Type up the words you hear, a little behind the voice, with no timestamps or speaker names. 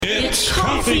It's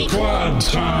Coffee Club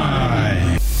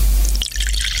time!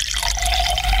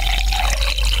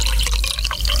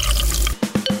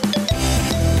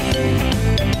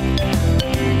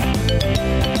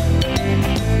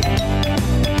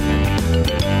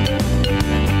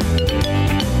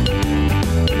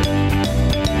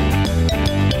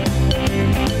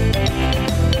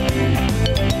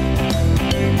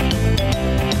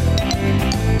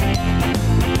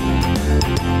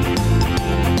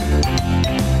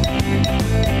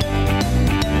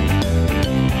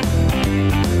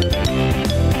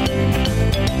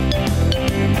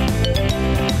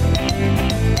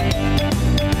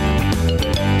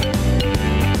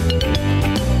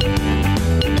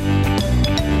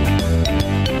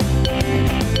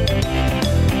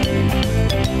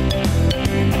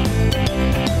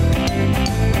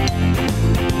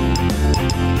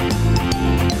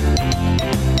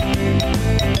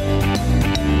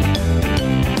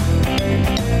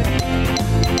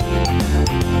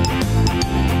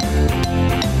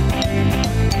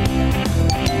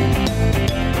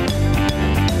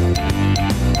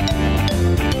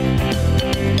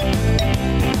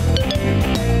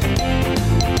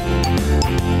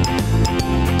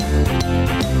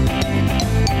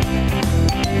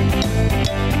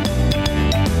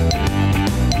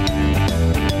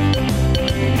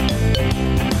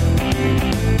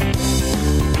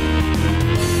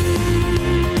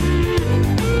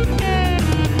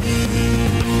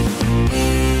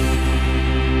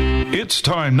 It's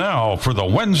time now for the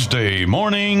Wednesday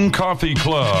Morning Coffee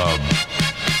Club.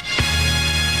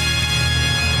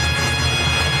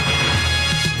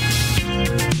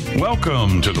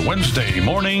 Welcome to the Wednesday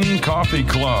Morning Coffee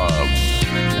Club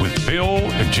with Bill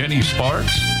and Jenny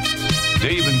Sparks,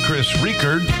 Dave and Chris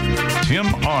Riekert, Tim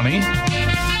Ani,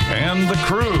 and the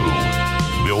crew.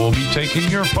 Bill will be taking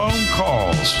your phone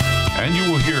calls, and you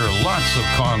will hear lots of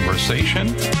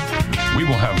conversation. We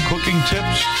will have cooking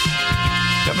tips,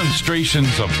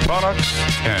 demonstrations of products,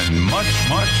 and much,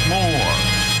 much more.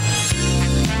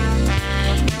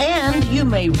 And you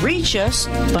may reach us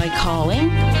by calling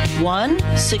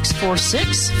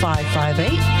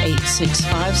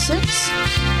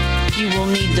 1-646-558-8656. You will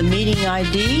need the meeting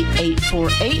ID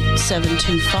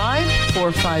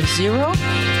 848-725-450.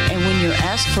 And when you're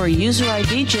asked for a user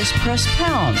ID, just press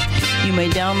pound. You may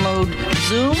download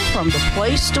Zoom from the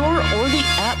Play Store or the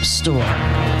App Store.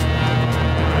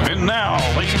 And now,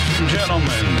 ladies and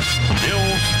gentlemen,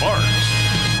 Bill Sparks.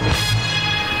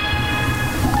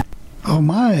 Oh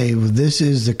my, this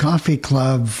is the Coffee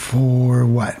Club for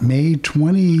what, May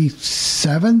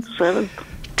 27th?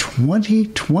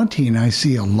 2020, and I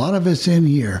see a lot of us in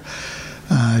here.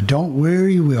 Don't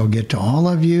worry, we'll get to all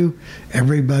of you.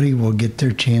 Everybody will get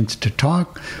their chance to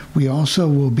talk. We also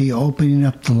will be opening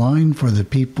up the line for the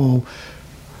people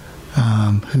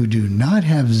who do not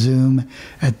have Zoom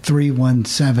at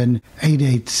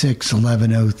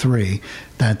 317-886-1103.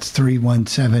 That's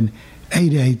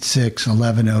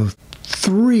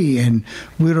 317-886-1103. And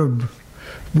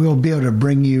we'll be able to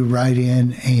bring you right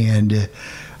in and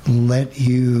let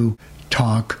you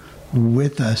talk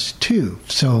with us too.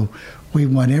 So we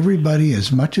want everybody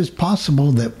as much as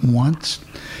possible that wants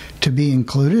to be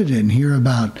included and hear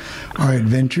about our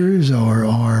adventures or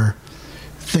our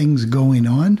things going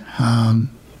on.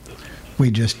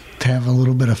 We just have a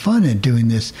little bit of fun at doing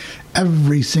this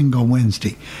every single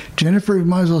Wednesday. Jennifer, we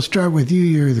might as well start with you.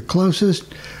 You're the closest.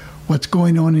 What's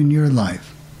going on in your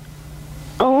life?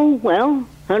 Oh, well,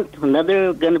 going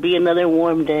to be another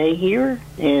warm day here,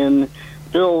 and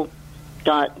Bill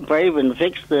got brave and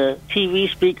fixed the TV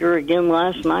speaker again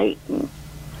last night.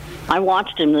 I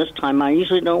watched him this time. I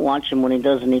usually don't watch him when he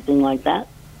does anything like that.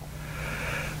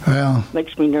 Well,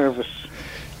 makes me nervous.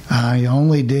 I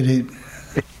only did it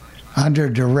under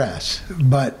duress,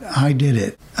 but I did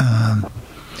it.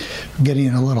 Getting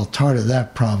a little tired of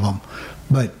that problem.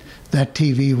 But that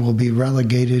TV will be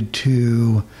relegated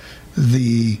to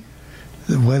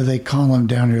what do they call them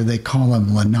down here? They call them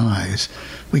lanais.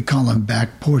 We call them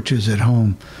back porches at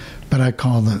home, but they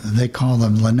call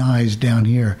them lanais down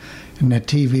here. And that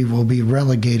TV will be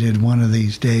relegated one of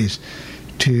these days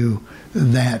to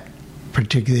that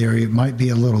particular area. It might be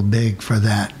a little big for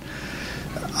that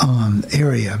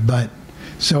area, but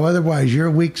so otherwise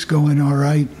your week's going all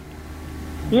right?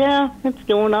 Yeah, it's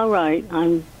going all right.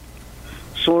 I'm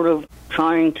sort of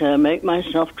trying to make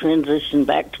myself transition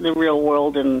back to the real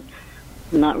world, and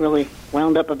not really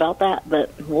wound up about that,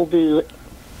 but we'll do it.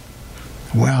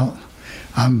 Well,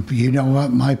 you know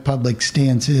what my public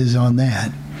stance is on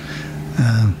that.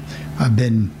 I've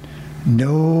been,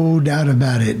 no doubt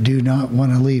about it, do not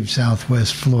want to leave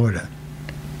Southwest Florida,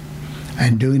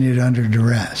 and doing it under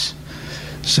duress.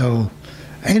 So,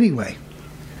 anyway,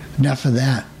 enough of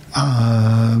that.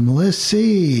 Let's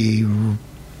see.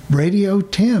 Radio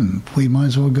Tim, we might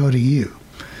as well go to you.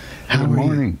 Good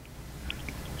morning.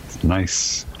 It's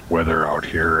nice weather out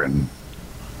here, and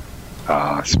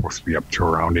it's supposed to be up to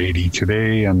around 80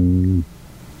 today, and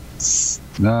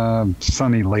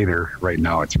sunny later. Right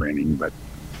now it's raining, but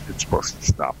it's supposed to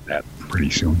stop that pretty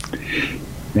soon.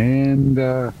 And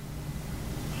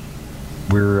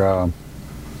we're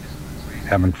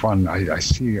having fun. I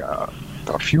see a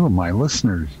few of my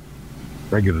listeners,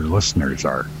 regular listeners,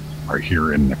 are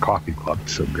here in the coffee club,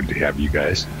 so good to have you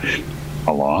guys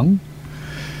along.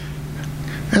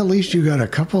 At least you got a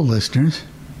couple listeners.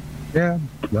 Yeah,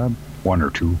 one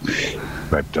or two,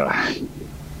 but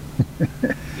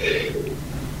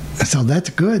so that's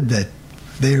good that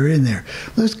they're in there.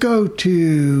 Let's go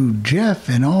to Jeff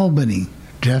in Albany.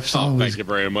 Jeff's always... Thank you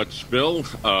very much, Bill.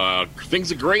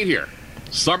 Things are great here.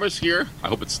 Summer's here. I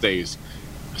hope it stays.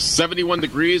 71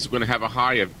 degrees. We're going to have a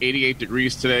high of 88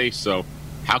 degrees today, so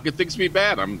how could things be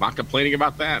bad? I'm not complaining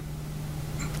about that.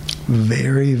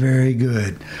 Very, very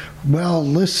good. Well,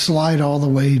 let's slide all the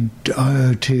way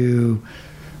to...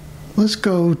 Let's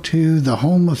go to the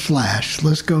home of Flash.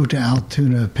 Let's go to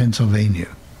Altoona, Pennsylvania.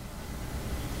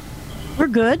 We're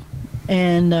good,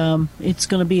 and it's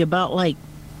going to be about like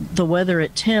the weather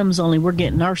at Tim's, only we're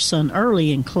getting our sun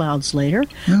early and clouds later.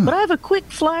 Yeah. But I have a quick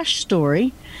Flash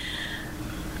story.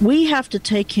 We have to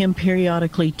take him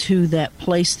periodically to that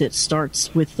place that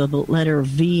starts with the letter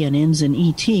V and ends in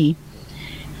ET,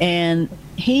 and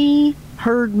he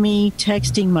heard me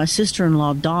texting my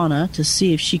sister-in-law, Donna, to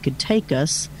see if she could take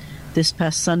us. This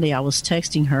past Sunday, I was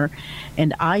texting her,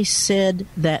 and I said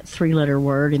that three-letter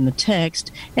word in the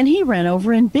text, and he ran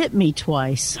over and bit me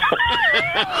twice.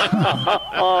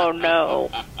 Oh,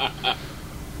 no.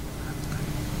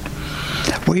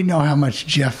 We know how much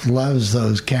Jeff loves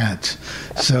those cats.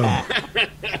 So,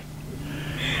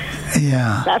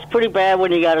 yeah. That's pretty bad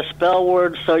when you got a spell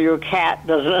word so your cat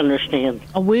doesn't understand.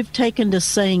 We've taken to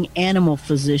saying animal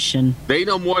physician. They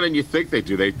know more than you think they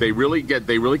do. They really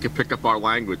can pick up our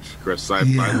language, Chris. I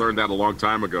learned that a long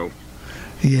time ago.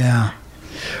 Yeah.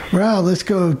 Well, let's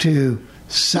go to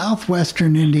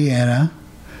southwestern Indiana,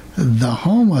 the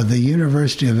home of the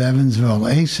University of Evansville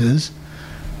Aces,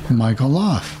 Michael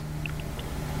Loff.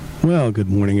 Well, good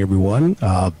morning, everyone.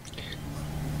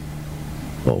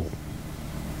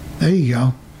 There you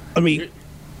go.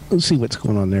 Let's see what's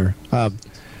going on there.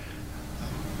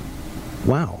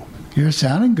 Wow. You're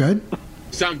sounding good.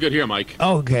 Sound good here, Mike.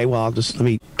 Okay, well, let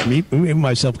me mute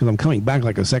myself because I'm coming back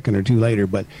like a second or two later.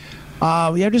 But,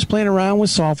 just playing around with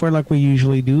software like we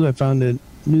usually do. I found a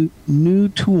new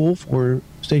tool for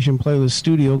Station Playlist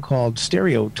Studio called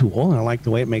Stereo Tool, and I like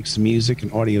the way it makes the music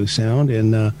and audio sound.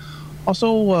 And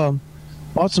also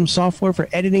bought some software for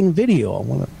editing video. I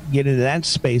want to get into that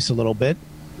space a little bit.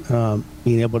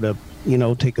 Being able to,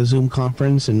 take a Zoom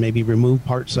conference and maybe remove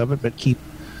parts of it, but keep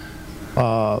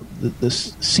the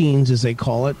scenes, as they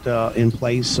call it, in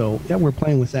place. So, yeah, we're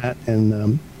playing with that,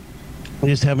 and we're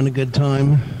just having a good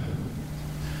time.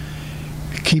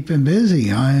 Keeping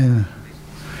busy. I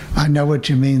know what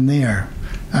you mean there.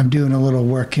 I'm doing a little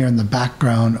work here in the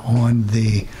background on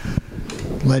the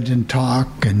Legend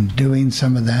Talk and doing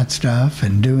some of that stuff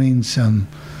and doing some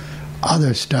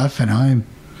other stuff, and I'm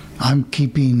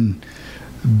keeping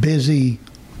busy.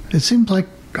 It seems like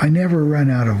I never run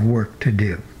out of work to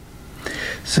do.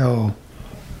 So,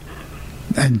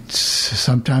 and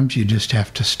sometimes you just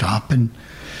have to stop and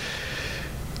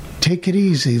take it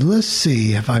easy. Let's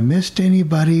see, have I missed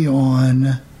anybody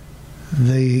on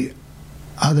the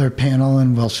other panel?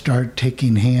 And we'll start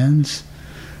taking hands.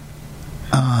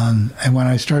 And when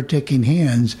I start taking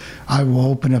hands, I will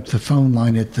open up the phone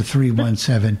line at the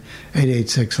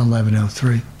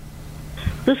 317-886-1103.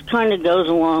 This kind of goes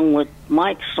along with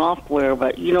Mike's software,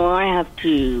 but, I have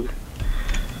to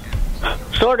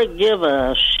sort of give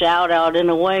a shout-out in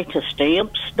a way to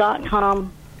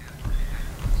Stamps.com.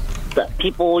 That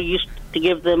people used to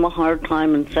give them a hard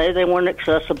time and say they weren't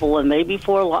accessible, and maybe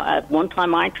at one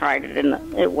time I tried it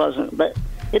and it wasn't, but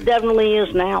it definitely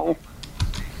is now.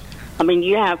 I mean,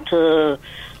 you have to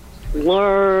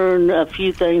learn a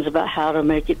few things about how to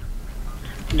make it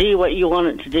do what you want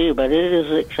it to do, but it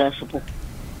is accessible.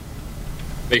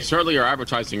 They certainly are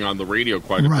advertising on the radio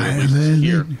quite a Right. bit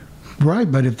here.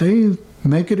 Right, but if they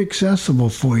make it accessible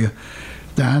for you,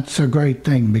 that's a great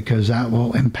thing, because that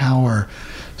will empower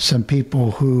some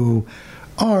people who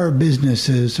are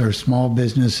businesses or small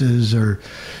businesses or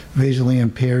visually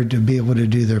impaired to be able to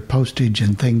do their postage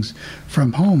and things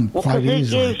from home quite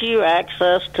easily. It gives you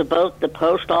access to both the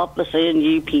post office and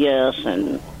UPS,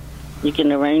 and you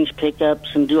can arrange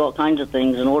pickups and do all kinds of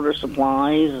things and order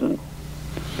supplies and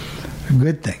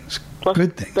good things. plus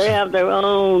Good things. They have their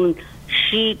own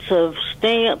sheets of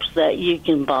stamps that you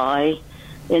can buy,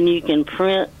 and you can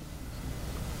print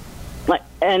like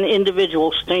an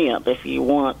individual stamp if you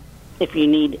want. If you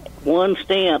need one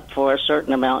stamp for a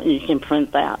certain amount, you can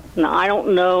print that. Now, I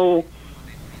don't know.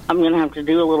 I'm going to have to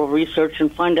do a little research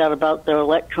and find out about their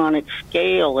electronic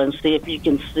scale and see if you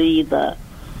can see the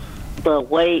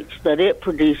weights that it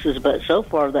produces. But so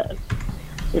far, that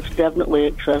it's definitely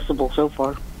accessible so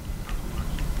far.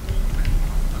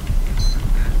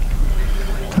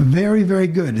 Very, very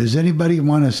good. Does anybody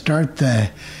want to start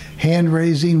the hand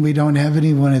raising? We don't have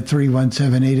anyone at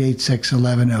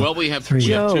 317-886-1103. Well, we have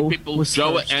Joe two people, was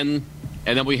Joe first. and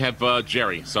then we have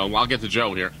Jerry. So I'll get to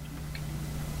Joe here.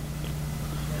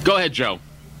 Go ahead, Joe.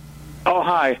 Oh,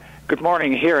 hi. Good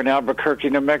morning here in Albuquerque,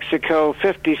 New Mexico.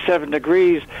 57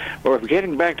 degrees. We're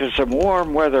getting back to some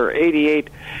warm weather,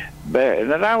 88. And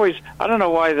then I don't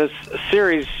know why this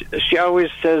series, she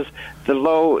always says the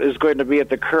low is going to be at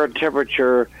the current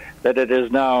temperature that it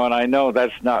is now, and I know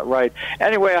that's not right.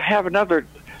 Anyway, I have another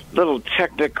little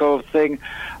technical thing.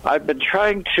 I've been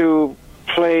trying to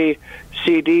play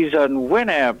CDs on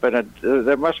Winamp, and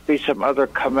there must be some other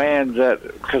commands that,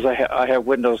 because I have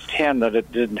Windows 10 that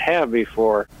it didn't have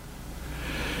before.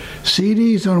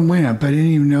 CDs on Winamp. I didn't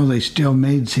even know they still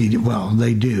made CD. Well,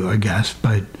 they do, I guess,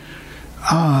 but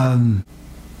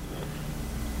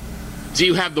Do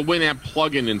you have the Winamp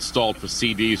plugin installed for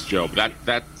CDs, Joe?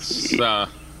 That's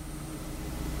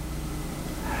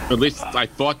at least I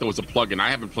thought there was a plugin. I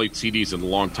haven't played CDs in a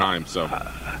long time, so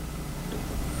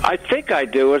I think I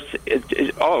do. It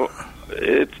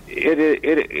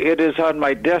is on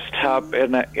my desktop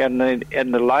in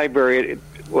the library.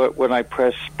 When I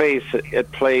press space,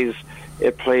 it plays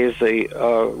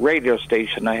a radio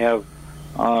station I have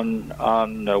on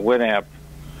Winamp.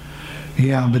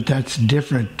 yeah, but that's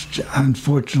different,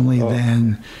 unfortunately,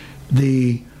 than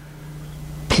the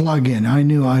plug-in. I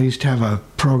knew I used to have a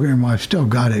program, I've still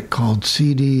got it, called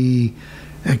CD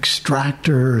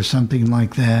Extractor or something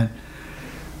like that,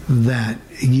 that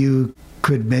you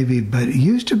could maybe, but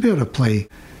you used to be able to play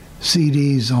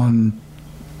CDs on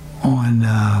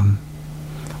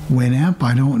Winamp.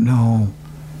 I don't know.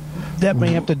 That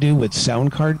may have to do with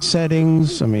sound card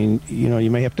settings. I mean,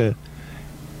 you may have to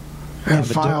And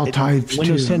file types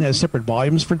Windows 10 too. has separate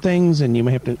volumes for things, and you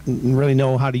may have to really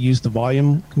know how to use the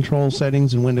volume control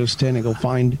settings in Windows 10 and go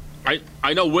find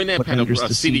I know Winamp what had enters a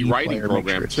the CD CD writing player, make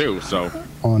program sure it's too. So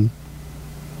on.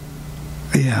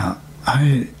 Yeah,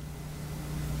 I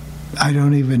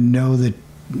don't even know that.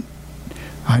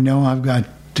 I know I've got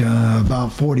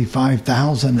about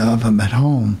 45,000 of them at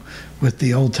home with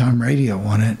the old time radio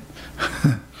on it.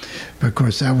 But of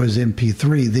course, that was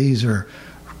MP3. These are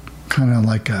kind of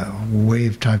like a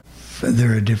wave type.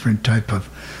 They're a different type of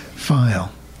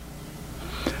file.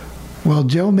 Well,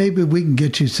 Joe, maybe we can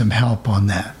get you some help on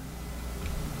that,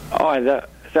 Oh,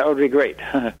 that would be great.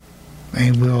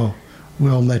 and we'll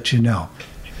let you know.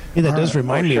 Yeah, that does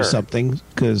remind me of sure. something,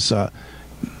 because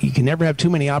you can never have too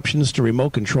many options to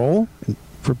remote control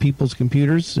for people's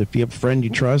computers. If you have a friend you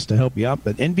trust to help you out,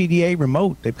 but NVDA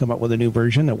Remote, they've come up with a new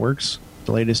version that works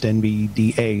the latest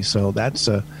NVDA, so that's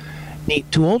a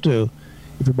neat tool to,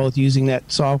 if you're both using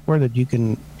that software, that you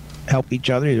can help each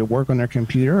other either work on their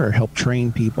computer or help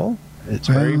train people. It's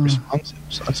very responsive,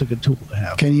 so that's a good tool to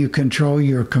have. Can you control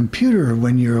your computer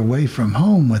when you're away from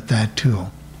home with that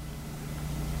tool?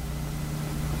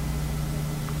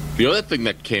 the other thing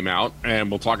that came out,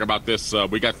 and we'll talk about this,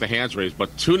 we got the hands raised,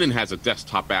 but TuneIn has a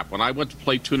desktop app. When I went to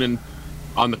play TuneIn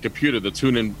on the computer, the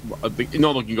TuneIn, you can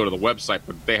go to the website,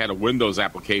 but they had a Windows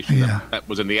application that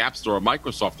was in the App Store, a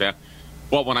Microsoft app.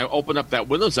 But when I opened up that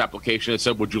Windows application, it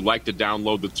said, would you like to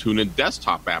download the TuneIn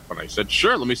desktop app? And I said,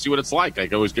 sure, let me see what it's like. I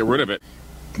can always get rid of it.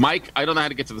 Mike, I don't know how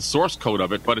to get to the source code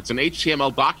of it, but it's an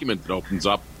HTML document that opens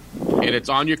up, and it's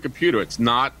on your computer. It's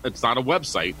not a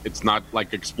website. It's not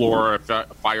like Explorer,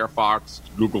 Firefox,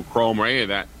 Google Chrome, or any of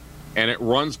that. And it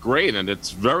runs great, and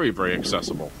it's very, very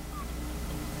accessible.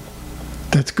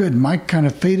 That's good. Mike kind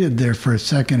of faded there for a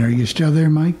second. Are you still there,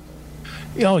 Mike?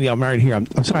 Oh, yeah, I'm right here. I'm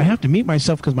sorry, I have to mute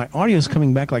myself because my audio is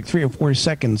coming back like 3 or 4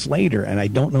 seconds later, and I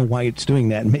don't know why it's doing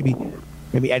that. Maybe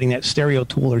adding that stereo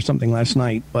tool or something last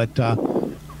night. But,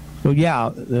 so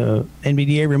yeah, the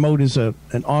NVDA Remote is an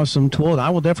awesome tool, and I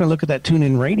will definitely look at that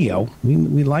TuneIn Radio.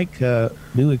 We like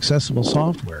new accessible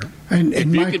software. And If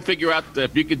you Mike, could figure out,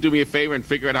 if you could do me a favor and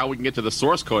figure out how we can get to the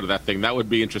source code of that thing, that would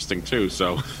be interesting too.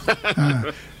 So,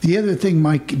 the other thing,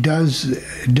 Mike, does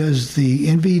the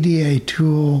NVDA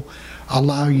tool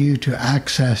allow you to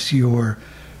access your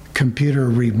computer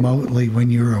remotely when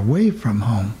you're away from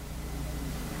home.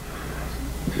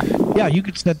 Yeah, you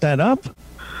could set that up.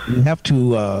 You have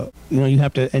to, you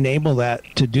have to enable that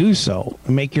to do so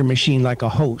and make your machine like a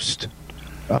host.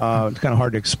 It's kind of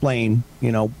hard to explain,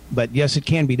 but yes, it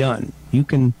can be done. You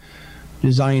can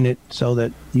design it so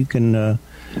that you can,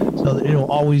 so that it'll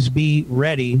always be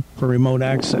ready for remote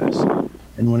access.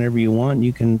 And whenever you want,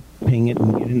 you can ping it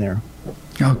and get in there.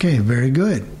 Okay, very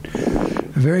good.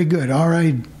 Very good. All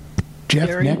right, Jeff,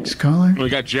 Jerry? next caller. We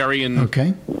got Jerry in.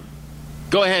 Okay.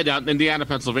 Go ahead, out in Indiana,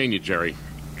 Pennsylvania, Jerry.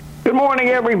 Good morning,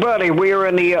 everybody. We are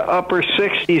in the upper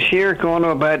 60s here, going to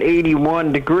about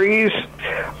 81 degrees.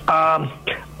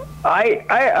 I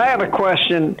have a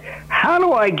question. How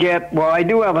do I get, well, I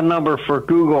do have a number for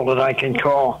Google that I can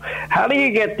call. How do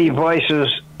you get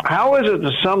devices? How is it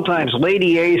that sometimes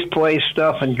Lady A's plays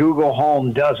stuff and Google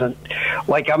Home doesn't?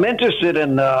 Like, I'm interested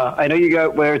in, I know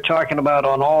we were talking about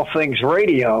on All Things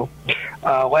Radio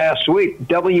last week,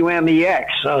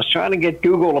 WMEX. I was trying to get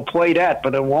Google to play that,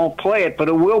 but it won't play it. But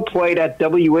it will play that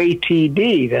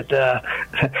WATD that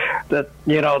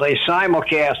they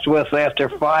simulcast with after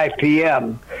 5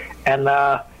 p.m. And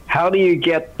how do you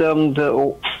get them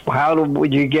to?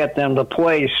 Would you get them to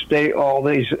play all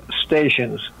these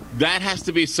stations? That has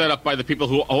to be set up by the people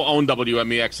who own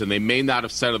WMEX, and they may not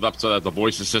have set it up so that the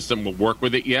voice system will work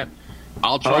with it yet.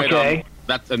 I'll try it on.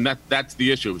 That's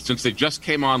the issue. Since they just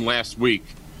came on last week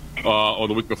or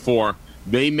the week before,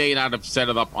 they may not have set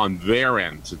it up on their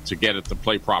end to get it to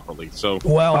play properly. So,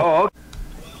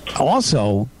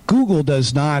 also, Google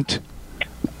does not.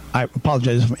 I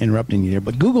apologize for interrupting you there,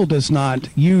 but Google does not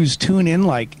use TuneIn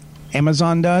like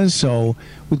Amazon does. So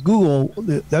with Google,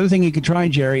 the other thing you can try,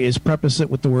 Jerry, is preface it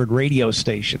with the word radio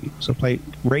station. So play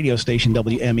radio station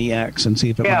WMEX and see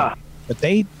if it works. But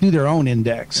they do their own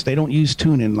index. They don't use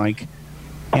TuneIn like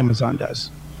Amazon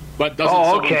does. But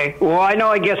okay. Well, I know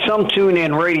I get some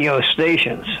TuneIn radio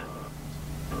stations.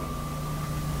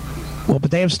 Well,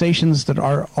 but they have stations that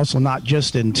are also not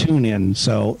just in TuneIn.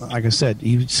 So, like I said,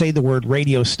 you say the word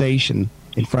radio station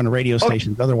in front of radio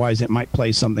stations. Otherwise, it might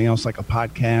play something else like a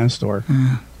podcast or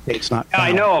it's not.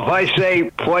 I know. If I say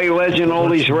play Legend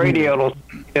Oldies Radio,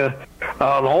 it'll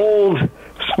an old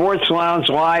Sports Lounge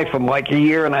Live from like a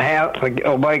year and a half,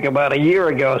 like about a year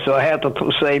ago. So I have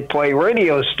to say play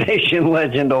radio station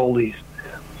Legend Oldies.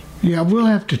 Yeah, we'll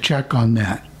have to check on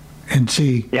that and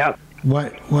see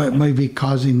what may be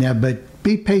causing that. But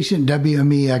be patient.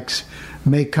 WMEX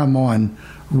may come on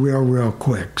real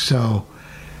quick. So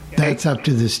that's up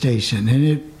to the station, and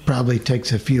it probably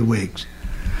takes a few weeks.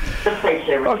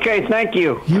 Okay, thank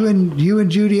you. You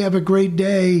and Judy have a great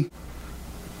day.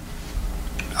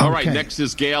 All right, next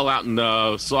is Gail out in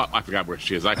I forgot where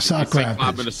she is. Sauk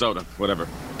Rapids, Minnesota, whatever.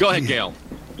 Go ahead, Gail.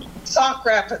 Sauk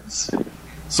Rapids.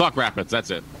 Sauk Rapids,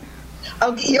 that's it.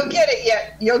 Oh, you'll get it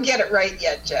yet. You'll get it right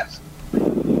yet, Jeff.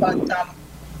 But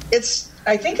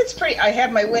I think it's pretty. I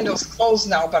have my windows closed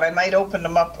now, but I might open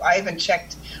them up. I haven't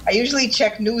checked. I usually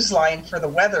check Newsline for the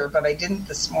weather, but I didn't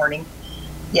this morning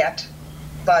yet.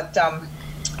 But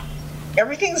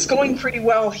everything's going pretty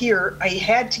well here. I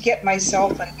had to get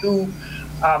myself a new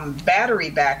battery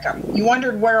backup. You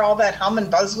wondered where all that hum and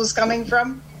buzz was coming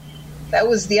from? That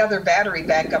was the other battery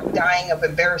backup dying of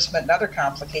embarrassment and other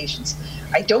complications.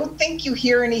 I don't think you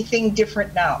hear anything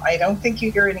different now. I don't think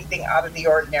you hear anything out of the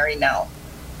ordinary now.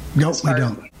 Nope, we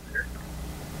don't.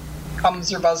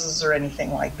 Hums or buzzes or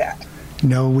anything like that.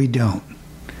 No, we don't.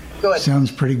 Good. Sounds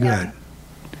pretty good.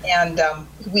 And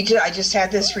I just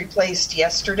had this replaced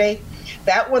yesterday.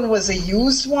 That one was a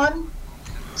used one.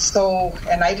 So,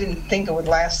 and I didn't think it would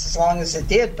last as long as it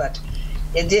did, but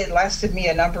it did. Lasted me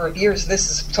a number of years. This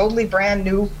is totally brand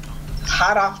new,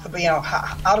 hot off the,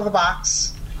 out of the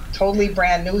box, totally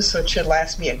brand new. So it should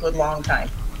last me a good long time,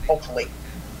 hopefully.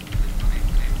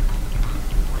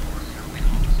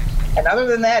 And other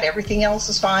than that, everything else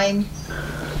is fine.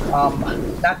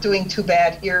 Not doing too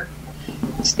bad here.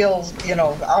 Still,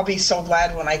 I'll be so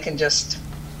glad when I can just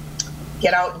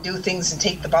get out and do things and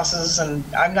take the buses. And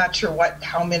I'm not sure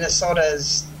how Minnesota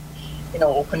is,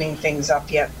 opening things up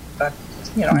yet. But,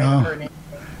 I haven't heard anything.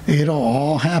 It'll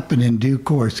all happen in due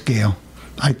course, Gail,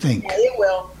 I think. Yeah, it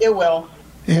will. It will.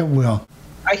 It will.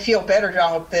 I feel better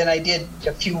now than I did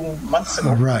a few months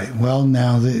ago. Right. Well,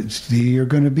 now that you're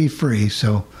going to be free,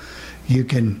 so you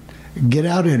can get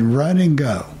out and run and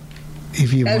go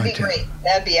if you want to. That'd be great.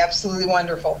 That'd be absolutely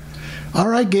wonderful. All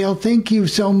right, Gail, thank you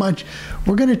so much.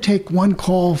 We're going to take one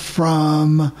call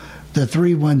from the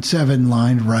 317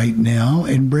 line right now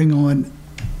and bring on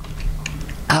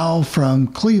Al from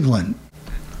Cleveland.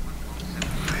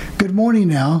 Good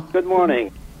morning, Al. Good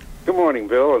morning. Good morning,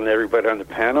 Bill, and everybody on the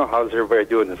panel. How's everybody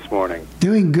doing this morning?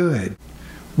 Doing good.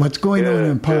 What's going on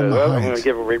in Palma Well, I'm going Heights? to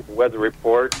give a weather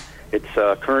report. It's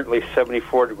currently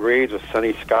 74 degrees with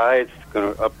sunny skies.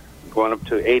 It's going up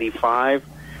to 85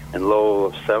 and low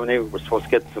of 70. We're supposed to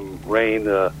get some rain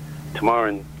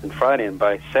tomorrow and Friday, and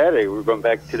by Saturday we're going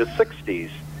back to the 60s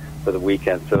for the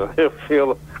weekend. So it'll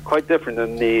feel quite different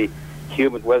than the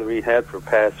humid weather we had for the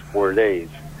past 4 days.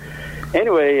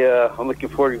 Anyway, I'm looking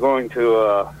forward to going to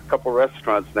a couple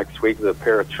restaurants next week with a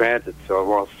pair of transit, so I'm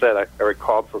all set. I already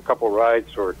called for a couple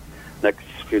rides for next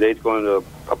few days, going to a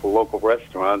couple local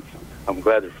restaurants. I'm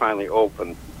glad they're finally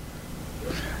open.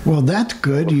 Well, that's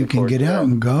good. You can get out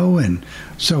and go. And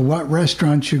so what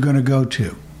restaurants you going to go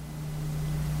to?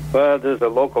 Well, there's a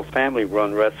local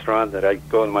family-run restaurant that I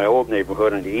go in my old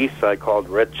neighborhood on the east side called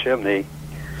Red Chimney.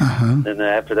 Uh-huh. And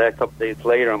after that, a couple days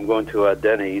later, I'm going to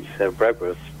Denny's at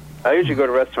breakfast. I usually go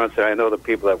to restaurants that I know the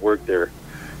people that work there.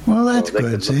 Well, that's so they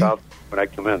good, can see? look out when I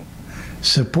come in.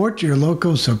 Support your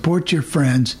locals, support your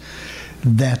friends.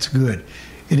 That's good.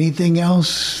 Anything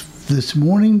else this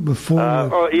morning before?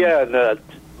 And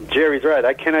Jerry's right.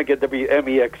 I cannot get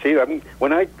WMEX either. I mean,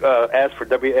 when I asked for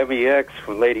WMEX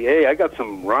from Lady A, I got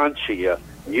some raunchy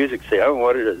music. I don't know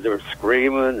what it is. They were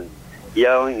screaming and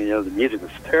yelling. You know, the music was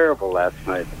terrible last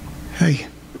night. Hey.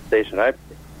 The station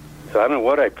So I don't know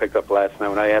what I picked up last night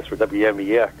when I asked for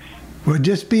WMEX. Well,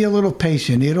 just be a little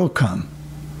patient. It'll come.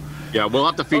 Yeah, we'll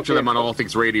have to feature them on All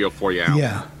Things Radio for you, Al.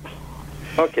 Yeah.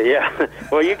 Okay, yeah.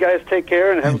 Well, you guys take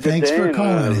care and have a good thanks day. for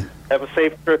calling. And, have a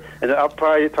safe trip. And I'll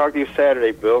probably talk to you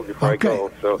Saturday, Bill, before I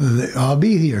go. So I'll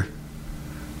be here.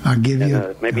 I'll give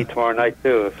you... maybe tomorrow night,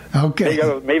 too. Okay.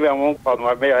 Maybe I won't call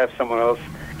tomorrow. Maybe I have someone else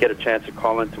get a chance to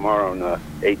call in tomorrow on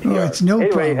ATR. Oh, it's no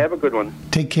anyway, problem. Have a good one.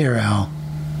 Take care, Al.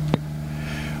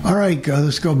 All right,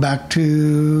 let's go back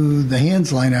to the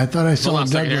hands line. I thought I saw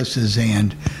Douglas's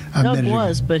hand. Doug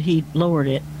was, but he lowered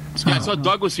it. So. Yeah, I saw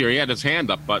Doug was here. He had his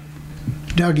hand up, but...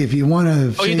 Doug, if you want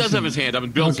to... Oh, he does have his hand up,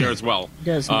 and Bill's here as well. He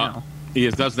does now. He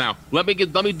does now. Let me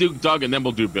do Doug, and then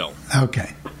we'll do Bill.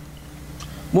 Okay.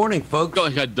 Morning, folks. Go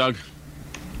ahead, Doug.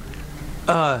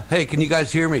 Hey, can you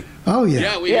guys hear me? Oh, yeah.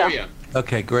 Yeah, we hear you.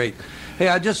 Okay, great. Hey,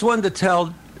 I just wanted to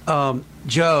tell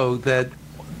Joe that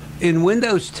in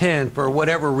Windows 10, for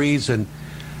whatever reason,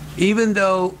 even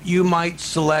though you might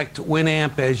select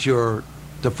Winamp as your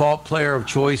default player of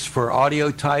choice for audio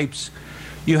types,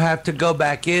 you have to go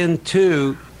back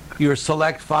into your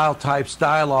select file types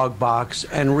dialog box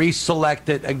and reselect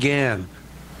it again.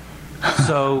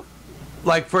 So,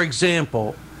 like for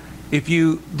example, if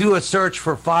you do a search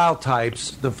for file types,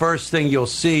 the first thing you'll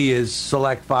see is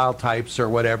select file types or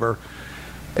whatever,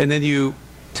 and then you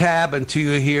tab until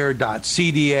you hear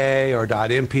 .cda or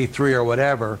 .mp3 or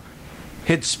whatever.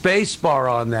 Hit spacebar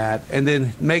on that, and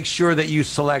then make sure that you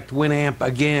select Winamp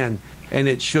again, and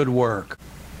it should work.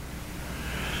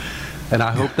 And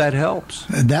I hope that helps.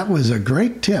 That was a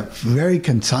great tip. Very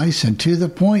concise and to the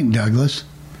point, Douglas.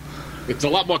 It's a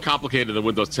lot more complicated than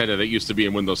Windows 10 than it used to be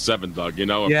in Windows 7, Doug. You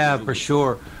know? Yeah, for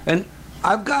sure. And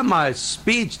I've got my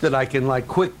speech that I can,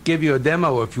 quick give you a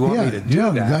demo if you want me to do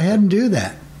that. Go ahead and do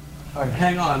that. All right,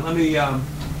 hang on. Let me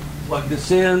plug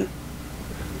this in.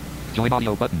 Join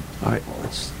audio button. All right,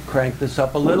 let's crank this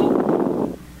up a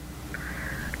little.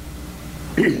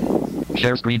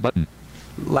 Share screen button.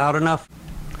 Loud enough?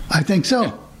 I think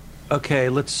so. Okay,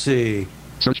 let's see.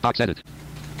 Search box edit.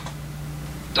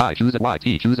 Tie, choose at Y,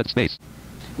 T, choose at space.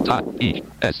 Tie, E,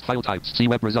 S, file types, see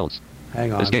web results.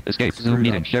 Hang on. Escape, Zoom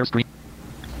meeting, share screen.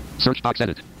 Search box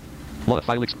edit.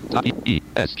 File top E,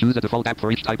 S, choose a default app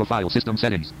for each type of file, system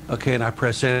settings. Okay, and I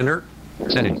press enter.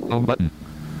 Settings, home button.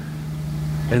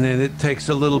 And then it takes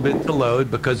a little bit to load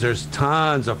because there's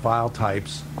tons of file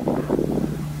types.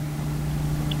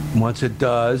 Once it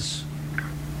does,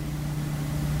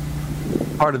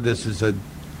 part of this is a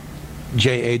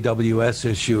JAWS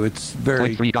issue. It's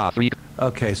very...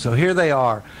 Okay, so here they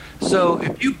are. So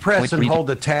if you press and hold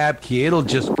the tab key, it'll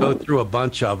just go through a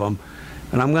bunch of them.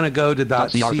 And I'm going to go to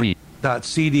 .cda.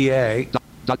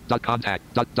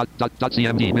 .contact.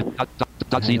 .cmd.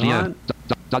 .cdn.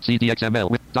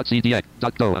 .cdxml. .cdx.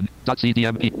 .doan.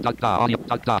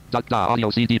 .cdmp. .audio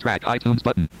CD track. iTunes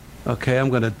button. Okay, I'm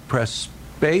going to press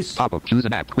space. Pop-up. Choose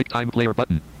an app. QuickTime Player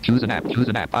button. Choose an app. Choose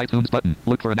an app. iTunes button.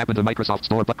 Look for an app in the Microsoft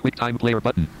Store. QuickTime Player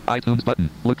button. iTunes button.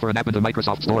 Look for an app in the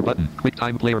Microsoft Store button.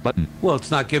 QuickTime Player button. Well,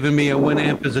 it's not giving me a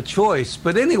Winamp as a choice.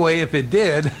 But anyway, if it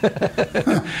did,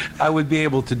 I would be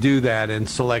able to do that and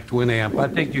select Winamp. I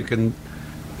think you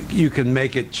can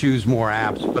make it choose more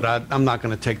apps, but I'm not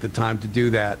going to take the time to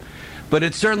do that. But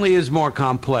it certainly is more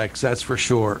complex, that's for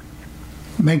sure.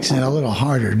 Makes it a little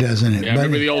harder, doesn't it? Yeah,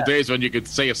 remember the old days when you could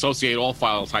say associate all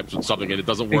file types with something, and it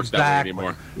doesn't work that way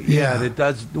anymore. Yeah, it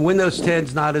does. Windows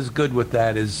 10's not as good with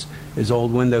that as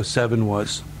old Windows 7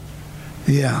 was.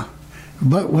 Yeah,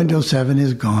 but Windows 7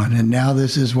 is gone, and now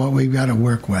this is what we've got to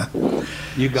work with.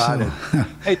 You got it.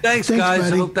 Hey, thanks guys.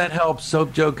 Buddy. I hope that helps.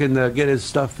 Soap Joe can get his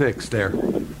stuff fixed there.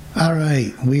 All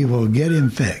right, we will get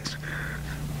him fixed.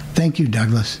 Thank you,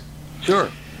 Douglas. Sure.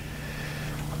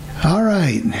 All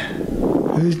right.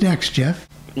 Who's next, Jeff?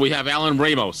 We have Alan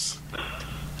Ramos.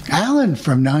 Alan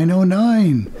from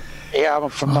 909. Yeah, I'm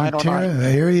from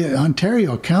 909.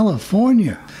 Ontario,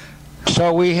 California.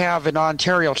 So we have in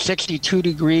Ontario 62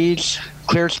 degrees,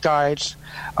 clear skies.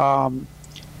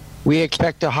 We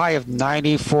expect a high of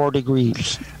 94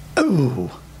 degrees.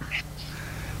 Oh.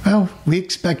 Well, we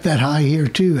expect that high here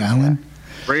too, Alan.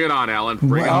 Bring it on, Alan.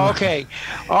 Bring it on. Okay.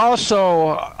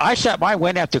 Also, I set my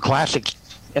Winamp to classic,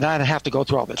 and I don't have to go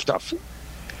through all this stuff.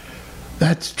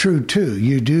 That's true too.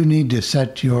 You do need to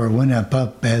set your Winamp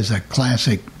up as a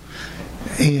classic,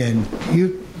 and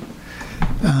you.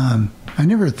 I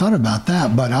never thought about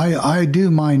that, but I do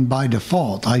mine by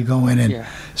default. I go in and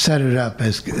set it up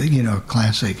as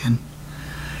classic,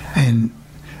 and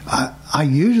I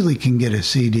usually can get a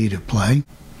CD to play.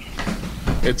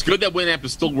 It's good that Winamp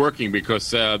is still working because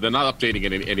they're not updating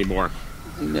it anymore.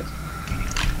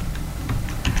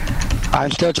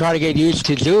 I'm still trying to get used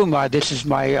to Zoom. This is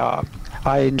my.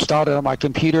 I installed it on my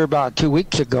computer about 2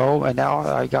 weeks ago, and now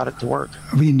I got it to work.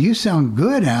 I mean, you sound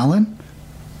good, Alan.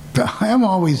 I'm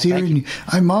always hearing you.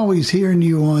 I'm always hearing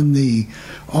you on the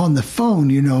phone.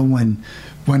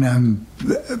 When I'm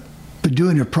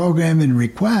doing a program and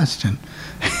request, and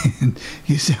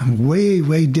you sound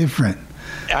way different.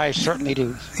 I certainly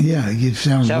do. Yeah, you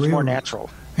sounds more natural,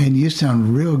 and you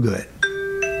sound real good.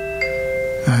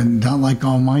 Not like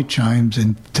all my chimes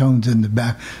and tones in the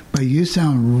back, but you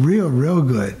sound real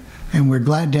good, and we're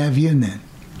glad to have you in there.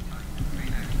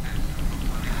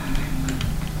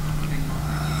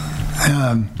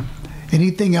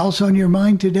 Anything else on your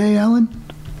mind today, Alan?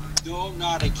 No,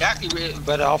 not exactly,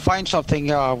 but I'll find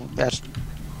something as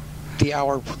the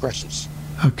hour progresses.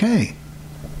 Okay.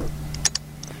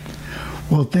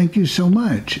 Well, thank you so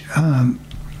much.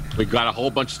 We got a whole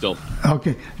bunch still.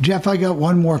 Okay. Jeff, I got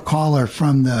one more caller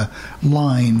from the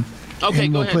line. Okay,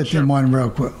 and go we'll ahead. Put them on real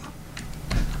quick.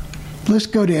 Let's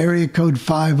go to area code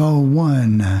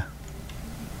 501.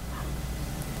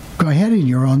 Go ahead, and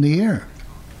you're on the air.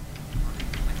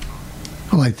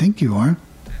 Well, I think you are.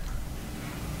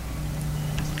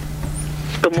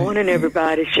 Good morning,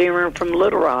 everybody. Sharon from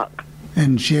Little Rock.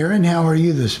 And Sharon, how are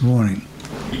you this morning?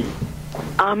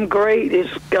 I'm great. It's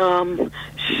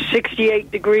 68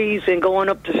 degrees and going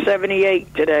up to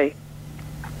 78 today.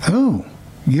 Oh,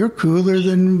 you're cooler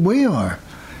than we are.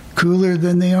 Cooler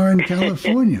than they are in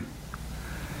California.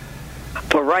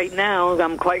 For right now,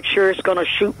 I'm quite sure it's going to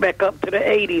shoot back up to the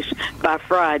 80s by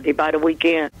Friday, by the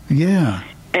weekend. Yeah.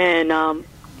 And,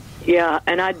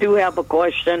 and I do have a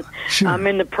question. Sure. I'm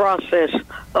in the process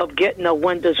of getting a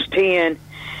Windows 10,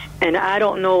 and I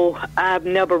don't know, I've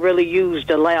never really used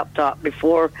a laptop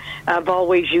before. I've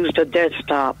always used a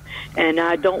desktop, and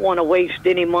I don't want to waste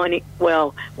any money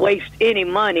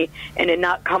and it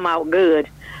not come out good.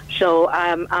 So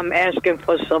I'm asking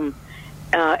for some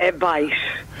advice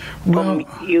from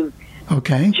you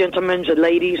gentlemen or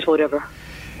ladies, whatever.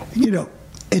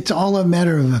 It's all a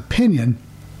matter of opinion,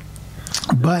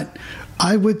 but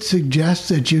I would suggest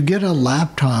that you get a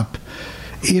laptop.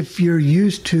 If you're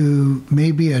used to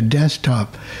maybe a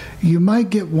desktop, you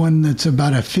might get one that's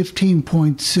about a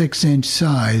 15.6-inch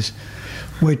size,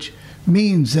 which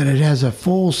means that it has a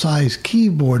full-size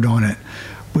keyboard on it,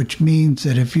 which means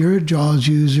that if you're a JAWS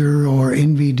user or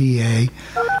NVDA,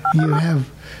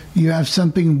 you have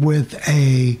something with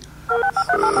a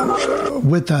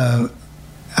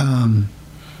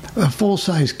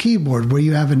full-size keyboard where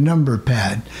you have a number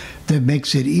pad that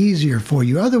makes it easier for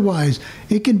you. Otherwise,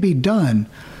 it can be done,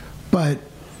 but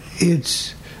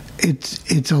it's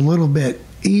a little bit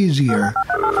easier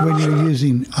when you're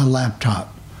using a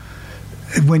laptop.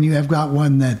 When you have got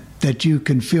one that you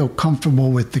can feel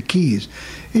comfortable with the keys.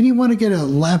 And you want to get a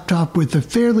laptop with a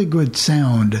fairly good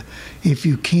sound if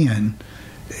you can,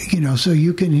 so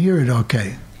you can hear it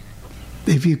okay.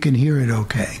 If you can hear it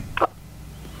okay.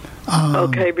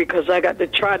 Okay, because I got to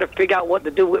try to figure out what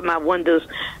to do with my Windows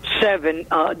 7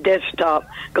 desktop,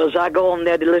 because I go on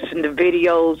there to listen to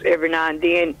videos every now and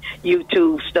then,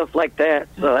 YouTube, stuff like that.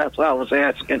 So that's what I was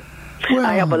asking. Well,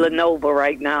 I have a Lenovo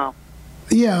right now.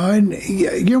 Yeah, and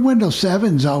your Windows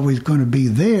 7 is always going to be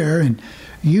there, and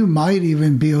you might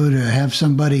even be able to have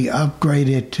somebody upgrade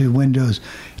it to Windows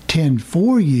 10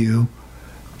 for you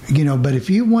But if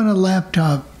you want a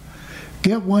laptop,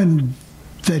 get one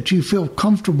that you feel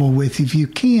comfortable with. If you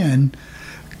can,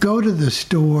 go to the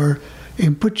store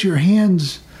and put your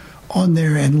hands on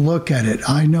there and look at it.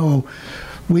 I know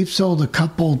we've sold a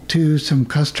couple to some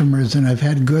customers, and I've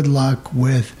had good luck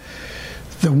with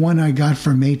the one I got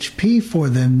from HP for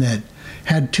them that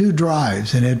had 2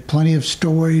 drives and had plenty of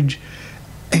storage,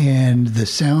 and the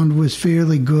sound was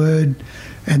fairly good,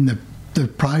 and the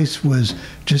price was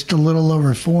just a little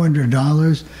over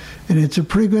 $400, and it's a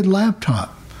pretty good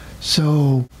laptop.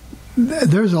 So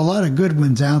there's a lot of good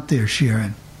ones out there,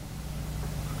 Sharon.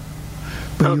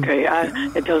 But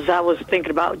because I was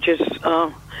thinking about just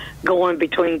going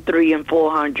between 300 and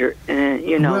 400, and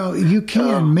Well, you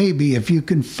can maybe if you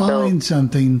can find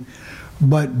something,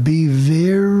 but be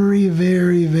very,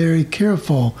 very, very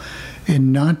careful,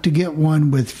 and not to get one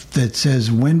that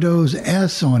says Windows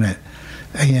S on it.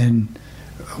 And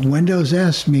Windows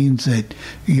S means that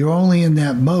you're only in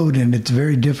that mode, and it's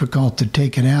very difficult to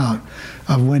take it out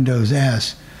of Windows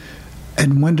S.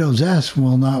 And Windows S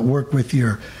will not work with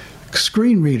your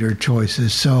screen reader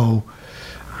choices, so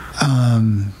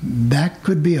that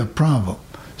could be a problem.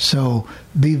 So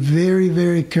be very,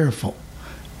 very careful.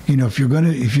 If you're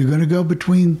gonna go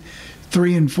between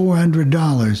 $300 and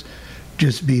 $400,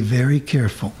 just be very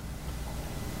careful.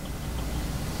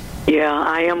 Yeah,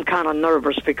 I am kind of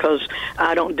nervous because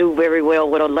I don't do very well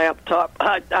with a laptop.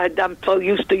 I'm so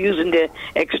used to using the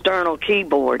external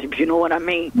keyboard, if you know what I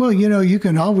mean. Well, you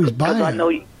can always buy it. Because I know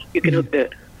you can hook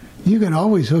that. You can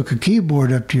always hook a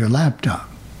keyboard up to your laptop.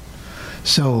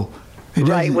 So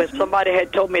right, when somebody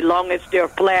had told me long as they're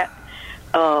flat,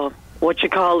 they're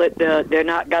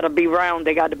not got to be round,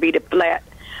 they got to be the flat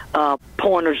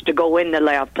pointers to go in the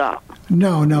laptop.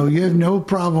 No, you have no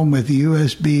problem with the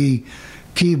USB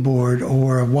keyboard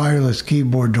or a wireless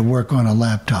keyboard to work on a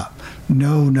laptop.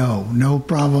 No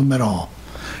problem at all.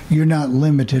 You're not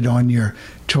limited on your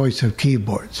choice of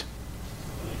keyboards.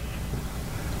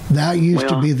 That used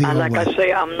to be the old way. Like I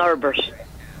say, I'm nervous.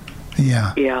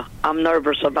 Yeah, I'm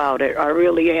nervous about it. I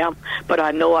really am, but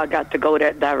I know I got to go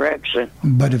that direction.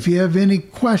 But if you have any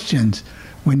questions,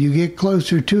 when you get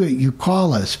closer to it, you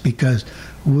call us, because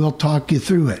we'll talk you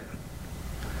through it.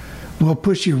 We'll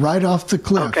push you right off the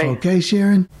cliff. Okay,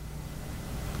 Sharon?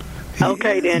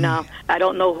 Okay, then I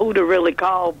don't know who to really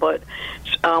call, but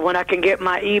when I can get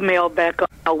my email back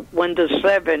on Windows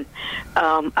 7,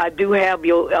 I do have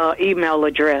your email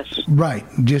address. Right.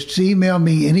 Just email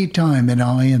me anytime and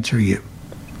I'll answer you.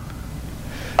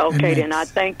 Okay, then I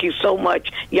thank you so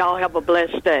much. Y'all have a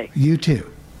blessed day. You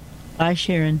too. Bye,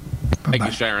 Sharon. Bye-bye. Thank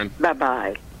you, Sharon.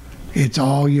 Bye-bye. It's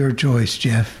all your choice,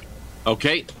 Jeff.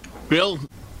 Okay. Bill?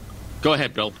 Go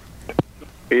ahead, Bill.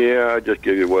 Yeah, I just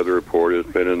gave you a weather report. It's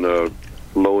been in the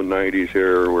low 90s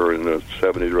here. We're in the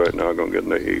 70s right now, going to get in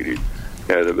the 80s.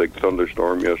 Had a big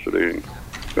thunderstorm yesterday.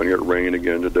 Going to get rain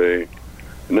again today.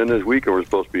 And then this weekend we're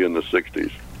supposed to be in the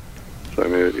 60s. So, I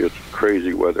mean, it's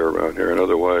crazy weather around here. And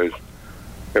otherwise,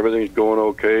 everything's going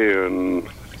okay, and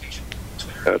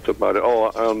that's about it.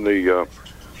 Oh, on the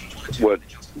what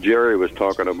Jerry was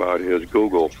talking about, his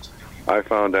Google, I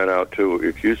found that out too.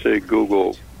 If you say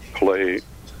Google Play,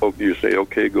 you say,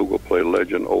 okay, Google Play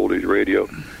Legend Oldies Radio,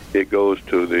 it goes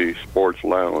to the sports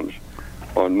lounge.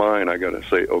 On mine, I got to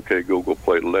say, okay, Google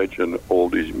Play Legend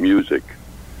Oldies Music.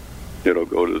 It'll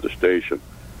go to the station.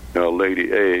 Now,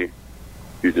 Lady A,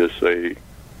 you just say,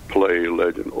 play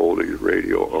Legend Oldies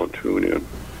Radio on TuneIn.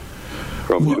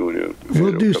 From TuneIn.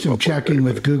 We'll do some checking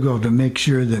with Google to make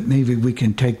sure that maybe we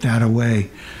can take that away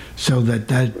so that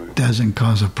doesn't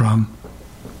cause a problem.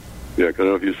 Yeah,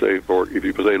 because if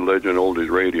you say Legend Oldies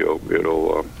Radio,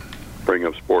 it'll bring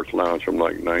up Sports Lounge from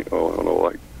I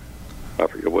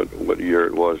forget what year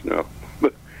it was now,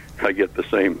 but I get the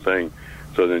same thing.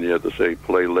 So then you have to say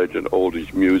play Legend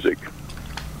Oldies Music,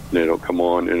 then it'll come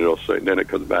on and it'll say, then it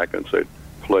comes back and say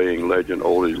playing Legend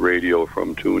Oldies Radio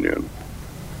from TuneIn.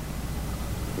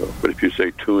 So, but if you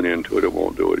say tune into it, it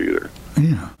won't do it either.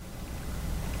 Yeah.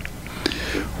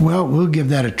 Well, we'll give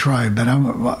that a try, but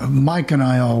Mike and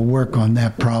I all work on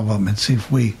that problem and see if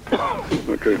we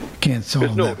can't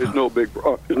solve that. It's no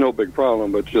big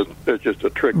problem, but it's just a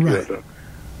trick right.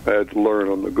 I had to learn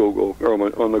on the Google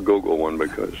one,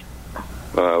 because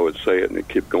I would say it and it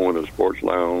kept going to the sports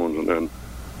lounge, and then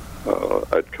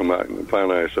I'd come out, and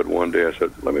finally I said one day,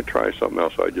 let me try something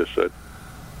else. So I just said,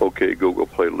 okay, Google,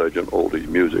 play Legend Oldies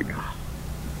Music,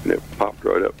 and it popped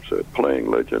right up and said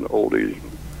playing Legend Oldies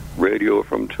Radio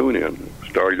from TuneIn.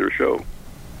 Start your show.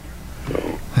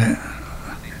 So.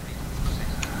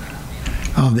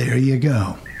 Oh, there you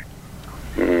go.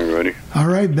 Alrighty. All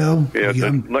right, Bill. Yeah,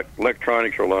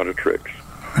 electronics are a lot of tricks.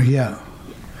 Yeah.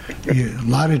 A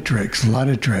lot of tricks.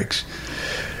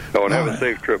 Oh, and have a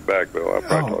safe trip back, Bill. I'll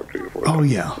probably talk to you before. Oh,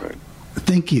 yeah. Right.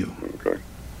 Thank you. Okay.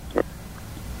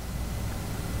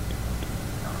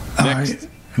 All right.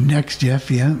 Next,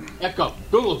 Jeff. Yeah. Echo.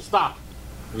 Google, stop.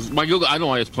 My Google. I don't know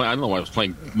why I was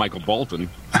playing Michael Bolton.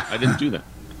 I didn't do that.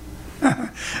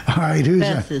 All right.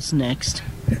 Beth is next.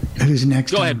 Who's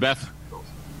next? Go ahead, Beth.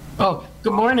 Oh,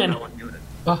 good morning.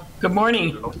 Oh, good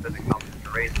morning.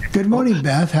 Good morning,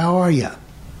 Beth. How are you?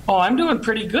 Oh, I'm doing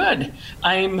pretty good.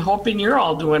 I'm hoping you're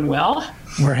all doing well.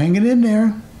 We're hanging in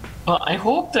there. Well, I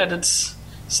hope that it's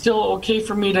still okay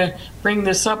for me to bring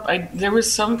this up. There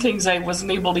was some things I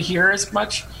wasn't able to hear as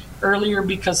much earlier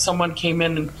because someone came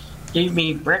in and gave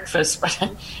me breakfast,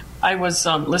 but I was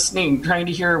listening, trying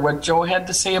to hear what Joe had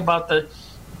to say about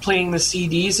playing the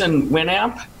CDs in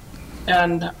Winamp.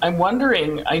 And I'm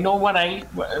wondering, I know what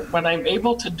I'm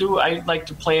able to do, I like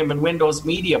to play them in Windows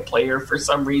Media Player for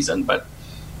some reason, but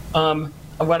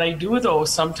what I do, though,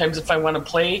 sometimes if I want to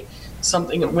play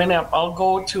something at Winamp, I'll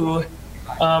go to,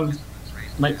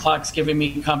 my clock's giving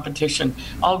me competition,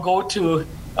 I'll do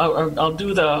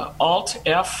the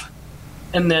Alt-F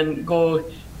and then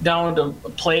go down to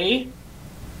play,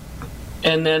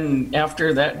 and then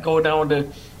after that go down to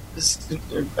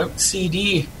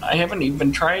CD. I haven't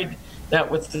even tried that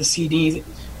with the CD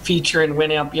feature in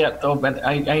Winamp yet, though, but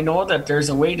I know that there's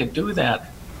a way to do that.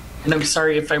 And I'm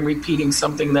sorry if I'm repeating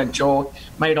something that Joe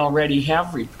might already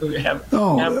have.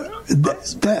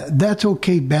 That's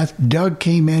okay, Beth. Doug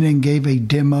came in and gave a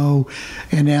demo,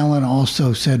 and Alan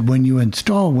also said when you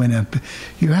install Winamp,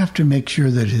 you have to make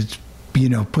sure that it's,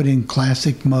 put in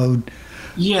classic mode.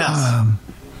 Yes.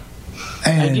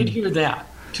 I did hear that,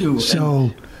 too. So,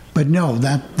 but no,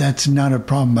 that's not a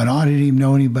problem. But I didn't even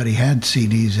know anybody had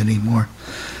CDs anymore.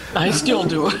 I still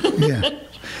do. Yeah.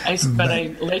 But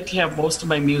I like to have most of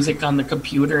my music on the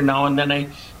computer now, and then I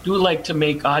do like to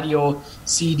make audio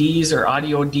CDs or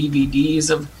audio DVDs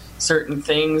of certain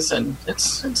things, and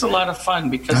it's a lot of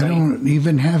fun because I don't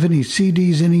even have any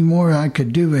CDs anymore. I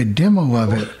could do a demo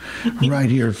of it right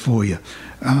here for you.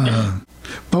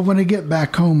 But when I get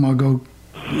back home, I'll go,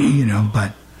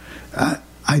 but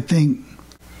I think,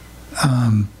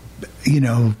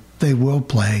 they will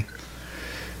play.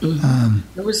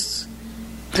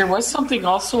 There was something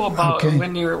also about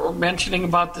when you were mentioning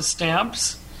about the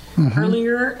stamps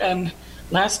earlier, and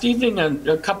last evening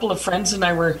a couple of friends and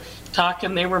I were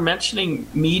talking. They were mentioning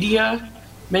media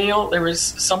mail. There was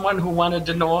someone who wanted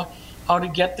to know how to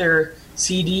get their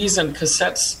CDs and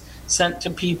cassettes sent to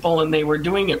people, and they were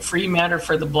doing it free matter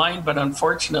for the blind, but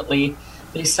unfortunately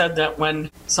they said that when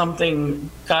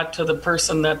something got to the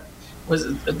person that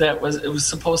it was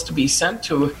supposed to be sent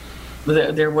to,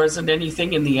 there wasn't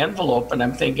anything in the envelope, and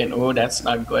I'm thinking, oh, that's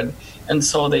not good. And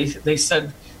so they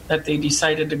said that they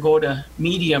decided to go to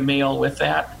media mail with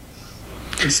that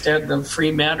instead of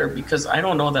free matter, because I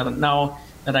don't know that now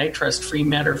that I trust free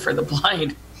matter for the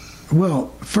blind. Well,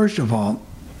 first of all,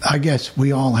 I guess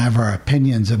we all have our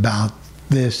opinions about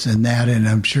this and that, and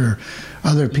I'm sure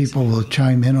other people will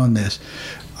chime in on this.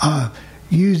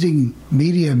 Using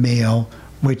media mail,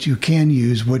 which you can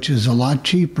use, which is a lot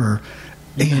cheaper,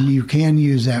 and you can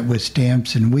use that with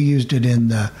stamps, and we used it in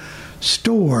the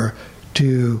store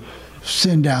to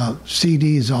send out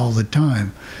CDs all the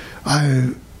time.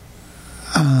 I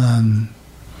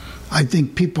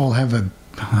think people have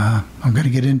I'm going to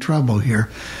get in trouble here,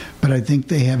 but I think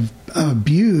they have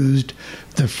abused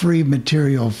the free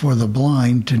material for the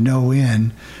blind to no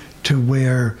end, to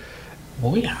where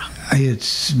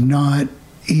it's not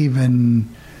even,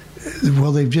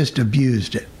 they've just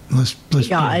abused it.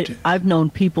 I've known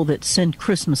people that send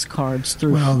Christmas cards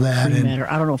through free matter.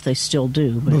 I don't know if they still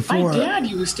do. But my dad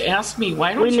used to ask me,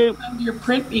 why don't you send your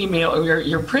print email or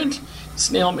your print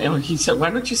snail mail? He said, why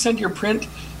don't you send your print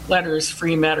letters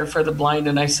free matter for the blind?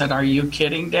 And I said, are you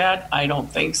kidding, Dad? I don't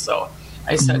think so.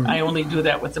 I said, I only do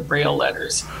that with the Braille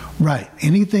letters. Right.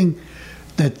 Anything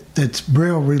that's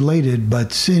Braille related,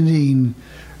 but sending...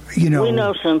 We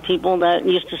know some people that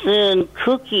used to send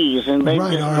cookies, and they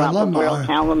just drop a Braille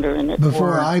calendar in it.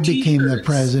 Before I became the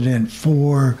president,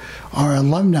 for our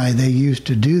alumni, they used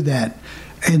to do that,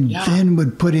 and then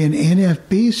would put in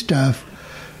NFB stuff,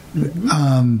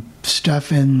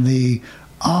 stuff in the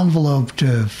envelope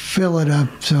to fill it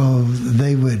up, so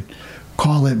they would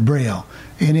call it Braille.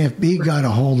 NFB got a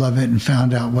hold of it and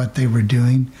found out what they were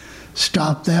doing.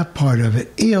 Stop that part of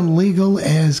it, illegal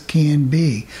as can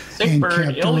be, and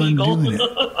kept on doing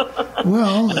it.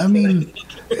 Well, I mean,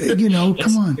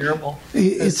 come on. Terrible.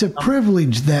 It's a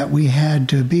privilege that we had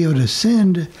to be able to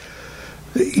send,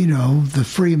 the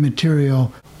free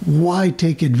material. Why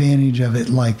take advantage of it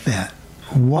like that?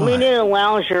 Why? I mean, it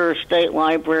allows your state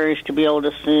libraries to be able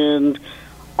to send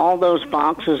all those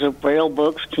boxes of Braille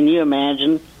books. Can you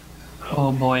imagine?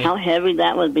 Oh, boy. How heavy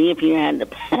that would be if you had to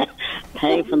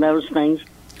pay for those things.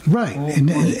 Right,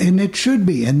 and it should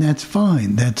be, and that's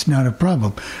fine. That's not a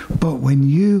problem. But when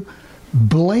you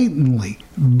blatantly,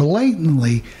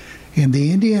 in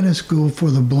the Indiana School for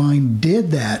the Blind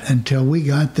did that until we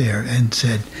got there and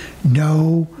said,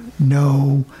 no,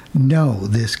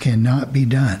 this cannot be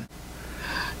done.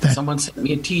 Someone sent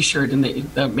me a T-shirt in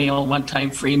the mail one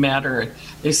time, Free Matter.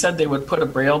 They said they would put a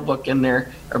Braille book in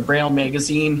there, a Braille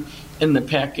magazine in the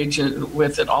package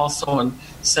with it also, and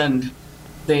send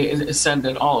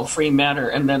it all Free Matter,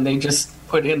 and then they just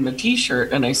put in the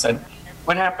T-shirt. And I said,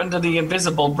 "What happened to the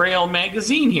invisible Braille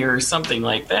magazine here?" or something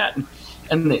like that.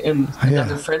 And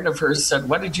another friend of hers said,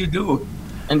 "What did you do?"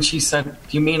 And she said,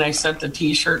 "You mean I sent the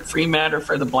T-shirt Free Matter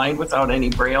for the blind without any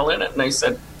Braille in it?" And I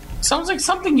said, "Sounds like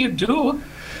something you do."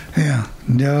 Yeah,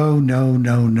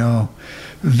 no.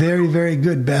 Very, very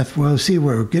good, Beth. Well, see,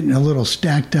 we're getting a little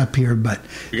stacked up here, but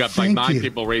We got like 9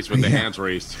 people raised with their hands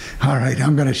raised. All right,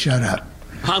 I'm going to shut up.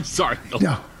 I'm sorry.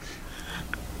 No.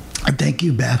 Thank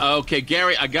you, Beth. Okay,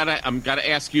 Gary, I'm gotta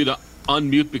ask you to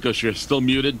unmute because you're still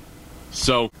muted.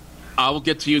 So I will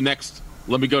get to you next.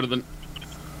 Let me go to the.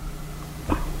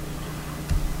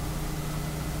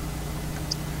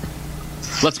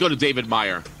 Let's go to David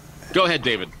Meyer. Go ahead,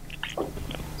 David.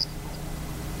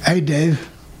 Hey, Dave.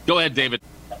 Go ahead, David.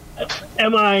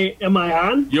 Am I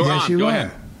on? You're on. Go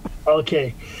ahead.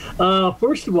 Okay.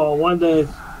 First of all, I wanted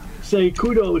to say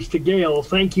kudos to Gail.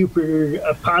 Thank you for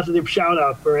a positive shout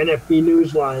out for NFB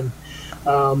Newsline.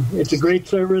 It's a great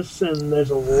service, and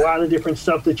there's a lot of different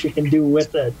stuff that you can do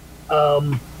with it.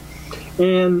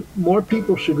 And more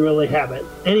people should really have it.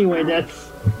 Anyway, that's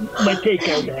my take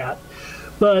on that.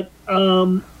 But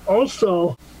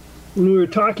also, when we were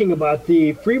talking about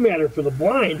the Free Matter for the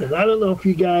blind, and I don't know if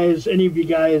any of you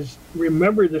guys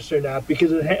remember this or not,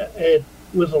 because it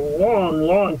was a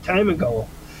long time ago.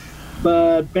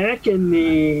 But back in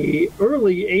the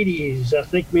early 80s, I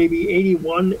think maybe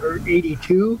 81 or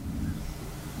 82,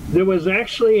 there was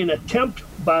actually an attempt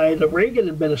by the Reagan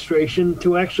administration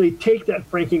to actually take that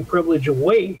franking privilege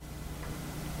away.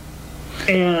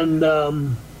 And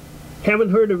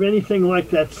haven't heard of anything like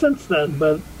that since then,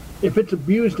 but if it's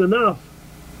abused enough,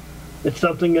 it's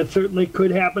something that certainly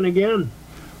could happen again.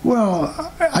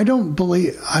 Well, I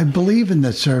believe in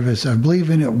the service. I believe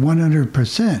in it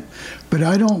 100%, but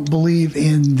I don't believe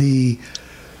in the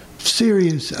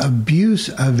serious abuse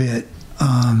of it.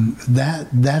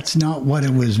 That's not what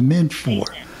it was meant for.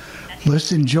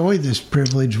 Let's enjoy this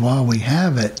privilege while we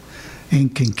have it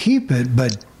and can keep it,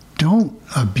 but don't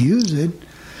abuse it,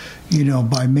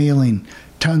 by mailing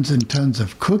tons and tons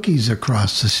of cookies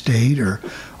across the state or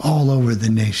all over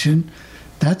the nation.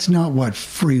 That's not what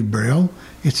free Braille.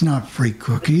 It's not free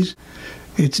cookies.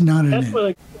 It's not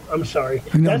I'm sorry.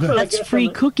 No, that's free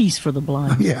cookies for the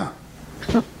blind. Yeah.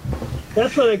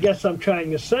 That's what I guess I'm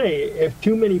trying to say. If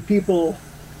too many people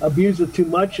abuse it too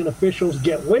much and officials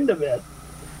get wind of it,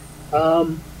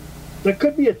 there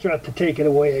could be a threat to take it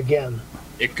away again.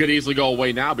 It could easily go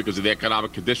away now because of the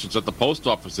economic conditions that the post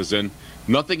office is in.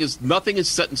 Nothing is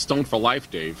set in stone for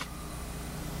life, Dave.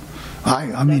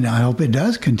 I mean, I hope it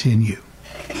does continue.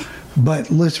 But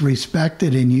let's respect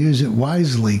it and use it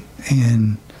wisely,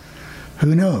 and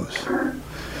who knows?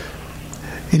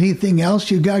 Anything else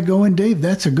you got going, Dave?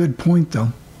 That's a good point,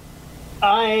 though.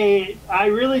 I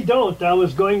really don't. I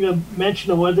was going to mention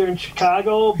the weather in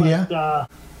Chicago, but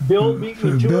Bill beat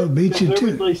me to Bill it. Beat you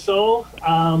deservedly so.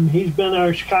 He's been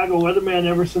our Chicago weatherman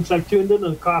ever since I tuned into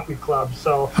the Coffee Club.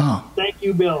 So thank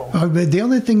you, Bill. But the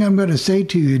only thing I'm going to say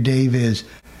to you, Dave, is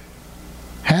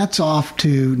hats off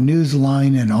to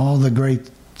Newsline and all the great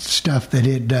stuff that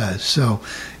it does. So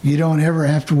you don't ever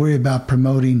have to worry about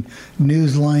promoting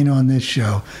Newsline on this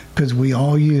show because we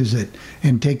all use it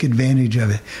and take advantage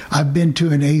of it. I've been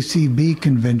to an ACB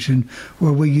convention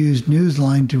where we used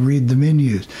Newsline to read the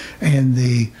menus and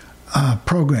the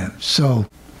programs. So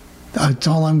that's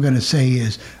all I'm going to say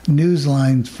is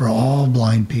Newsline's for all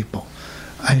blind people.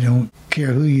 I don't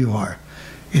care who you are.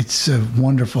 It's a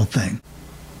wonderful thing.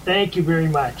 Thank you very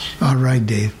much. All right,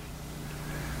 Dave.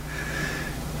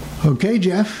 Okay,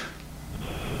 Jeff.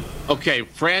 Okay,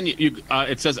 Fran,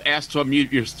 it says ask to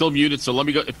unmute. You're still muted, so let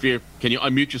me go. Can you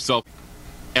unmute yourself,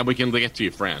 and we can get to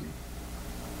you, Fran.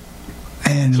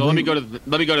 And so let me go to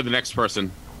the next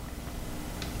person.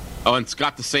 Oh, and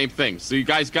Scott, the same thing. So you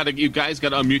guys got to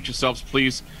unmute yourselves,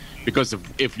 please, because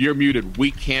if you're muted, we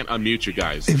can't unmute you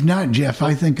guys. If not, Jeff,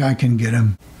 I think I can get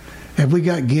him. Have we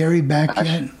got Gary back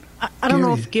yet? I don't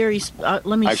know if Gary's. Let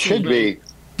me see. I should be.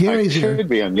 Gary's should here.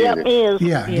 be unmuted.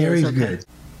 Yeah, Gary's good.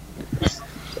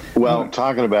 Well,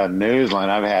 talking about Newsline,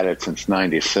 I've had it since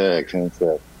 '96, and it's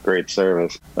a great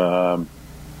service.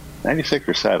 '96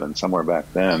 or '7, somewhere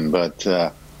back then. But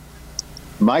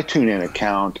my TuneIn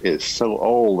account is so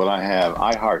old that I have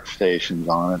iHeart stations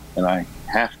on it, and I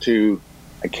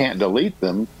can't delete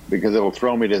them because it'll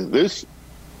throw me to this.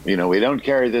 We don't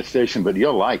carry this station, but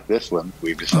you'll like this one,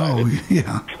 we've decided. Oh,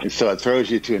 yeah. So it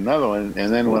throws you to another one.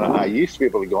 And then when I used to be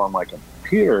able to go on my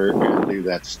computer and do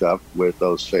that stuff with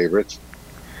those favorites,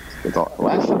 but the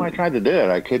last time I tried to do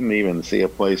it, I couldn't even see a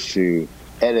place to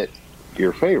edit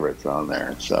your favorites on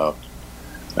there. So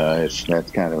that's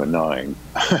kind of annoying.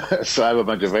 So I have a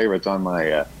bunch of favorites on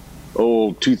my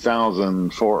old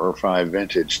 2004 or 5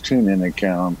 vintage TuneIn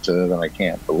account that I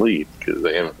can't delete because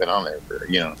they haven't been on there for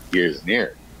years and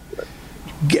years.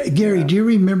 Gary, do you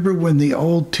remember when the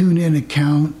old TuneIn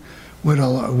account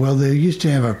they used to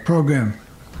have a program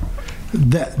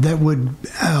that would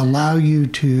allow you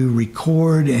to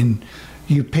record, and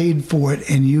you paid for it,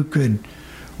 and you could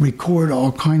record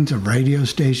all kinds of radio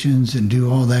stations and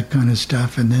do all that kind of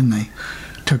stuff, and then they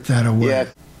took that away. Yeah,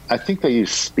 I think they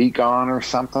use Speak On or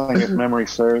something, if memory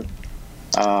serves.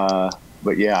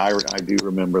 But yeah, I do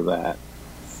remember that.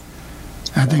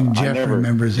 I think Jeff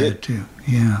remembers that too.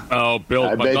 Yeah. Oh, Bill.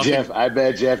 I bet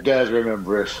Jeff does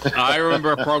remember it. I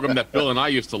remember a program that Bill and I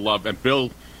used to love, and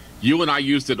Bill, you and I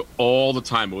used it all the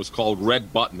time. It was called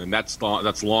Red Button, and that's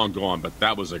long gone, but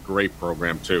that was a great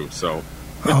program too. So.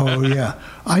 Oh yeah,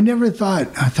 I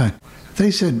thought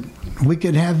they said we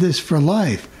could have this for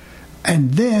life,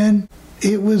 and then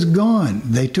it was gone.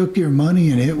 They took your money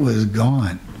and it was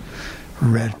gone.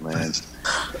 Red Button.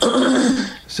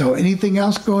 So, anything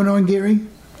else going on, Gary?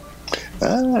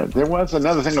 There was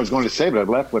another thing I was going to say, but I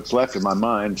left what's left in my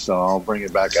mind, so I'll bring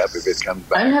it back up if it comes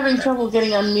back. I'm having trouble getting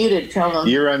unmuted, tell them.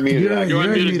 You're unmuted. You're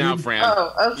unmuted now, Fran.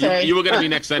 Oh, okay. You were going to be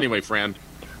next anyway, Fran.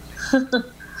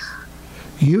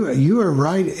 You are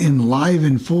right in live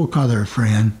and full color,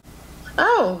 Fran.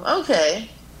 Oh, okay.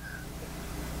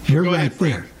 You're right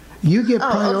there. You get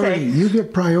priority. Okay. You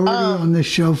get priority on this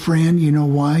show, Fran. You know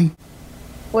why?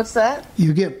 What's that?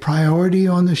 You get priority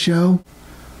on the show.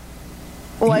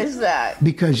 Why is that?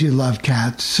 Because you love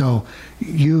cats, so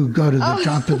you go to the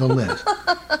top of the list.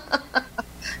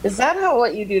 Is that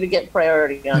what you do to get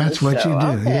priority on That's the what show? you do.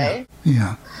 Okay.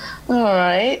 Yeah. All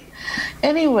right.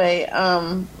 Anyway,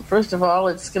 first of all,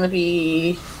 it's going to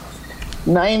be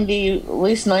at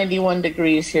least 91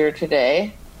 degrees here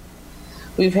today.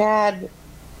 We've had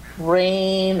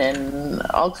rain and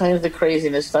all kinds of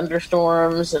craziness,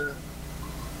 thunderstorms, and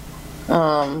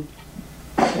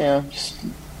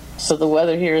so the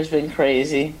weather here has been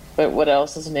crazy. But what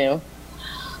else is new?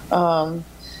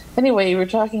 Anyway, you were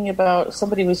talking about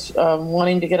somebody was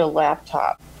wanting to get a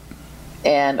laptop,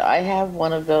 and I have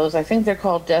one of those. I think they're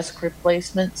called desktop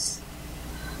replacements.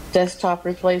 It's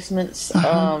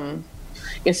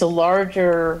a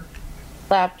larger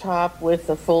laptop with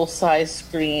a full-size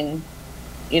screen,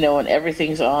 and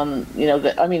everything's on,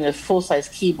 a full-size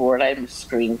keyboard. I'm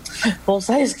screen.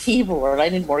 Full-size keyboard. I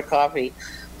need more coffee.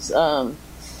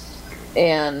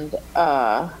 And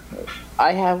I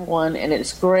have one, and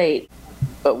it's great.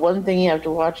 But one thing you have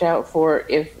to watch out for,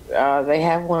 if they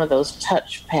have one of those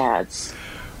touch pads.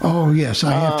 Oh, yes.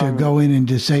 I have to go in and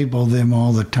disable them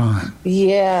all the time.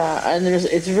 Yeah, and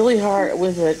it's really hard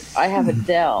with it. I have a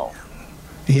Dell.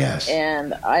 Yes.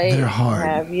 And I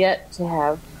have yet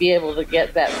to be able to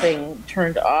get that thing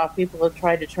turned off. People have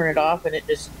tried to turn it off, and it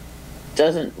just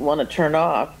doesn't want to turn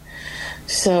off.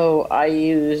 So I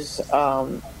use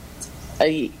a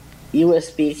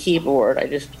USB keyboard. I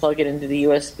just plug it into the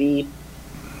USB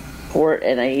port,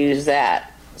 and I use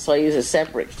that. So I use a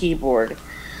separate keyboard.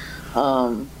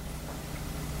 I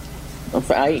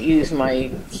use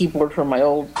my keyboard from my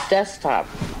old desktop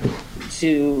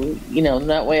to,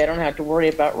 that way I don't have to worry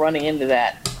about running into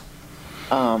that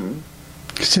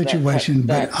situation.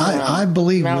 But I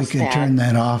believe we can turn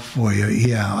that off for you.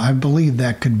 Yeah, I believe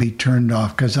that could be turned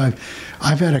off, because I've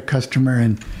had a customer,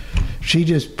 and she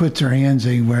just puts her hands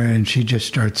anywhere and she just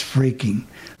starts freaking.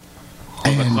 The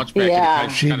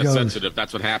touchpad she kind of goes sensitive.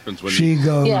 That's what happens when she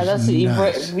goes. Yeah, that's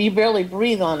nuts. you barely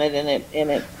breathe on it, and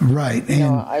it. Right,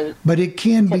 but it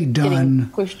can be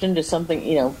done. Pushed into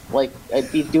something, like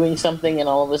I'd be doing something, and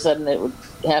all of a sudden it would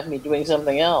have me doing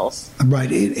something else.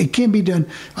 Right, it can be done.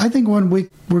 I think one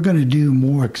week we're going to do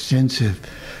more extensive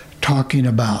talking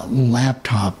about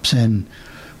laptops and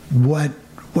what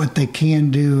they can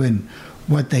do and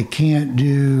what they can't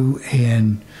do,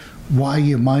 and why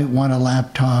you might want a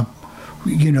laptop.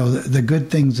 The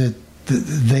good things that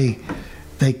they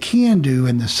can do,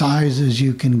 and the sizes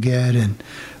you can get, and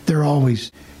they're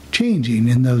always changing,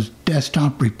 and those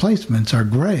desktop replacements are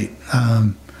great.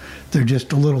 They're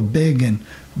just a little big and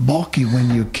bulky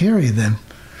when you carry them.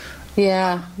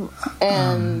 Yeah,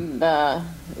 and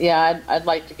I'd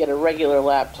like to get a regular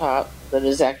laptop that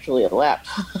is actually a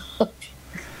laptop.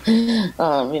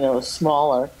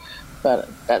 Smaller, but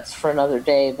that's for another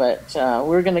day. But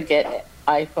we're going to get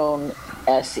iPhone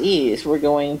SEs. We're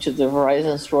going to the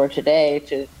Verizon store today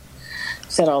to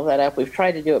set all that up. We've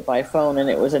tried to do it by phone, and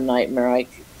it was a nightmare.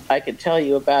 I could tell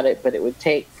you about it, but it would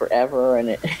take forever. And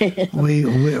we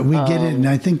get it, and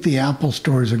I think the Apple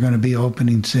stores are going to be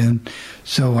opening soon.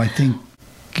 So I think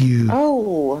you.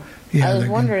 Oh, yeah, I was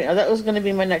wondering. That was going to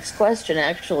be my next question.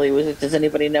 Actually, does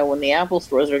anybody know when the Apple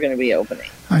stores are going to be opening?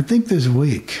 I think this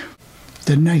week.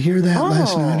 Didn't I hear that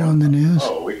last night on the news?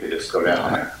 Oh, we could just go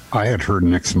down there. I had heard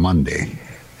next Monday.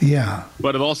 Yeah.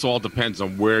 But it also all depends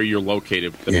on where you're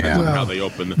located. Depends on how they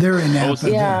open. They're in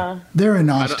They're in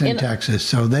Austin, Texas,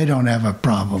 so they don't have a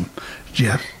problem,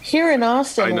 Jeff. Here in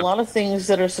Austin, a lot of things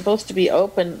that are supposed to be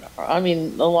open, a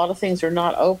lot of things are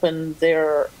not open.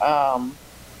 They're,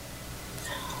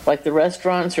 like the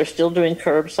restaurants are still doing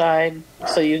curbside,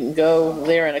 so you can go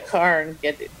there in a car and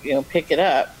pick it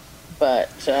up. But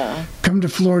come to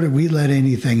Florida, we let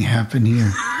anything happen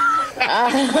here.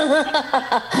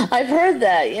 I've heard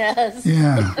that, yes.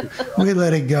 Yeah, we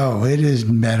let it go. It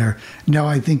isn't better. No,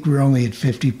 I think we're only at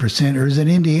 50%. Or is it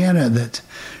Indiana that's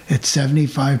at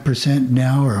 75%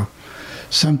 now or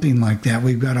something like that?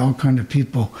 We've got all kinds of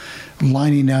people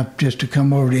lining up just to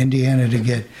come over to Indiana to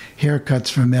get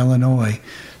haircuts from Illinois.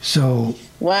 So,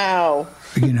 wow.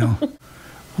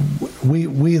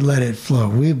 We let it flow.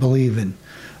 We believe in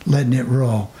letting it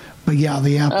roll. But yeah,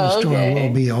 the Apple store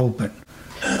will be open.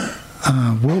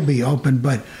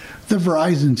 But the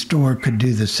Verizon store could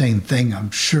do the same thing,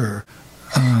 I'm sure.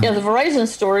 The Verizon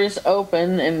store is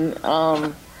open, and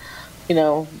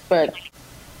but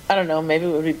I don't know. Maybe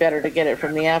it would be better to get it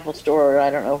from the Apple store. I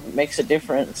don't know if it makes a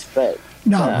difference, but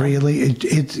not really.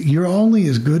 It's you're only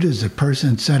as good as the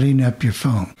person setting up your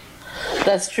phone.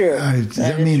 That's true. That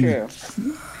is true.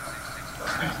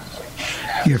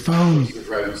 Your phone.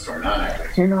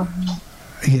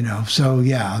 So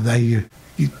yeah,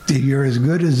 you're as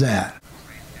good as that.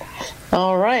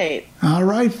 All right. All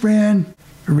right, friend.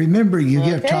 Remember, you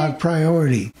get top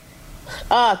priority.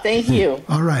 Thank you.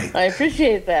 All right. I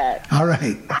appreciate that. All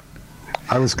right.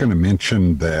 I was going to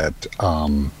mention that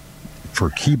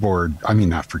for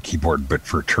turning off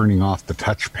the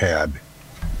touchpad,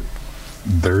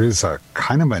 there is a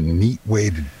kind of a neat way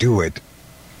to do it.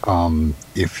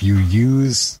 If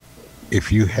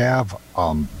you have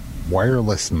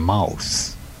wireless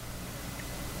mouse,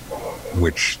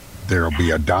 which there'll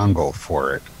be a dongle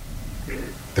for it,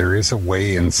 there is a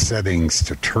way in settings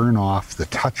to turn off the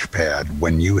touchpad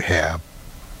when you have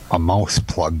a mouse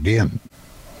plugged in.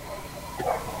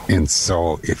 And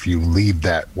so if you leave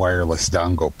that wireless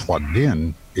dongle plugged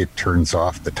in, it turns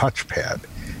off the touchpad.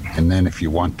 And then if you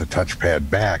want the touchpad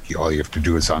back, all you have to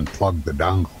do is unplug the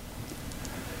dongle.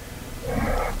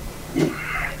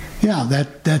 Yeah,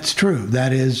 that's true.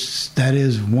 That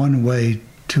is one way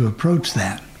to approach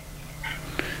that.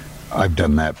 I've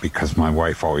done that because my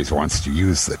wife always wants to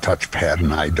use the touchpad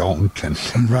and I don't. And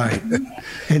right.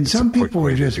 And some people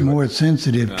are just more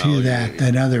sensitive to that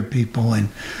than other people. And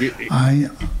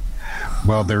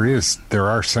well, there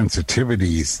are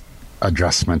sensitivities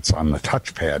adjustments on the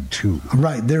touchpad too.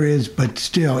 Right, there is, but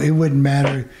still, it wouldn't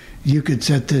matter. You could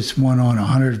set this one on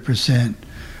 100%.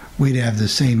 We'd have the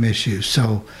same issue.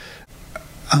 So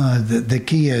the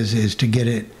key is to get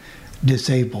it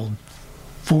disabled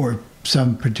for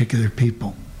some particular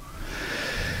people.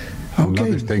 Okay.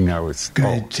 Another thing I was... Go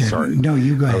ahead, sorry. No,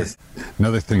 you go ahead.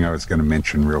 Another thing I was going to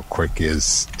mention real quick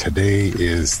is today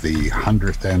is the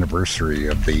 100th anniversary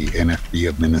of the NFB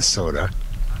of Minnesota.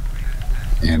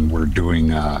 And we're doing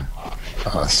a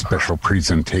special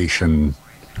presentation.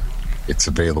 It's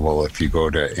available if you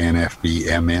go to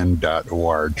nfbmn.org.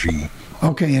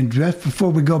 Okay, and just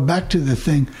before we go back to the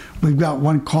thing, we've got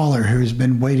one caller who's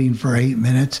been waiting for 8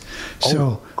 minutes.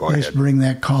 So let's bring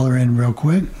that caller in real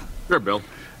quick. Sure, Bill.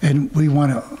 And we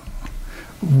want to,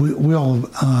 we'll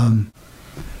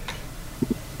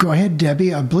go ahead,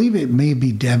 Debbie. I believe it may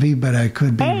be Debbie, but I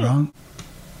could be wrong.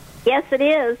 Yes, it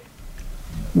is.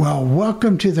 Well,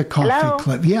 welcome to the Coffee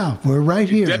Club. Yeah, we're right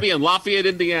here. Debbie in Lafayette,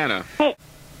 Indiana. Hey,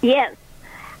 yes.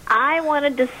 I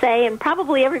wanted to say, and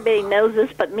probably everybody knows this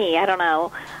but me, I don't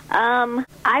know.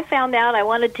 I found out I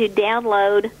wanted to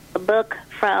download a book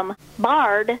from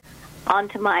Bard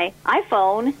onto my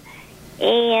iPhone,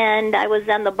 and I was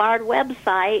on the Bard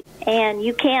website, and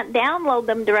you can't download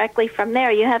them directly from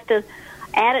there. You have to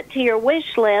add it to your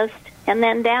wish list, and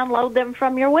then download them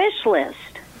from your wish list.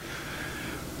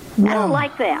 I don't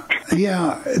like that.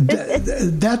 Yeah,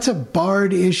 that's a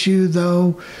Bard issue,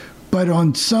 though. But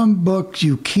on some books,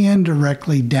 you can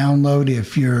directly download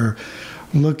if you're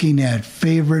looking at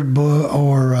favorite book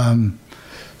or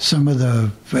some of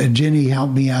the... Jenny,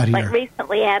 help me out here. Like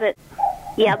recently added.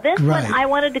 Yeah, this Right. one, I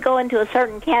wanted to go into a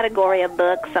certain category of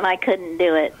books, and I couldn't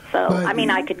do it. So, I mean,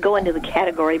 I could go into the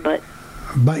category, but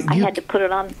I had to put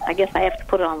it on... I guess I have to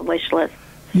put it on the wish list.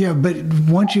 Yeah, but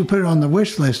once you put it on the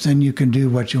wish list, then you can do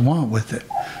what you want with it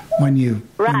when you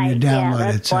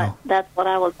download it. So that's what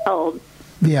I was told.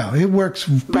 yeah, it works.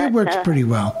 It works pretty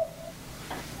well.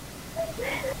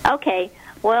 Okay.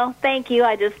 Well, thank you.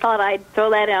 I just thought I'd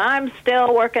throw that in. I'm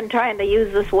still working trying to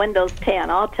use this Windows 10.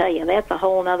 I'll tell you, that's a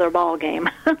whole other ball game.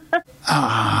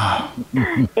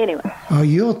 Anyway. Oh,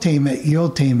 you'll tame it. You'll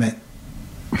tame it.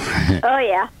 Oh,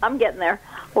 yeah. I'm getting there.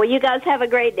 Well, you guys have a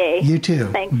great day. You too.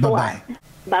 Thanks a lot.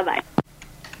 Bye-bye.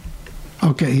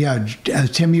 Okay, yeah.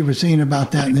 Tim, you were saying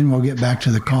about that, and then we'll get back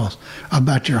to the calls.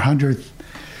 About your 100th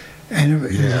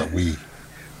anniversary. Yeah,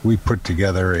 we put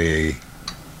together a...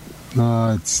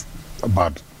 it's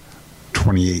about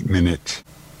 28-minute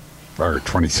or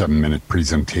 27-minute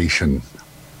presentation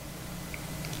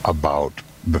about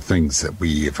the things that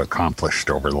we've accomplished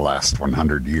over the last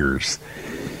 100 years.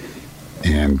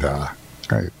 And I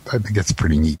think it's a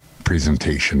pretty neat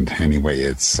presentation. Anyway,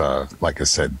 it's, like I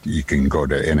said, you can go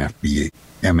to nfbmn.org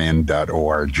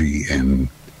and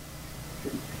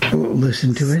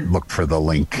listen to it. Look for the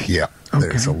link. Yeah,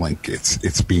 there's a link.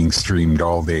 It's being streamed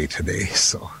all day today.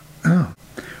 So. Oh.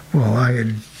 Well, I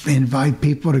invite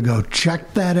people to go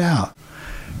check that out,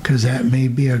 because that may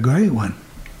be a great one.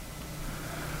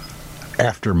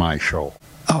 After my show.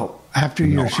 Oh, after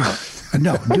your show.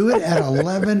 No, do it at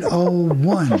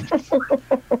 11:01.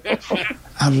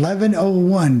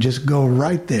 11:01, just go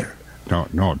right there. No,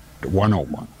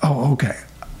 101. Oh, okay.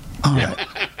 All right.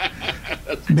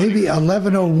 Maybe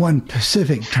 11:01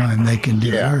 Pacific time they can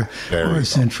do, or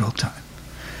Central time.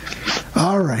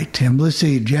 All right, Tim. Let's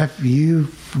see, Jeff. We've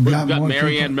got more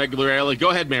Marianne Megalarelli. Go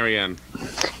ahead, Marianne.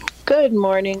 Good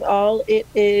morning, all. It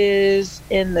is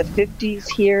in the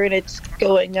 50s here, and it's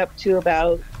going up to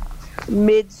about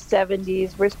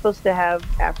mid-70s. We're supposed to have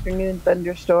afternoon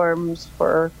thunderstorms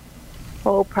for,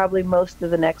 probably most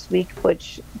of the next week,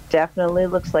 which definitely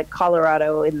looks like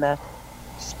Colorado in the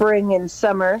spring and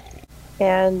summer.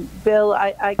 And Bill,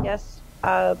 I guess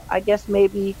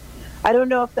maybe, I don't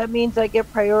know if that means I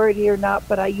get priority or not,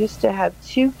 but I used to have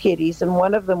 2 kitties, and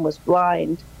one of them was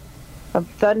blind.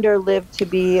 Thunder lived to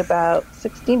be about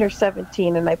 16 or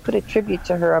 17, and I put a tribute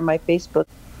to her on my Facebook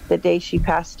the day she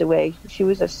passed away. She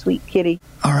was a sweet kitty.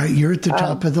 All right, you're at the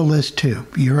top of the list too.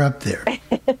 You're up there.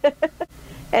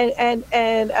 and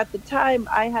at the time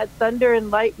I had Thunder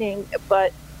and Lightning,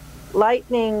 but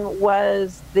Lightning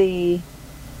was the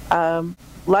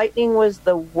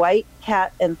white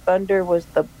cat and Thunder was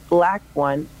the black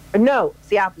one. No, it's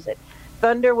the opposite.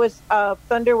 Thunder was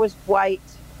white.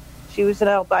 She was an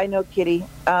albino kitty,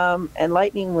 and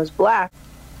Lightning was black.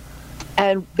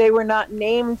 And they were not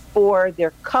named for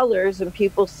their colors, and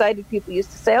sighted people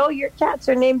used to say, "Oh, your cats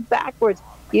are named backwards.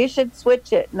 You should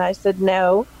switch it." And I said,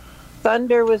 "No,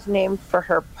 Thunder was named for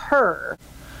her purr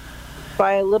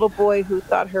by a little boy who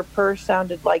thought her purr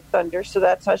sounded like thunder, so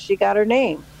that's how she got her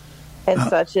name." And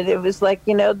such. And it was like,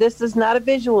 this is not a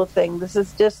visual thing. This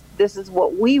is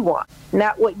what we want,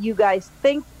 not what you guys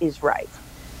think is right.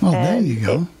 Well, there you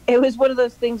go. It was one of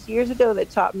those things years ago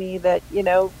that taught me that,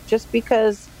 just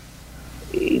because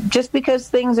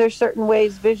things are certain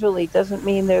ways visually doesn't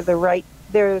mean they're the right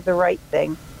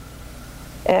thing.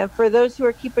 And for those who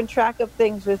are keeping track of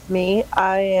things with me,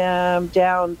 I am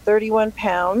down 31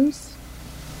 pounds.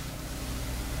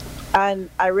 And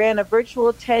I ran a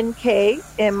virtual 10K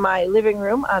in my living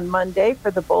room on Monday for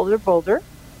the Boulder.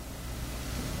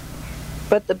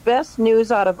 But the best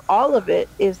news out of all of it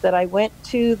is that I went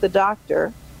to the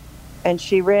doctor and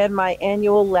she ran my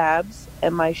annual labs,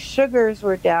 and my sugars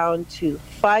were down to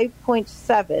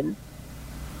 5.7,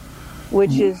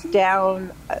 which is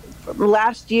down from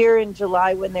last year in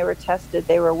July when they were tested.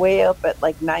 They were way up at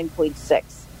like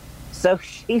 9.6. So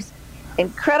she's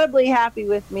incredibly happy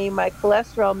with me. My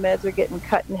cholesterol meds are getting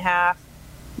cut in half.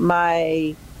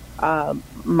 My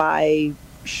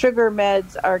sugar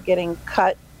meds are getting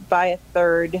cut by a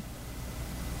third.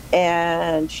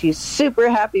 And she's super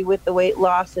happy with the weight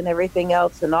loss and everything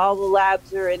else, and all the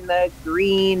labs are in the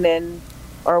green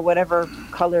or whatever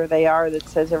color they are that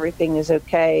says everything is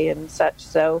okay and such.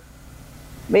 So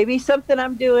maybe something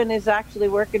I'm doing is actually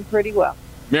working pretty well.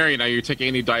 Marion, are you taking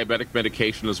any diabetic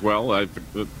medication as well?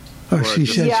 Oh, she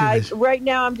said yeah, she was. right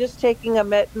now I'm just taking a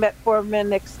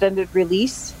metformin extended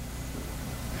release.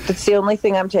 That's the only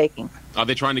thing I'm taking. Are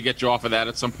they trying to get you off of that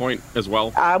at some point as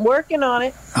well? I'm working on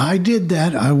it. I did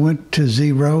that. I went to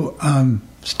 0.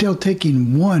 Still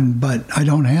taking 1, but I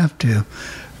don't have to.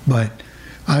 But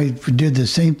I did the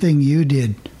same thing you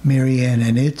did, Marianne,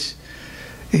 and it's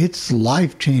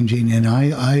life-changing, and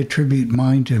I attribute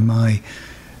mine to my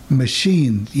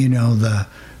machine, the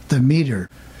meter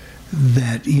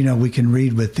that, we can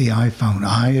read with the iPhone.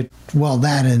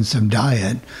 That and some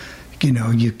diet.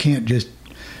 You can't just,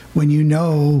 when you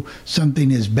know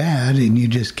something is bad and you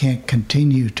just can't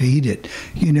continue to eat it,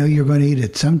 you're going to eat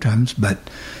it sometimes, but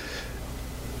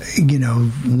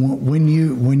when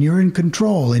you're in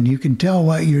control and you can tell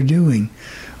what you're doing.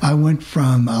 I went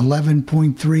from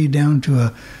 11.3 down to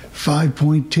a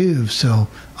 5.2, so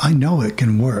I know it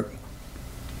can work.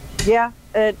 Yeah,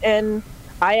 and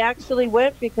I actually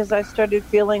went because I started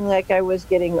feeling like I was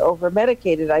getting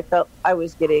over-medicated. I felt I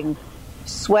was getting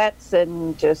sweats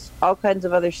and just all kinds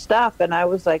of other stuff, and I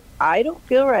was like, I don't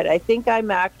feel right. I think I'm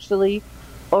actually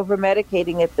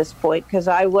over-medicating at this point because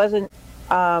I wasn't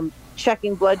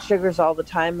checking blood sugars all the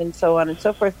time and so on and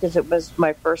so forth because it was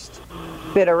my first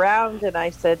bit around, and I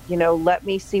said, let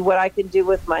me see what I can do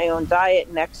with my own diet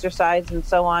and exercise and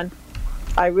so on.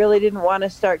 I really didn't want to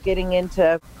start getting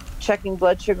into checking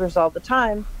blood sugars all the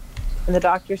time, and the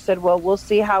doctor said, well, we'll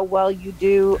see how well you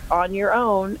do on your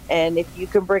own, and if you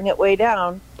can bring it way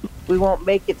down, we won't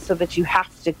make it so that you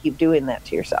have to keep doing that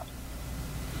to yourself.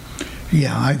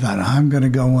 Yeah, I thought I'm going to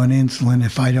go on insulin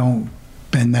if I don't.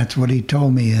 And that's what he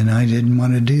told me, and I didn't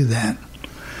want to do that.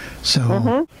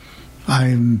 So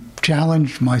I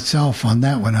challenged myself on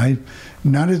that one. I'm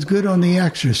not as good on the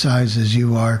exercise as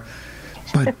you are,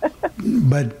 but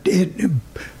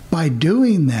by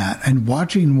doing that and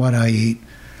watching what I eat,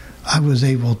 I was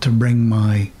able to bring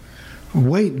my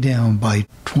weight down by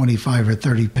 25 or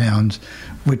 30 pounds,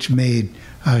 which made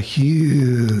a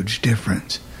huge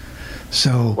difference.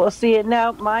 So well, see,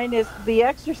 now mine is the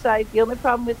exercise. The only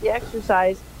problem with the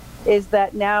exercise is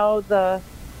that now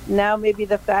maybe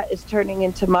the fat is turning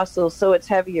into muscle, so it's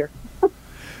heavier.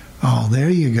 Oh, there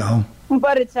you go.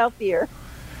 But it's healthier.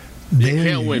 You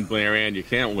can't win, Blair Ann. You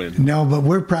can't win. No, but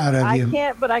we're proud of you. I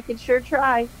can't, but I can sure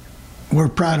try. We're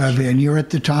proud of you, and you're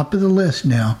at the top of the list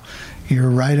now. You're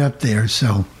right up there.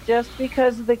 So just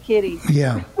because of the kitty.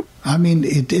 Yeah, I mean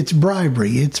it's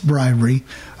bribery. It's bribery,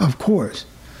 of course.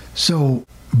 So,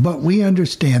 but we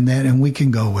understand that and we can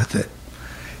go with it.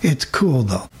 It's cool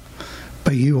though.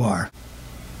 But you are.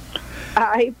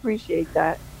 I appreciate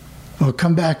that. Well,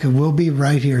 come back and we'll be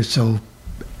right here. So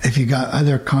if you got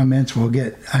other comments, we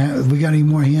got any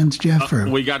more hands, Jeff?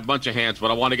 We got a bunch of hands,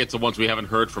 but I want to get to ones we haven't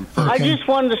heard from first. Okay. I just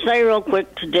wanted to say real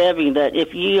quick to Debbie that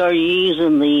if you are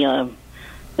using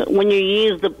when you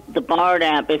use the BARD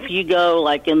app, if you go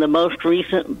like in the most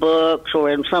recent books or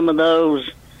in some of those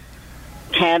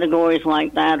categories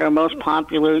like that are most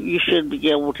popular, you should be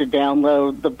able to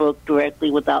download the book directly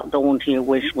without going to your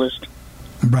wish list.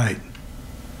 Right.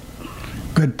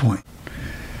 Good point.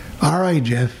 All right,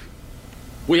 Jeff.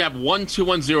 We have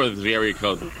 1210 as the area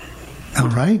code. All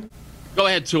right. Go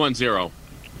ahead, 210.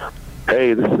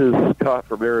 Hey, this is Scott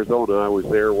from Arizona. I was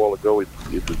there a while ago in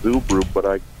the Zoom room,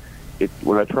 but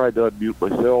when I tried to unmute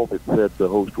myself, it said the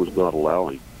host was not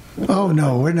allowing. Oh,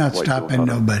 no, we're not stopping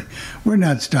nobody. We're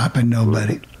not stopping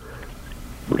nobody.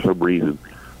 For some reason.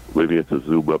 Maybe it's a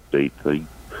Zoom update thing.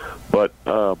 But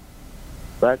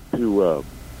back to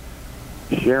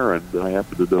Sharon. I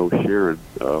happen to know Sharon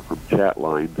from Chat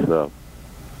Lines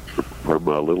from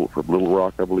Little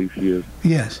Rock, I believe she is.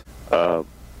 Yes. I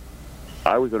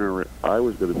was going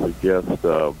to suggest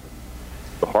the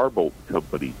Harbolt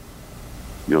Company.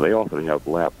 They often have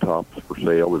laptops for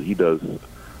sale, and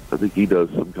I think he does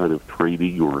some kind of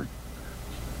training or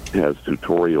has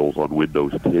tutorials on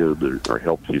Windows 10 or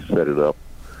helps you set it up.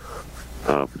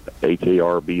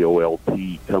 HARBOLT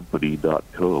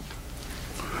company.com.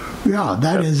 Yeah,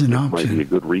 that is an option. Might be a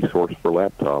good resource for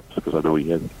laptops because I know he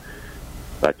had. In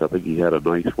fact, I think he had a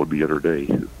nice one the other day.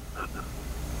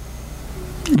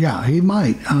 Yeah, he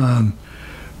might.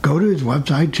 Go to his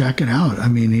website, check it out. I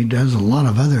mean, he does a lot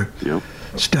of other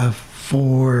stuff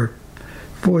for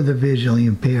the visually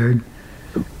impaired.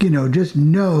 Just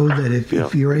know that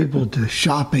if you're able to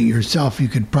shop it yourself, you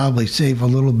could probably save a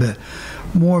little bit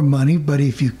more money. But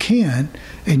if you can't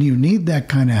and you need that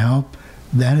kind of help,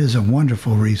 that is a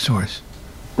wonderful resource.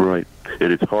 Right.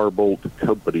 And it's Harbolt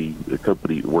Company.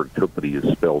 The word company is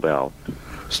spelled out.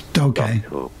 Okay.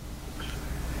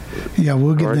 Yeah,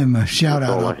 we'll give them a shout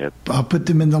out. I'll put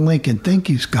them in the link, and thank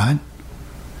you, Scott.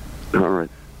 All right.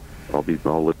 All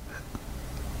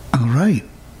right.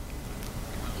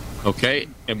 Okay,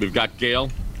 and we've got Gail.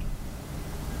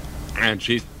 And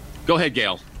she's... Go ahead,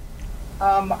 Gail.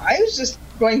 I was just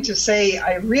going to say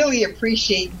I really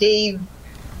appreciate Dave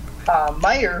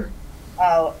Meyer,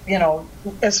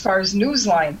 as far as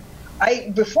Newsline.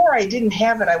 Before I didn't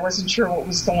have it, I wasn't sure what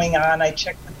was going on. I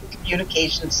checked with the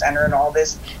communications center and all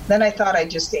this. Then I thought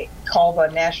I'd just call the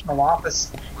national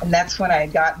office, and that's when I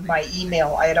got my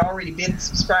email. I had already been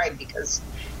subscribed because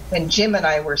when Jim and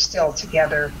I were still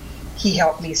together, he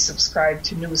helped me subscribe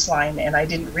to Newsline, and I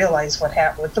didn't realize what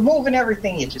happened with the move and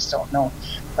everything. You just don't know.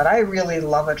 But I really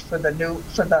love it for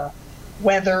the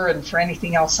weather and for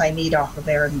anything else I need off of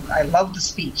there. And I love the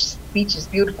speech. The speech is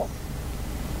beautiful.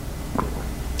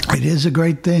 It is a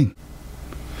great thing.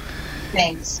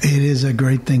 Thanks. It is a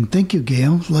great thing. Thank you,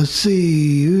 Gail. Let's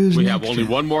see who's We next. have only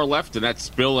one more left, and that's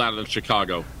Bill out of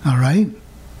Chicago. All right.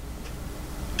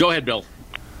 Go ahead, Bill.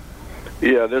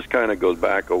 Yeah, this kind of goes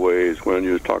back a ways when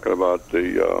you were talking about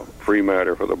the free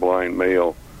matter for the blind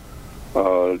male.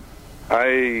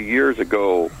 Years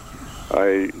ago,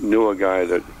 I knew a guy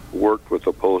that worked with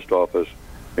the post office,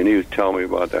 and he was telling me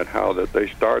about that, how that they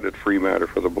started free matter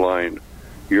for the blind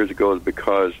years ago is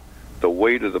because the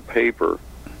weight of the paper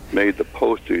made the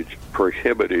postage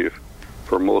prohibitive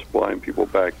for most blind people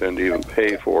back then to even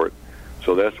pay for it.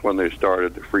 So that's when they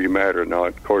started the free matter. Now,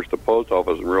 of course, the post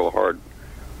office is real hard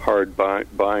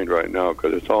bind right now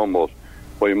because it's almost,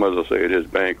 well, you might as well say it is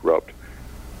bankrupt.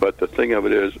 But the thing of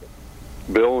it is,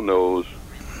 Bill knows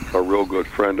a real good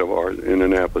friend of ours in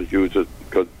Annapolis uses,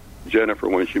 because Jennifer,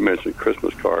 when she mentioned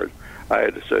Christmas cards, I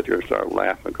had to sit here and start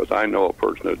laughing because I know a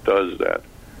person that does that,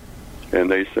 and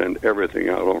they send everything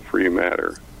out on free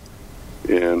matter.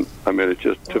 And I mean, it's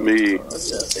just, to me,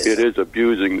 it is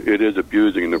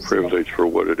abusing the privilege for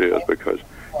what it is, because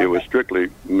it was strictly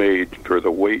made for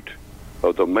the weight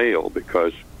of the mail,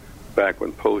 because back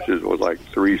when postage was like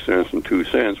 3 cents and 2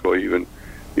 cents, well, even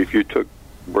if you took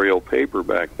Braille paper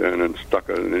back then and stuck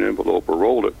it in an envelope or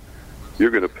rolled it,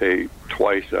 you're going to pay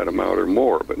twice that amount or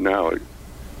more. But now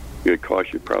it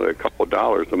costs you probably a couple of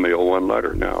dollars to mail one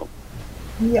letter now.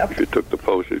 Yep. If you took the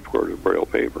postage for the Braille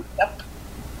paper. Yep.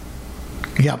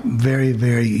 Yep, very,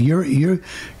 very. You're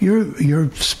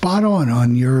spot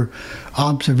on your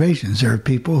observations. There are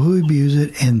people who abuse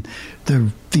it, and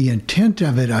the intent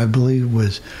of it, I believe,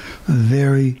 was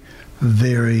very,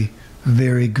 very,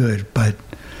 very good. But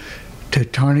to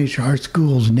tarnish our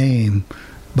school's name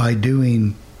by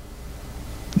doing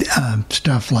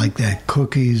stuff like that,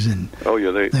 cookies and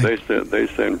they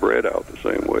send bread out the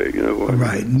same way, you know.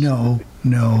 Right? No,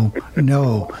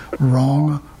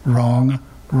 wrong.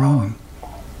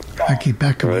 I keep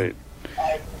back of it.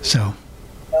 So,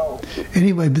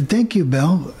 anyway, but thank you,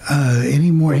 Bill.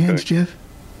 Any more hands, Jeff?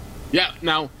 Yeah,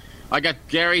 now, I got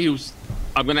Gary,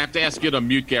 I'm going to have to ask you to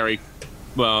mute Gary.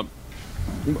 But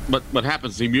what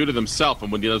happens, he muted himself, and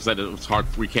when he does that, it's hard,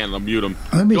 we can't unmute him.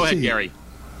 Go ahead, Gary.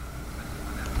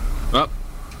 Oh.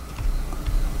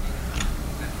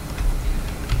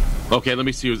 Okay, let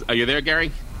me see. Are you there,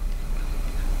 Gary?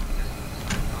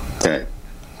 Okay.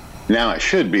 Now I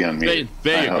should be unmuted.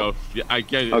 There you go. I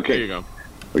get it. Okay. There you go.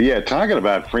 Well, yeah, talking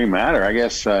about free matter, I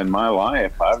guess in my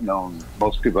life,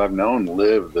 most people I've known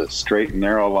live the straight and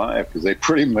narrow life because they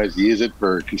pretty much use it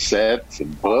for cassettes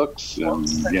and books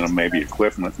and, maybe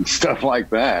equipment and stuff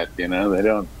like that. They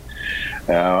don't,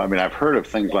 I've heard of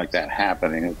things like that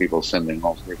happening and people sending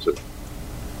all sorts of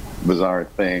bizarre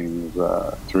things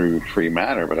through free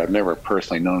matter, but I've never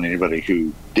personally known anybody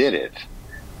who did it.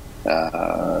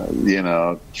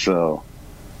 So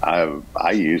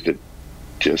I used it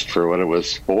just for what it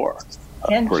was for,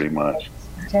 pretty much.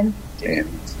 And,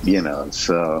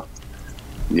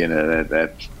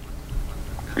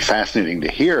 that's fascinating to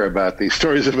hear about these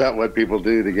stories about what people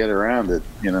do to get around it,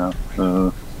 It's not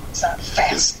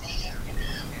fascinating.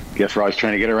 Guess we're always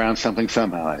trying to get around something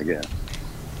somehow, I guess.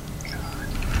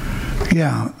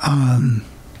 Yeah.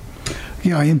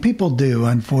 And people do,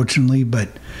 unfortunately, but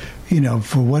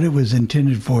for what it was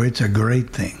intended for, it's a great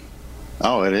thing.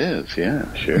 Oh, it is.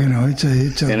 Yeah, sure.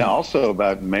 It's a. And also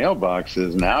about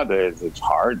mailboxes nowadays, it's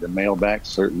hard to mail back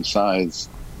certain size,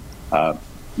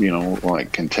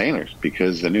 like containers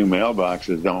because the new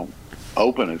mailboxes don't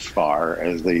open as far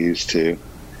as they used to.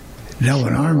 No,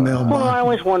 in our mailbox. Well, I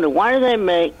always wonder why do they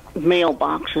make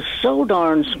mailboxes so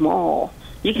darn small?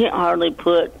 You can't hardly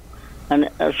put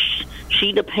a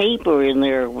sheet of paper in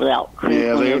there without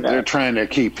crinkling it up. They're trying to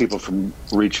keep people from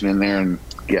reaching in there and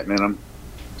getting in them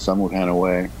some kind of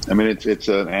way. I mean, it's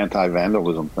an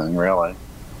anti-vandalism thing, really.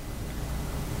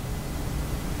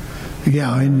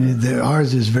 Yeah, and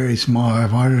ours is very small.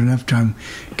 I've had enough time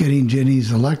getting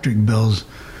Jenny's electric bills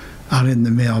out in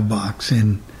the mailbox,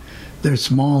 and they're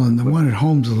small, and the one at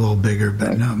home's a little bigger,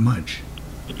 but not much.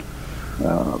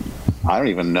 I don't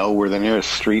even know where the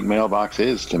nearest street mailbox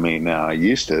is to me now. I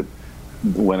used to,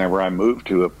 whenever I moved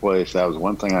to a place, that was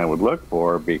one thing I would look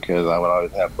for because I would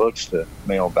always have books to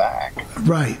mail back.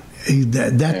 Right.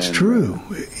 That's true.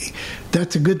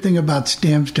 That's a good thing about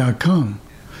stamps.com.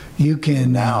 You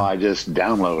can... Now I just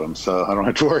download them, so I don't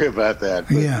have to worry about that.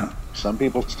 But yeah. Some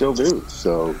people still do,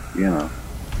 so, you know.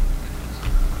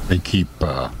 They keep...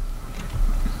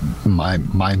 My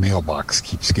mailbox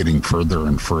keeps getting further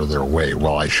and further away.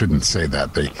 Well, I shouldn't say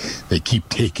that. They keep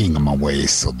taking them away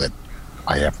so that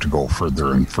I have to go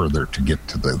further and further to get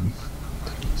to the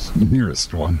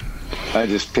nearest one. I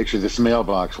just picture this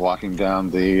mailbox walking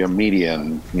down the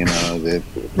median, you know, that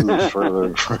moves further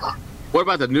and further. What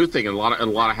about the new thing in a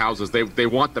lot of houses? They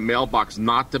want the mailbox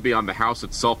not to be on the house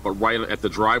itself, but right at the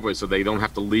driveway, so they don't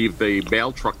have to leave the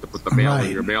mail truck to put the mail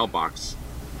in your mailbox.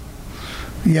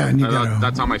 Yeah, and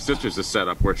that's how my sister's is set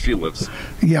up where she lives.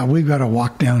 Yeah, we've got to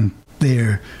walk down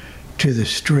there to the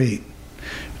street.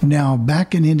 Now,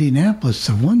 back in Indianapolis,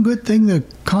 the one good thing the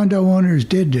condo owners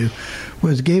did do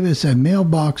was gave us a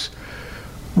mailbox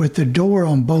with the door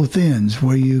on both ends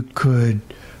where you could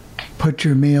put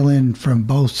your mail in from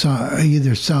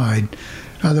either side.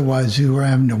 Otherwise, you were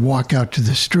having to walk out to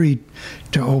the street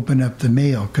to open up the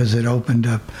mail because it opened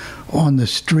up on the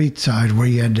street side where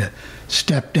you had to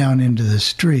step down into the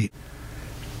street.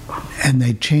 And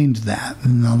they changed that.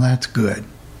 And now that's good.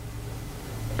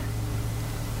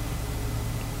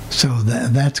 So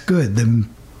that's good.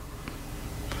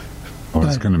 I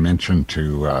was going to mention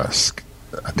to, I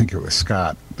think it was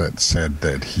Scott that said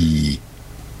that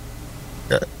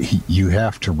you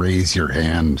have to raise your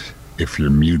hand if you're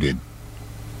muted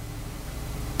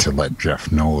to let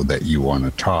Jeff know that you want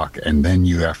to talk, and then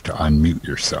you have to unmute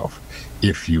yourself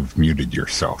if you've muted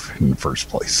yourself in the first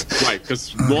place. Right,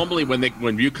 because normally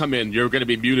when you come in, you're going to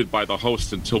be muted by the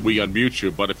host until we unmute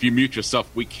you, but if you mute yourself,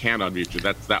 we can't unmute you.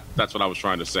 That's what I was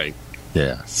trying to say.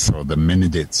 Yeah, so the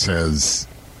minute it says,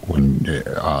 when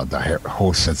the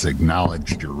host has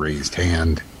acknowledged your raised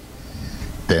hand,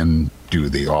 then do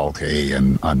the Alt-A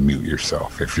and unmute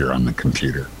yourself if you're on the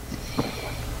computer.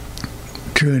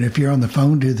 True, and if you're on the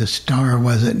phone, do the star,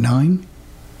 was it 9?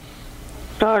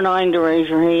 Star 9 to raise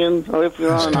your hand, or if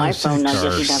you're on an iPhone, I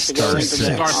guess you'd have to go into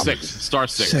Star 6. Star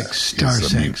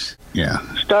 6.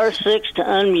 Yeah. Star 6 to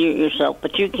unmute yourself,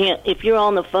 but you can't, if you're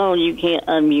on the phone, you can't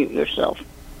unmute yourself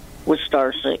with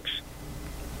Star 6.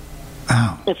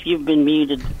 Oh. If you've been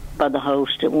muted by the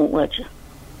host, it won't let you.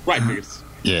 Right, because...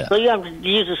 Yeah. So you have to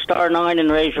use a Star 9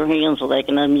 and raise your hand so they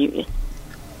can unmute you.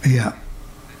 Yeah.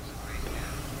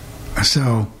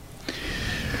 So,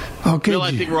 okay. Bill,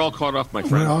 I think we're all caught up, my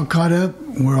friend. We're all caught up.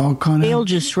 Gail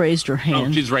just raised her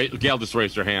hand. Gail just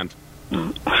raised her hand.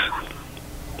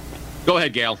 Go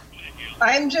ahead, Gail.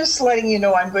 I'm just letting you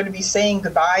know I'm going to be saying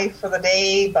goodbye for the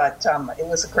day, but it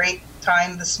was a great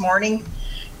time this morning.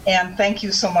 And thank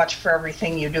you so much for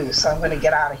everything you do. So I'm going to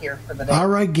get out of here for the day. All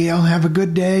right, Gail. Have a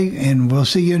good day, and we'll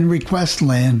see you in Request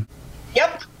Land.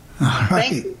 Yep. All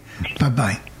right.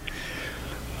 Bye-bye.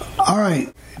 All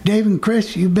right. Dave and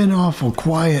Chris, you've been awful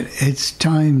quiet. It's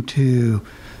time to,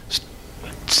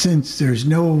 since there's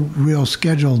no real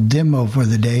scheduled demo for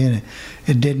the day and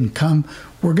it didn't come,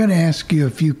 we're going to ask you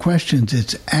a few questions.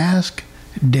 It's Ask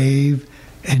Dave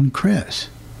and Chris.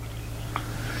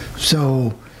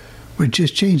 So we're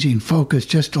just changing focus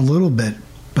just a little bit.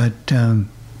 But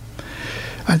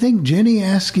I think Jenny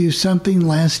asked you something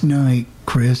last night,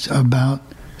 Chris, about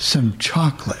some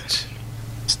chocolates.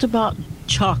 Just about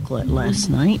chocolate last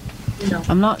night.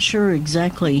 I'm not sure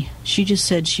exactly. She just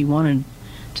said she wanted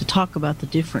to talk about the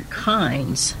different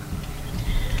kinds.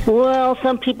 Well,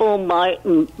 some people might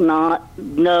not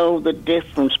know the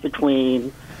difference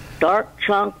between dark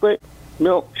chocolate,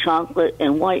 milk chocolate,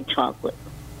 and white chocolate.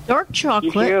 Dark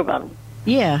chocolate, you hear about them?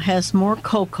 Yeah, has more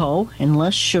cocoa and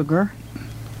less sugar.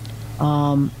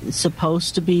 It's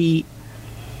supposed to be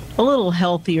a little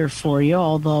healthier for you,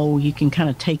 although you can kind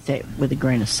of take that with a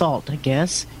grain of salt, I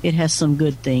guess. It has some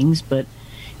good things, but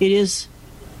it is,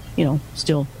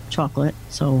 still chocolate,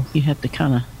 so you have to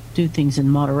kind of do things in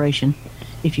moderation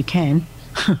if you can.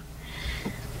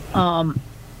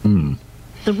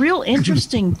 The real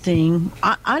interesting thing,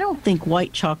 I don't think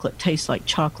white chocolate tastes like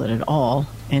chocolate at all,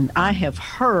 and I have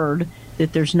heard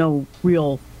that there's no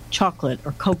real chocolate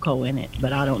or cocoa in it,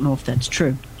 but I don't know if that's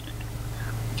true.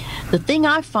 The thing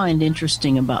I find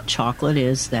interesting about chocolate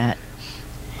is that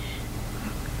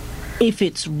if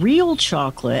it's real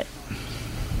chocolate,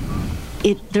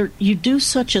 you do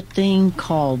such a thing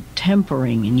called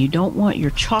tempering, and you don't want your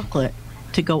chocolate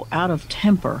to go out of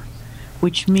temper.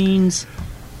 which means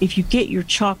if you get your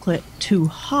chocolate too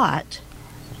hot,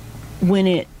 when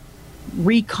it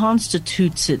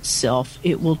reconstitutes itself,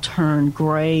 it will turn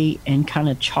gray and kind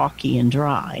of chalky and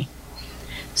dry.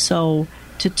 So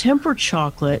to temper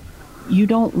chocolate, you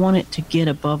don't want it to get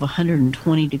above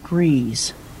 120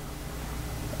 degrees,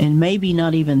 and maybe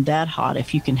not even that hot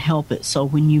if you can help it. So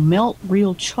when you melt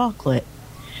real chocolate,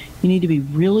 you need to be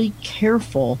really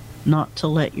careful not to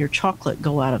let your chocolate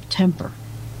go out of temper.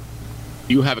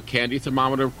 You have a candy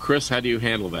thermometer, Chris. How do you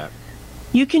handle that?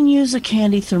 You can use a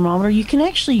candy thermometer. You can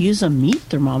actually use a meat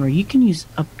thermometer. You can use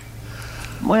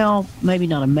well, maybe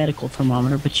not a medical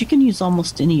thermometer, but you can use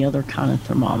almost any other kind of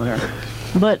thermometer.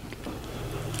 But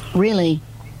really,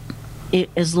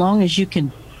 as long as you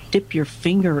can dip your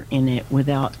finger in it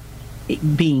without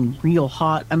it being real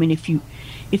hot. I mean,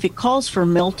 if it calls for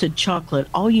melted chocolate,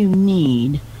 all you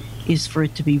need is for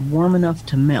it to be warm enough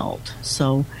to melt.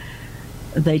 So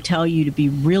they tell you to be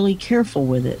really careful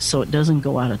with it so it doesn't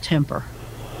go out of temper.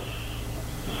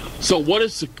 So what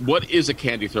is a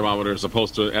candy thermometer as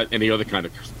opposed to any other kind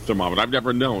of thermometer? I've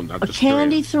never known. A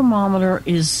candy thermometer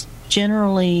is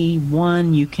generally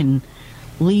one you can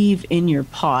leave in your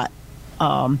pot.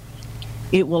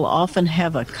 It will often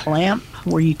have a clamp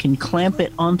where you can clamp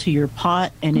it onto your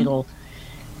pot, and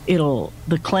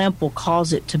the clamp will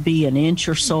cause it to be an inch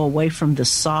or so away from the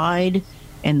side,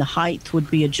 and the height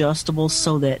would be adjustable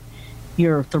so that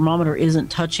your thermometer isn't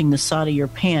touching the side of your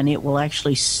pan. It will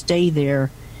actually stay there,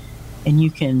 and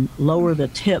you can lower the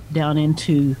tip down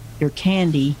into your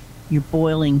candy, your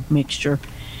boiling mixture,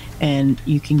 and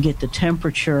you can get the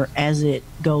temperature as it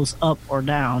goes up or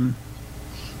down.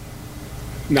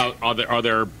 Now, are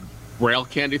there Braille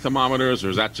candy thermometers, or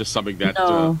is that just something that...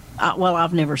 No. Well,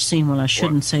 I've never seen one. I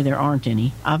shouldn't say there aren't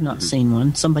any. I've not seen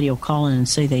one. Somebody will call in and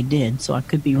say they did, so I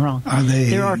could be wrong.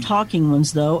 There are talking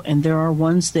ones, though, and there are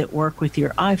ones that work with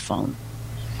your iPhone.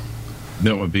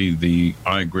 That would be the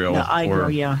iGrill. The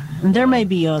iGrill, yeah. And there may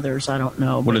be others. I don't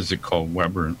know. What is it called?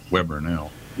 Weber now.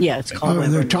 Yeah, it's called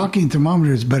Weber. They're talking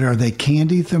thermometers, but are they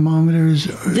candy thermometers?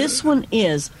 This one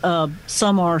is.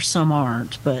 Some are, some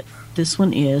aren't, but... This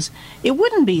one is. It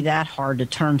wouldn't be that hard to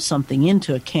turn something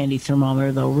into a candy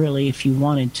thermometer, though, really, if you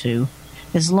wanted to.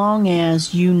 As long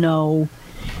as you know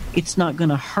it's not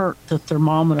going to hurt the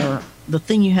thermometer. The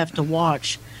thing you have to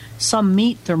watch, some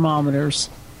meat thermometers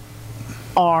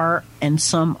are, and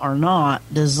some are not,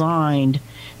 designed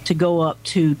to go up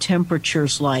to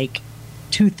temperatures like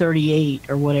 238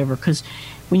 or whatever, because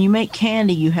when you make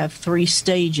candy, you have 3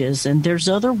 stages, and there's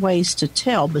other ways to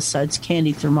tell besides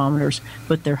candy thermometers,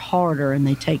 but they're harder and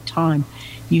they take time.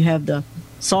 You have the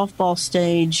softball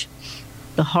stage,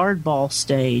 the hardball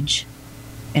stage,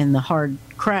 and the hard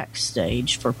crack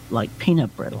stage for like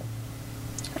peanut brittle.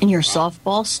 In your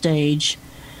softball stage,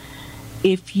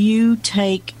 if you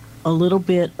take a little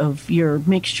bit of your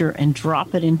mixture and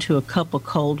drop it into a cup of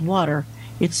cold water,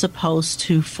 it's supposed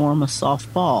to form a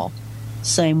soft ball.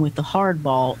 Same with the hard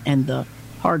ball, and the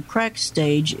hard crack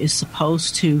stage is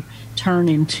supposed to turn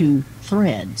into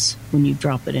threads when you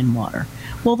drop it in water.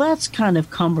 Well, that's kind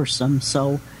of cumbersome,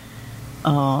 so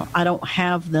I don't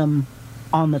have them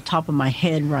on the top of my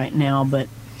head right now, but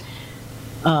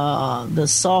the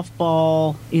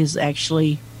softball is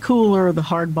actually cooler, the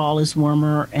hard ball is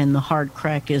warmer, and the hard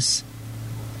crack is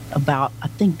about, I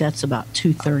think that's about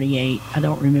 238. I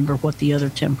don't remember what the other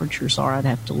temperatures are. I'd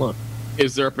have to look.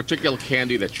 Is there a particular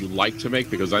candy that you like to make?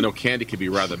 Because I know candy can be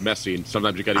rather messy, and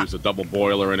sometimes you got to use a double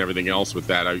boiler and everything else with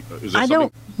that. I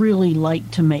don't really like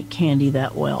to make candy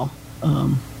that well.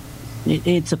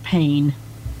 It's a pain.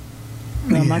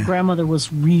 My grandmother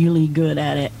was really good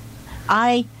at it.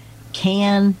 I'm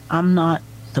not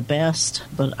the best,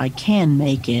 but I can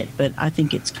make it, but I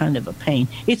think it's kind of a pain.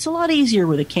 It's a lot easier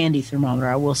with a candy thermometer,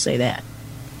 I will say that.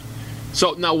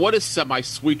 So now what is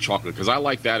semi-sweet chocolate? Because I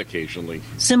like that occasionally.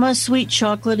 Semi-sweet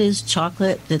chocolate is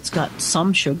chocolate that's got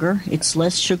some sugar. It's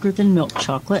less sugar than milk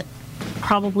chocolate,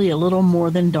 probably a little more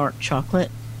than dark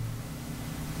chocolate.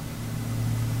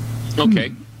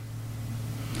 Okay.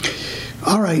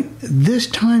 All right. This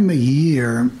time of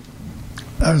year,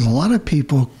 there's a lot of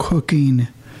people cooking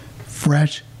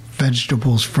fresh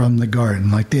vegetables from the garden.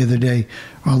 Like the other day,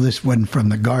 well, this wasn't from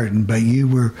the garden, but you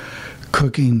were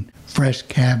cooking fresh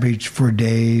cabbage for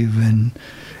Dave. And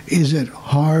is it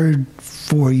hard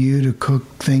for you to cook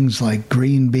things like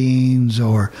green beans,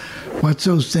 or what's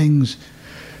those things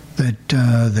that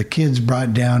the kids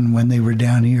brought down when they were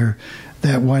down here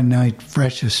that one night,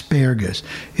 fresh asparagus?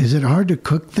 Is it hard to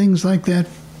cook things like that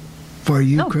for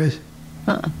you, Chris?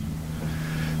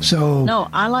 So no,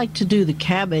 I like to do the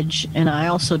cabbage, and I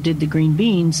also did the green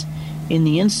beans in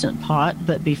the Instant Pot,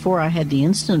 but before I had the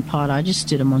Instant Pot, I just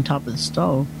did them on top of the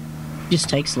stove. Just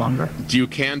takes longer. Do you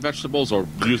can vegetables or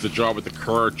use the jar with the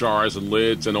curd jars and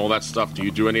lids and all that stuff? Do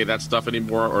you do any of that stuff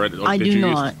anymore? Or I do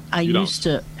not. I used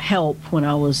to help when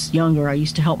I was younger. I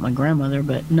used to help my grandmother,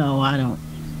 but no, I don't.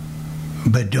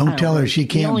 But don't tell her she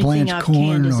can't blanch corn. The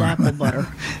only thing I've canned is apple butter.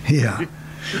 Yeah.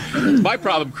 My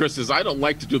problem, Chris, is I don't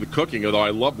like to do the cooking, although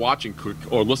I love watching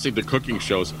or listening to cooking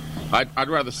shows. I'd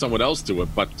rather someone else do it,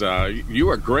 but you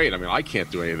are great. I mean, I can't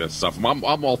do any of this stuff. I'm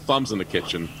all thumbs in the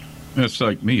kitchen. That's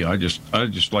like me. I just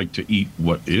like to eat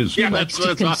what is. Yeah, that's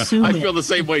I feel the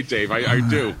same way, Dave. I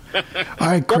do. All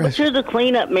right, Chris. But you're the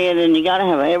cleanup man, and you got to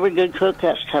have every good cook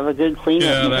has to have a good cleanup.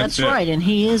 Yeah, man. That's right, and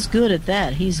he is good at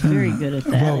that. He's very good at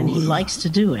that, and he likes to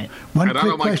do it. One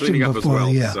quick question before,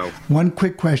 one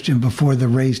quick question before the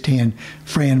raised hand,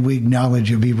 Fran. We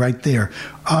acknowledge you'll be right there.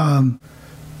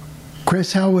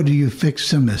 Chris, how would you fix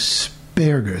some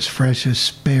asparagus, fresh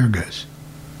asparagus?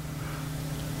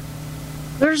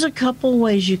 There's a couple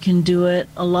ways you can do it.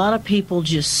 A lot of people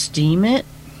just steam it.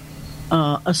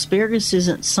 Asparagus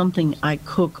isn't something I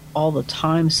cook all the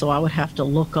time, so I would have to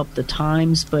look up the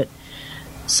times. But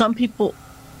some people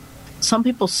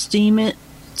steam it.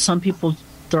 Some people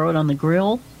throw it on the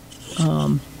grill.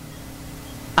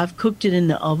 I've cooked it in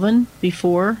the oven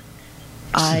before.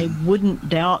 I wouldn't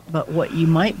doubt, but what you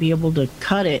might be able to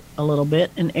cut it a little bit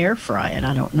and air fry it.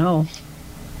 I don't know.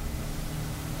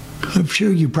 I'm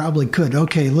sure you probably could.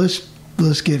 Okay, let's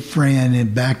get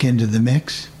Fran back into the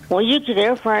mix. Well, you could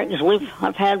air fry it because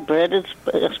I've had breaded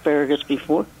asparagus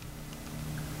before.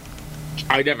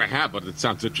 I never have, but it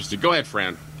sounds interesting. Go ahead,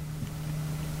 Fran.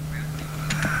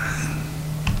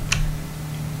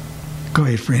 Go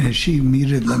ahead, Fran. Is she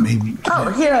muted? Let me.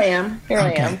 Oh, here I am. Here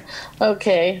I am.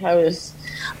 Okay, I was.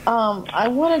 I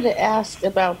wanted to ask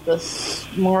about the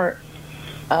smart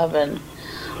oven.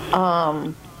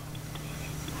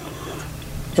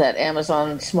 That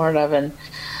Amazon smart oven.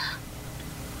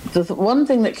 The one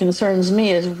thing that concerns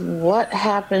me is what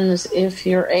happens if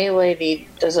your A-Lady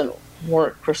doesn't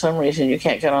work for some reason. You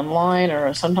can't get online,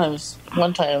 or sometimes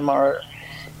one time our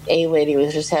A-Lady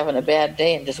was just having a bad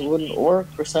day and just wouldn't work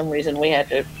for some reason. We had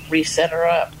to reset her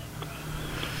up.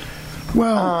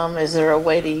 Well, is there a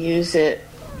way to use it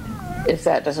if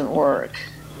that doesn't work?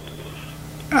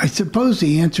 I suppose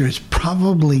the answer is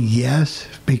probably yes,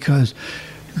 because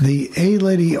the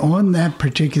A-Lady on that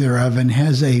particular oven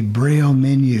has a Braille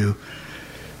menu,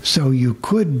 so you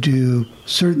could do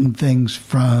certain things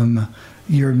from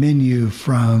your menu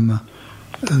from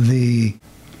the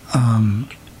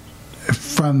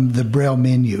Braille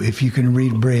menu, if you can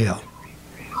read Braille.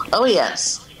 Oh,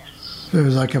 yes.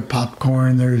 There's like a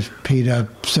popcorn, there's pita,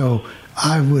 so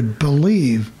I would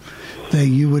believe that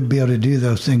you would be able to do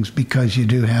those things because you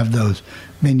do have those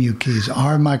menu keys.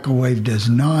 Our microwave does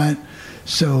not.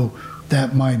 So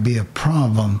that might be a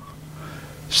problem.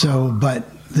 So, but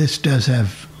this does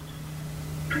have.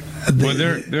 Well,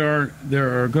 there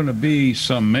are going to be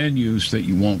some menus that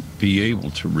you won't be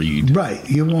able to read. Right,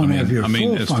 you won't have your. I mean,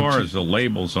 full as far function. as the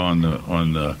labels on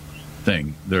the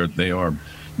thing, they are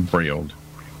brailled.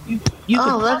 You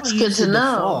that's good to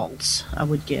know. Defaults, I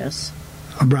would guess.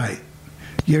 Right,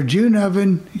 your June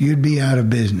oven, you'd be out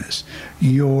of business.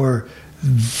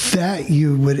 That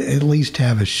you would at least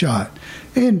have a shot.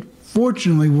 And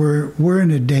fortunately, we're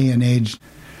in a day and age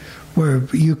where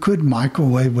you could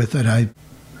microwave with it, I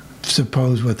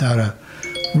suppose, without a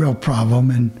real problem.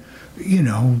 And, you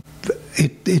know,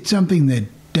 it's something that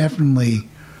definitely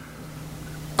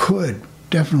could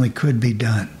be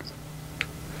done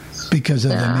because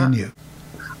of the menu.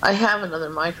 I have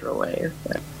another microwave.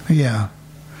 Yeah.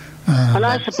 And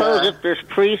I suppose if there's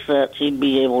presets, you'd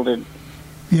be able to.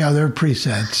 Yeah, they're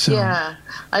presets. So. Yeah,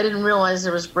 I didn't realize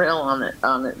there was Braille on it.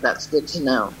 That's good to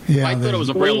know. Yeah, I thought it was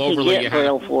a Braille overlay.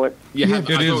 Braille for it. I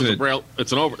thought it was a Braille.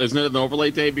 It's an isn't it an overlay,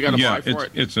 Dave? You got to buy for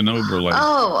it. It's an overlay.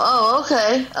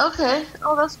 Okay.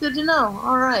 Oh, that's good to know.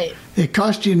 All right. It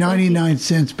cost you 99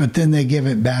 cents, but then they give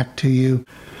it back to you.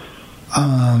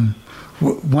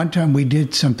 One time we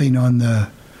did something on the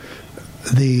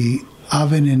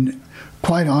oven, and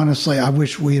quite honestly, I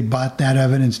wish we had bought that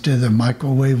oven instead of the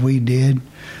microwave we did,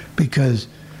 because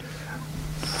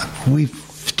we've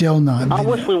still not. I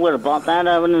wish we would have bought that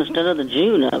oven instead of the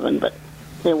June oven, but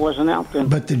it wasn't out there.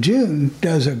 But the June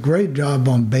does a great job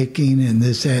on baking and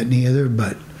this, that, and the other,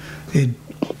 but it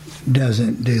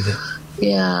doesn't do that.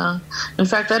 Yeah. In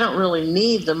fact, I don't really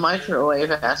need the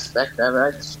microwave aspect of it.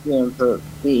 I just, the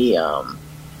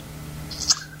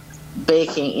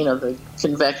baking, the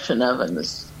convection oven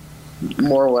is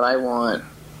more what I want.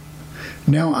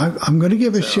 Now, I'm going to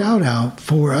give a shout out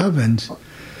for ovens.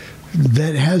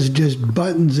 that has just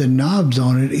buttons and knobs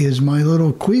on it is my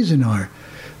little Cuisinart.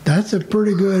 That's a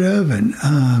pretty good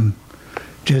oven,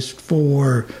 just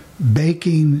for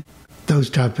baking those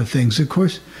type of things. Of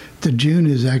course, the June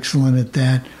is excellent at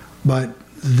that, but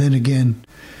then again,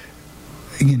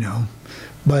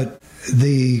 but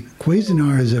the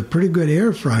Cuisinart is a pretty good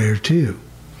air fryer too.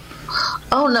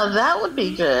 Oh no, that would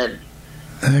be good.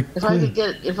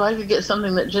 If I could get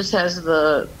something that just has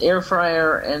the air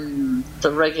fryer and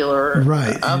the regular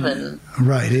oven.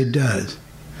 Right, it does.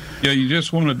 Yeah, you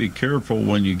just want to be careful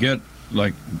when you get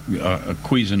like a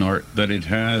Cuisinart that it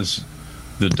has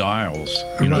the dials.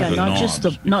 Not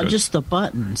knobs, just the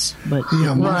buttons, but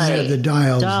mine have the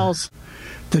dials.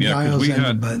 The dials we and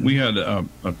had the buttons. we had a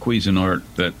Cuisinart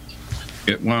that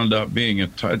it wound up being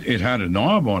it had a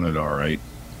knob on it, all right,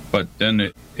 but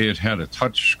then it had a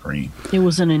touch screen. It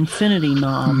was an infinity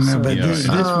knob. No, but this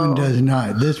one does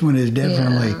not. This one is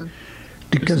definitely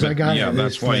because I got it.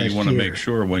 That's why you want to make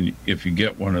sure if you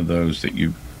get one of those that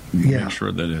you make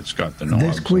sure that it's got the knobs.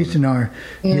 This Cuisinart,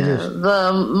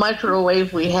 the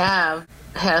microwave we have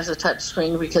has a touch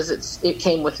screen because it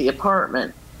came with the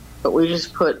apartment, but we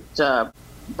just put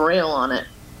Braille on it,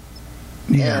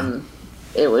 and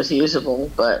it was usable.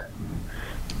 But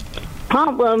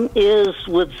problem is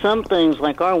with some things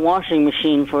like our washing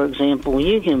machine, for example,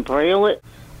 you can Braille it,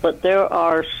 but there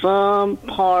are some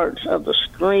parts of the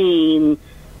screen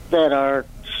that are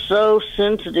so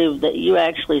sensitive that you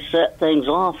actually set things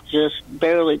off just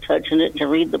barely touching it to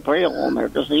read the Braille on there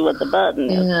to see what the button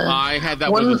is. I had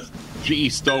that with a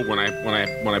GE stove when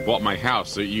I bought my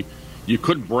house. So you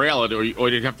couldn't Braille it, or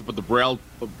you'd have to put the Braille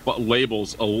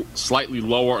labels slightly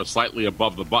lower or slightly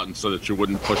above the button so that you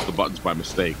wouldn't push the buttons by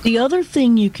mistake. The other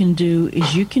thing you can do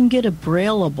is you can get a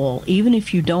Brailleable, even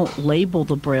if you don't label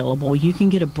the Brailleable, you can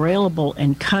get a Brailleable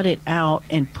and cut it out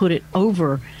and put it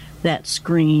over that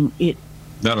screen.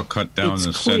 That'll cut down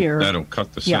that'll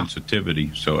cut the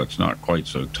sensitivity so it's not quite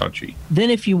so touchy. Then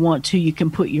if you want to, you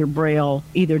can put your Braille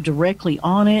either directly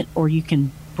on it, or you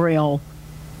can Braille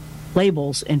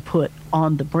labels and put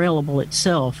on the Brailleable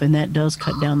itself, and that does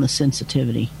cut down the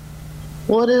sensitivity.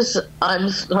 What is a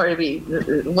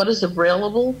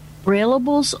Brailleable?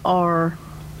 Brailleables are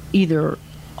either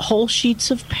whole sheets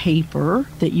of paper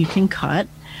that you can cut,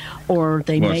 or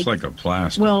it's like a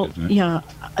plastic. Well, isn't it?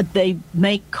 they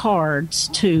make cards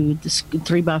too,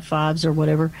 3x5s or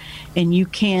whatever, and you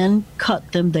can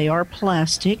cut them. They are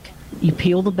plastic. You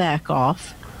peel the back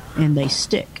off, and they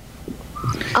stick.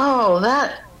 Oh,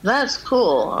 that's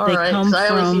cool. All right, because I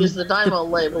always use the Dymo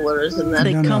labelers, and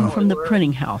they come from the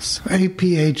printing house.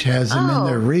 APH has them, and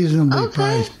they're reasonably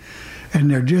priced, and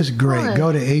they're just great. Right.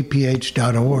 Go to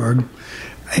aph.org,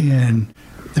 and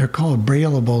they're called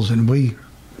Brailleables, and we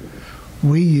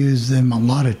use them a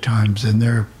lot of times, and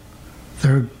they're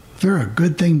a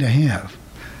good thing to have.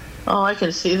 Oh, I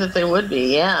can see that they would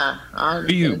be. Yeah,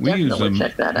 we use them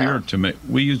check that here out.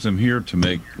 we use them here to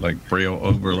make like Braille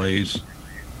overlays,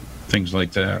 things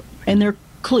like that. And they're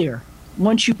clear.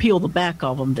 Once you peel the back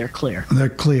of them, they're clear. They're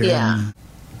clear. Yeah.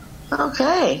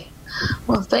 Okay.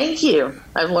 Well, thank you.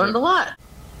 I've learned a lot.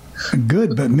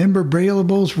 Good, but remember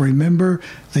Brailleables. Remember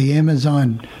the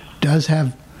Amazon does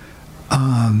have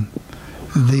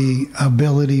the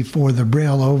ability for the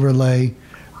Braille overlay,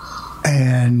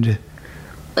 and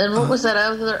what was that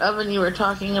other oven you were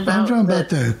talking about? I'm talking about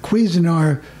the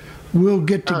Cuisinart. We'll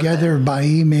get together by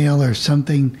email or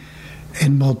something,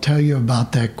 and we'll tell you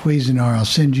about that Cuisinart. I'll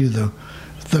send you the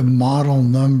model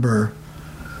number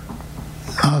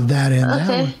of that,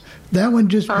 and that one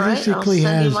just basically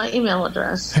I'll send has you my email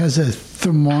address. Has a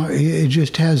it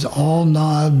just has all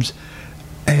knobs,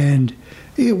 and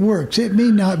it works. It may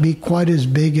not be quite as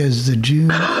big as the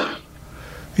June.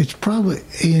 It's probably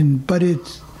but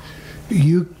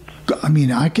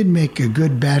I can make a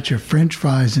good batch of French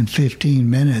fries in 15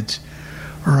 minutes,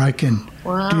 or I can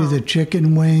do the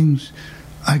chicken wings.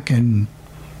 I can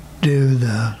do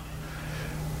I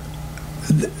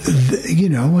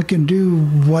can do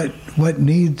what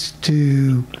needs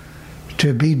to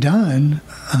be done.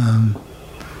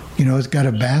 It's got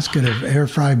a basket of air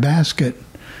fry basket,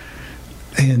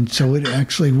 and so it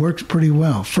actually works pretty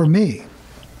well for me.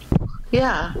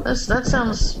 Yeah, that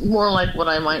sounds more like what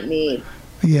I might need.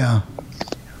 Yeah.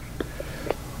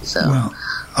 So. Well,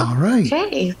 all right.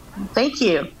 Okay. Thank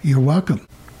you. You're welcome.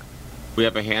 We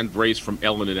have a hand raised from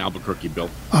Ellen in Albuquerque, Bill.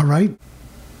 All right.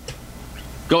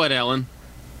 Go ahead, Ellen.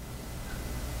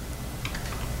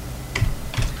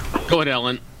 Go ahead,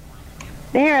 Ellen.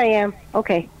 There I am.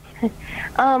 Okay.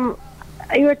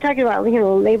 You were talking about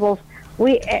labels.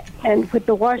 And with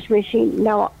the washing machine.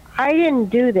 Now I didn't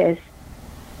do this,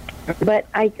 but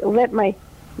I let my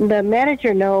the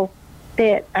manager know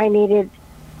that I needed,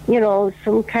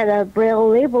 some kind of Braille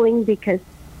labeling because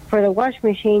for the wash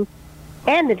machine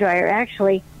and the dryer,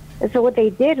 actually. And so what they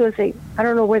did was I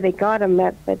don't know where they got them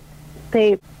at, but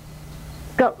they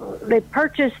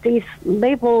purchased these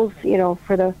labels,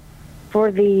 for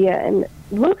the and it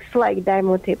looks like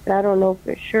diamond tape, but I don't know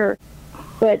for sure.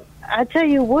 But I tell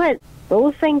you what,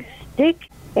 those things stick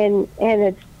and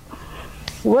it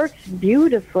works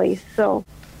beautifully. So,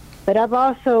 but I'm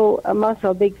also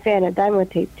a big fan of diamond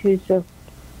tape too. So,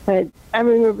 but I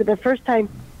remember the first time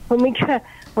when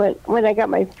I got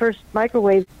my first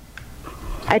microwave,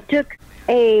 I took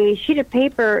a sheet of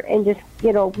paper and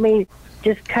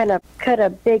just kind of cut a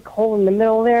big hole in the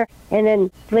middle there, and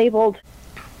then labeled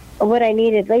what I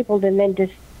needed labeled, and then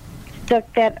just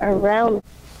stuck that around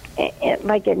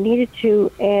like it needed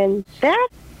to, and that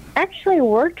actually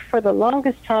worked for the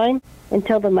longest time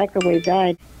until the microwave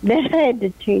died. Then I had to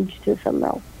change to something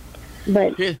else.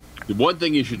 But the one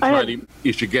thing you should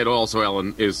you should get also,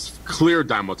 Ellen, is clear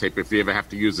Dymo tape if you ever have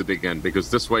to use it again,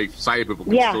 because this way sighted people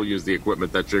can still use the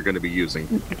equipment that you're going to be using.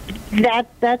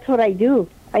 That's what I do.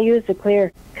 I use the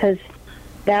clear because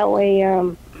that way,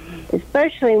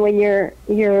 especially when you're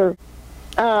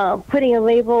putting a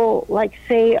label, like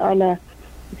say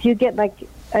if you get like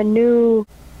a new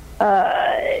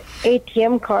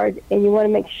ATM card and you want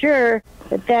to make sure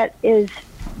that is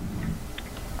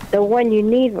the one you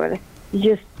need,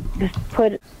 you just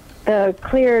put the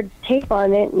clear tape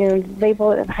on it and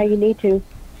label it how you need to,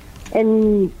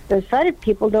 and the sighted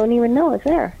people don't even know it's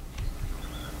there.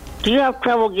 Do you have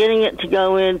trouble getting it to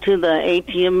go into the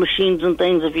ATM machines and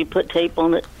things if you put tape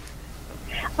on it?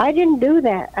 I didn't do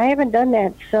that. I haven't done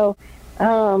that. So,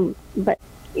 but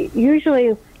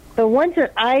usually the ones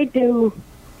that I do,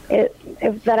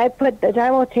 that I put the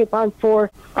Dymo tape on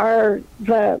for, are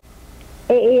the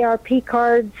AARP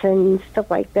cards and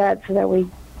stuff like that, so that you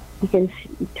can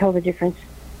tell the difference.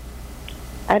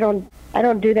 I don't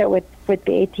do that with the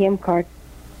ATM card.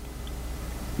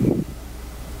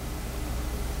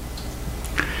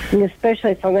 And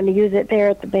especially if I'm going to use it there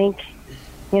at the bank,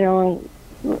 and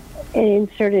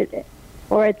insert it,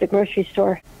 or at the grocery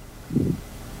store.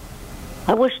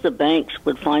 I wish the banks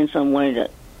would find some way to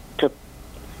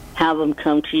have them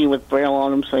come to you with Braille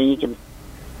on them so you can...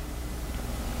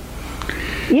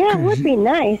 Yeah, it would be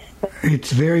nice.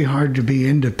 It's very hard to be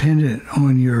independent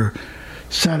on your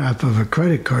setup of a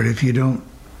credit card if you don't...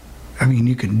 I mean,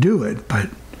 you can do it, but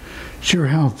it sure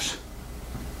helps.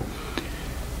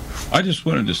 I just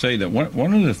wanted to say that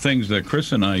one of the things that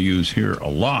Chris and I use here a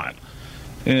lot,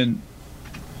 and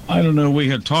I don't know, we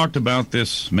had talked about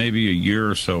this maybe a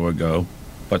year or so ago,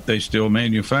 but they still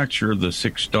manufacture the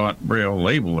 6-dot Braille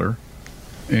labeler,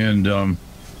 and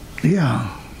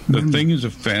the thing is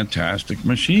a fantastic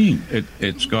machine.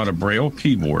 It's got a Braille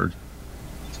keyboard,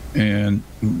 and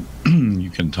you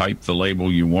can type the label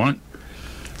you want.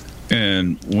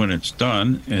 And when it's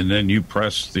done, and then you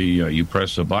press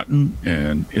a button,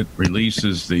 and it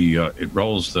releases it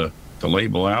rolls the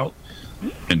label out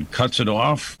and cuts it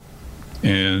off,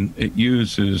 and it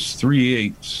uses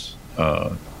 3/8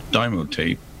 Dymo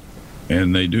tape,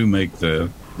 and they do make the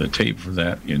tape for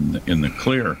that in the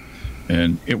clear,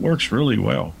 and it works really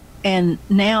well. And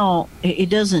now it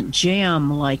doesn't jam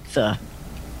like the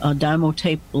Dymo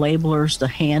tape labelers, the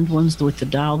hand ones with the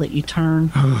dial that you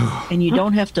turn, and you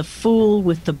don't have to fool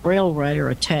with the Braille writer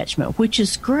attachment, which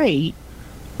is great,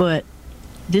 but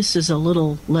this is a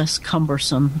little less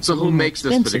cumbersome. So who makes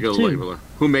this particular labeler?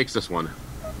 Who makes this one?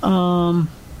 Do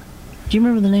you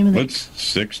remember the name of it? What's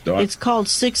 6-dot? It's called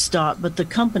 6-dot, but the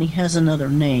company has another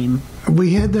name.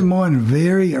 We had them on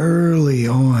very early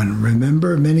on,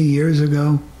 remember, many years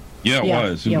ago? Yeah, it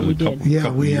was. It was we did.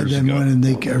 We had them on, and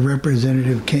a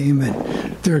representative came, and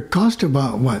they cost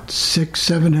about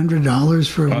 $600-$700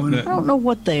 for one. I don't know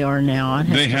what they are now.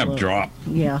 They have dropped.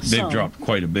 Yeah, they've dropped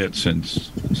quite a bit since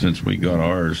we got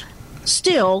ours.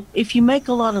 Still, if you make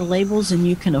a lot of labels and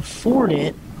you can afford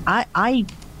it, I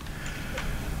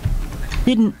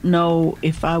didn't know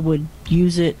if I would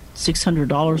use it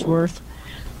 $600 worth,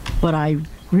 but I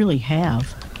really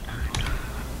have.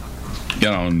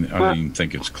 Yeah, I don't even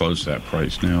think it's close to that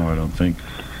price now, I don't think.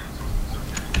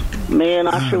 Man,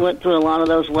 I sure went through a lot of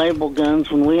those label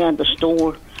guns when we had the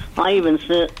store. I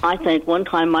think one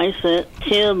time I sent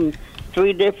Tim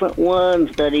 3 different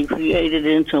ones that he created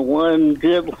into one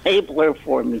good labeler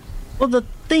for me. Well, the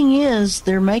thing is,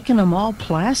 they're making them all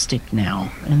plastic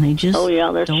now, and they just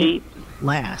they're don't cheap.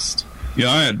 Last.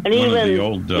 Yeah, I had and one of the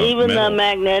old even metal. the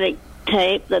magnetic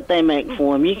tape that they make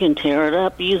for them, you can tear it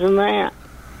up using that.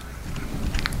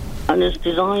 And it's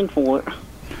designed for it.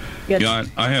 Yeah,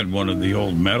 I had one of the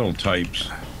old metal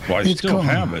types Well, I still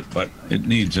have it, but it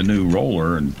needs a new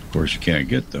roller, and of course you can't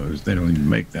get those. They don't even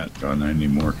make that gun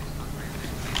anymore.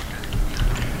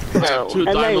 I have 2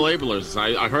 diamond labelers.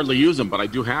 I hardly use them, but I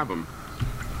do have them.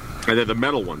 And they're the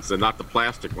metal ones. They're not the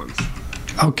plastic ones.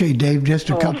 Okay, Dave, just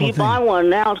a couple If you things. buy one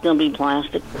now, it's going to be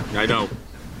plastic. I know.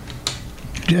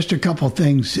 Just a couple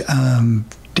things.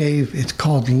 Dave, it's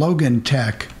called Logan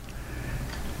Tech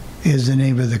is the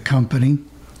name of the company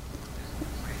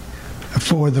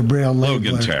for the Braille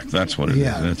Logan labeler. Tech, that's what it is.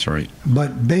 That's right.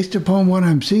 But based upon what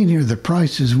I'm seeing here, the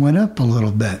prices went up a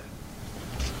little bit.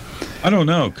 I don't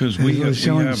know, because It was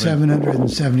showing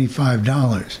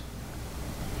 $775.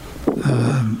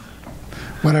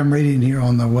 What I'm reading here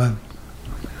on the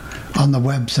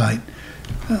website.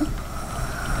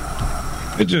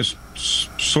 It's just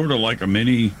sort of like a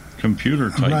mini computer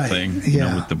type Right, thing,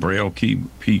 yeah. with the Braille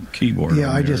keyboard. Yeah,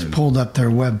 on I there. just pulled up their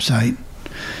website,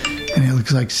 and it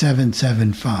looks like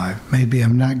 $775. Maybe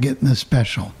I'm not getting the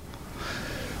special,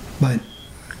 but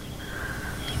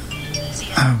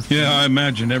Yeah, I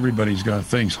imagine everybody's got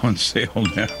things on sale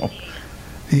now.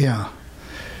 yeah.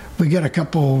 We got a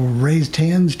couple raised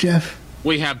hands, Jeff.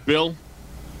 We have Bill,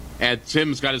 and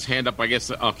Tim's got his hand up, I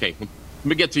guess. Okay, let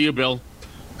me get to you, Bill.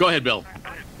 Go ahead, Bill.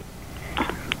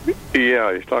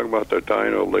 Yeah, he's talking about the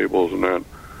dyno labels and that.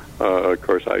 Of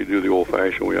course, I do the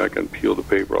old-fashioned way. I can peel the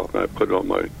paper off and I put it on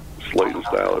my slate and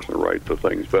stylus and write the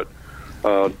things. But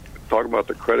talking about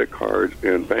the credit cards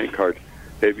and bank cards,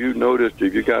 have you noticed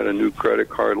if you got a new credit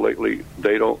card lately,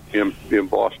 they don't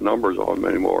emboss numbers on them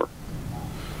anymore?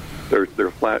 They're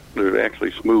flat. They're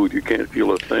actually smooth. You can't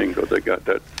feel a thing because they got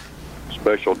that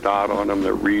special dot on them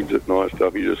that reads it and all that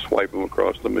stuff. You just swipe them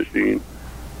across the machine.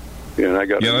 And I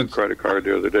got a new credit card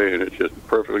the other day, and it's just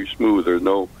perfectly smooth. There's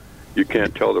no, you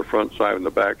can't tell the front side and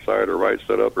the back side or right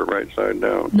side up or right side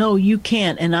down. No, you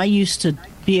can't. And I used to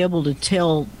be able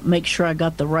to make sure I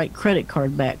got the right credit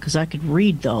card back because I could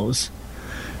read those.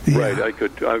 Right, I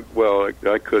could.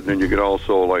 I couldn't, and you could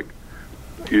also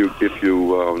if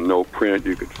you know print,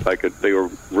 they were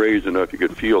raised enough you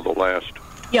could feel the last.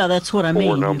 Yeah, that's what I mean.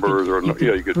 Four numbers,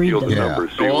 you could feel the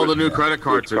numbers. So all the new credit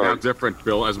cards are now different,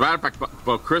 Bill. As a matter of fact,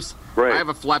 well, Chris, I have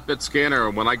a flatbed scanner,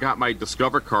 and when I got my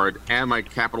Discover card and my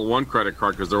Capital One credit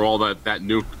card, because they're all that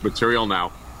new material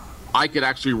now, I could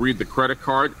actually read the credit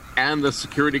card and the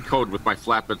security code with my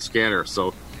flatbed scanner.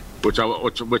 So, which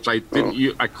I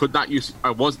didn't, I could not use.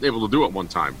 I wasn't able to do at one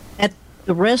time. At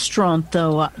the restaurant,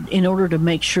 though, in order to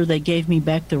make sure they gave me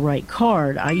back the right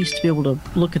card, I used to be able to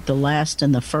look at the last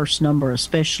and the first number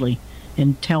especially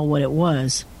and tell what it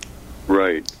was.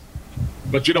 Right.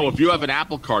 But, if you have an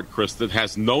Apple card, Chris, that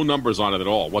has no numbers on it at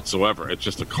all whatsoever, it's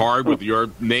just a card with your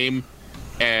name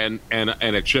and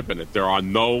a chip in it. There are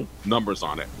no numbers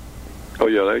on it. Oh,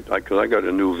 yeah, because I got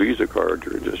a new Visa card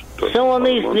here just So on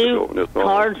these new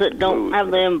cards that don't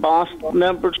have the embossed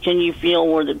numbers, can you feel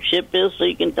where the chip is so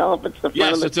you can tell if it's the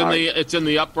front of the card? Yes, it's in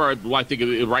the upper, I think,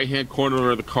 the right-hand corner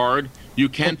of the card. You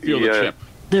can feel the chip.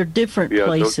 They're different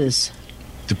places.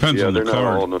 Depends on the they're card.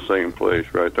 not all in the same place,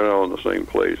 right? They're not all in the same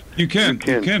place. You can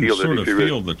feel sort of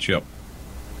feel the chip.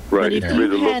 Right. But if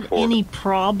you had any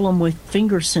problem with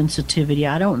finger sensitivity,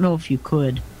 I don't know if you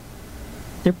could.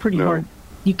 They're pretty hard.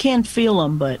 You can feel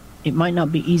them, but it might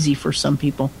not be easy for some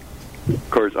people. Of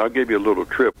course, I'll give you a little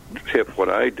tip what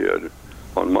I did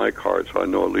on my card, so I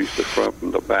know at least the front from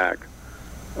the back.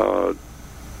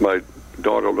 My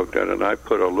daughter looked at it, and I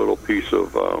put a little piece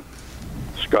of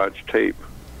Scotch tape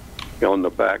on the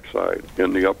back side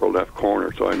in the upper left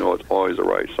corner, so I know it's always the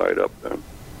right side up then.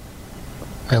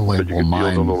 I label but you can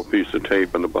mine. feel the little piece of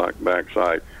tape on the back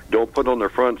side. Don't put it on the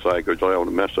front side because you'll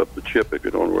mess up the chip if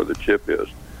you don't know where the chip is.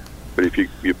 But if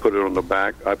you put it on the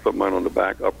back, I put mine on the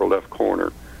back upper left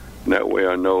corner. And that way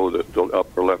I know that the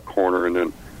upper left corner, and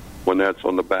then when that's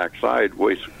on the back side,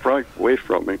 away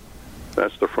from me,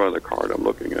 that's the front of the card I'm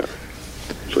looking at.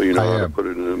 So you know how to put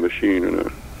it in the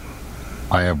machine.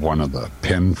 I have one of the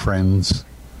pen friends.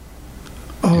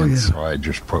 Oh, yeah. So I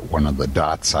just put one of the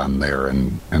dots on there,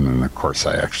 and then, of course,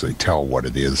 I actually tell what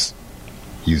it is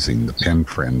using the pen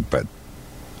friend, but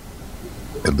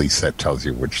at least that tells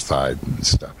you which side and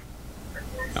stuff.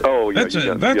 Oh, yeah.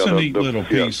 That's a neat little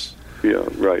piece. Yeah,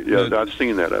 right. Yeah, I've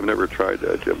seen that. I've never tried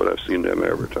that yet, but I've seen them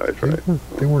advertised, right?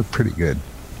 They were pretty good.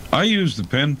 I use the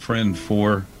pen friend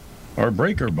for our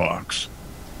breaker box,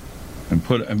 and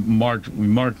we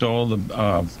marked all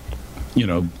the,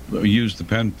 used the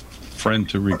pen friend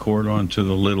to record onto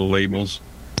the little labels,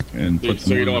 and put them.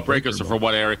 So you on know the what breakers are for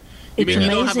what area. It's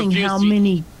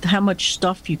amazing how much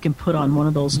stuff you can put on one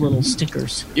of those little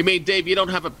stickers. You mean, Dave, you don't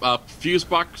have a fuse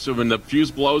box, so when the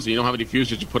fuse blows and you don't have any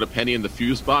fuses, you put a penny in the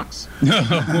fuse box? You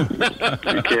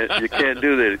can't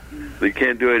do that. They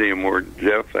can't do it anymore,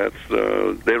 Jeff. That's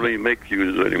they don't even make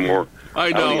fuses anymore.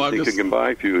 I know. I don't even think you can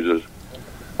buy fuses.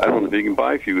 I don't think you can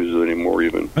buy fuses anymore.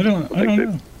 Even I don't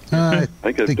know.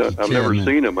 I've never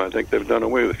seen them. I think they've done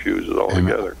away with fuses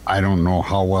altogether. I don't know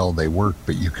how well they work,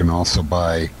 but you can also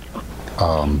buy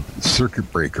circuit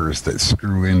breakers that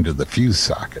screw into the fuse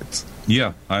sockets.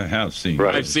 Yeah, I have seen.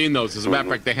 Right. I've seen those. As a matter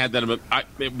of fact, they had that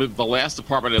with the last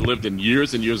apartment I lived in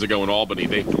years and years ago in Albany.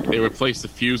 They replaced the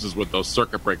fuses with those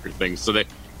circuit breaker things, so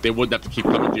they wouldn't have to keep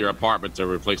coming to your apartment to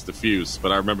replace the fuse.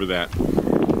 But I remember that.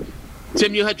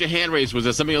 Tim, you had your hand raised. Was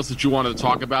there something else that you wanted to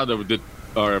talk about,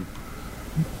 or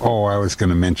Oh, I was going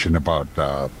to mention about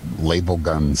label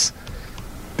guns.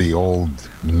 The old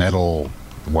metal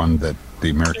one that the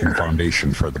American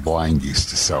Foundation for the Blind used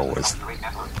to sell was,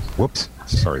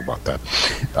 sorry about that,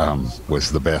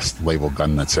 was the best label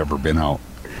gun that's ever been out.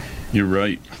 You're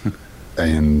right.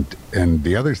 and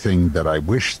the other thing that I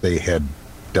wish they had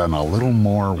done a little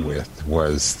more with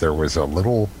was there was a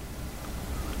little,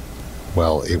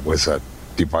 it was a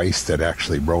device that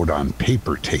actually wrote on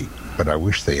paper tape. But I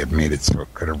wish they had made it so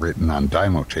it could have written on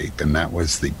Dymo tape, and that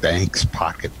was the Banks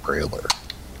Pocket Brailler.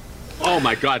 Oh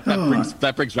my God,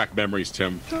 that brings back memories,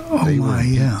 Tim.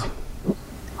 Yeah.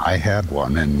 I had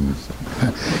one, and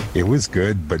it was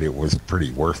good, but it was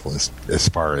pretty worthless as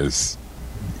far as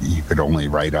you could only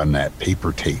write on that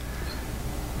paper tape,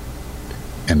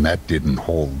 and that didn't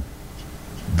hold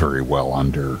very well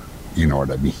under. You know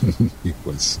what I mean? It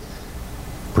was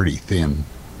pretty thin.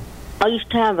 I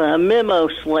used to have a memo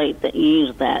slate that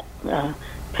used that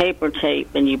paper tape,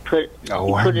 and you put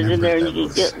it in there, and you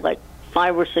could get like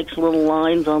 5 or 6 little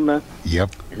lines on the. Yep.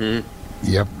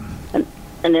 Mm-hmm. Yep.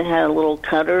 And it had a little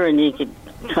cutter, and you could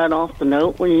cut off the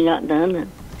note when you got done.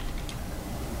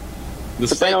 But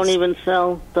they don't even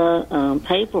sell the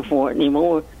paper for it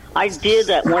anymore. I did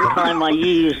at one time. I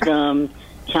used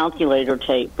calculator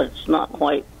tape, but it's not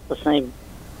quite the same.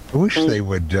 I wish they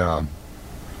would.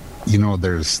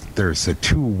 There's the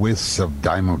 2 widths of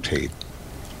Dymo tape,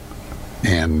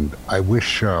 and I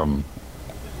wish there's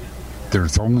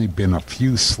only been a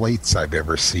few slates I've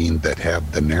ever seen that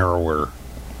have the narrower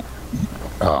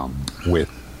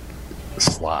width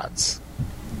slots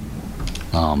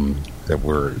they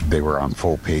were on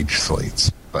full page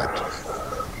slates, but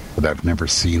I've never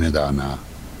seen it on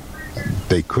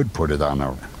they could put it on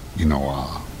a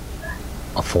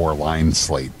 4-line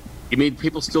slate. You mean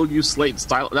people still use slate and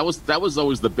style? That was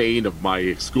always the bane of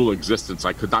my school existence.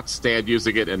 I could not stand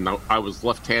using it, and I was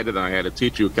left-handed, and I had a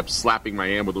teacher who kept slapping my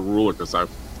hand with a ruler because I'm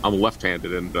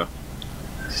left-handed, and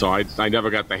so I never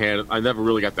got the hang. I never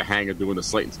really got the hang of doing the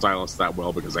slate and stylus that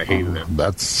well because I hated it.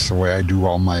 That's the way I do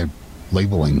all my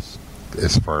labeling.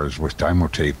 As far as with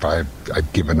Dymo tape, I've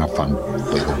given up on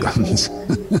label guns.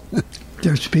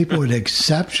 There's people with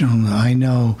exceptional. I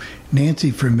know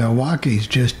Nancy from Milwaukee is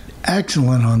just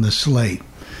excellent on the slate.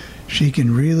 She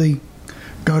can really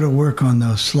go to work on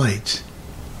those slates.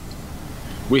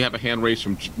 We have a hand raised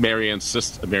from Marianne's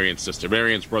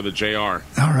brother, JR. All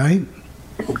right.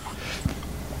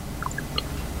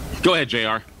 Go ahead,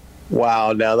 JR.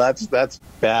 Wow, now that's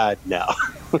bad now.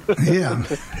 Yeah,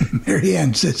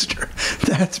 Marianne's sister.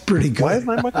 That's pretty good. Why is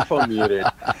my microphone muted?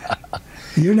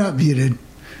 You're not muted.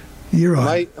 You're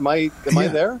on. Am I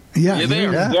there? Yeah, you're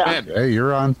there. Yeah. Hey,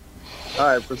 you're on. All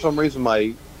right, for some reason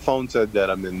my phone said that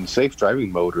I'm in safe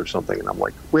driving mode or something, and I'm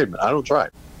like, wait a minute, I don't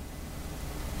drive.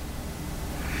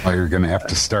 Well, you're going to have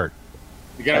to start.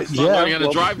 You got to start learning how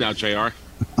to drive now, JR.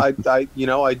 I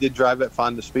did drive at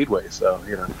Fonda Speedway, so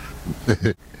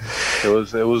it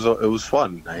was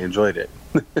fun. I enjoyed it.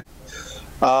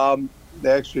 They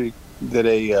actually did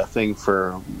a thing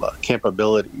for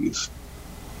Campabilities,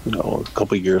 a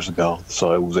couple of years ago,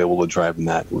 so I was able to drive in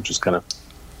that, which is kind of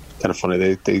funny.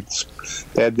 They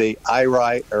had the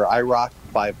IROC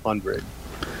 500.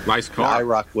 Nice car.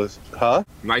 IROC was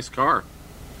nice car.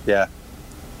 Yeah,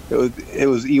 it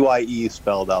was EYE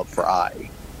spelled out for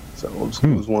I, so it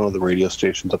was one of the radio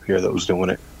stations up here that was doing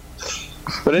it.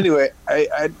 But anyway,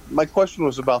 my question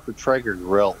was about the Traeger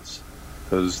grills,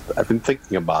 because I've been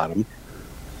thinking about them.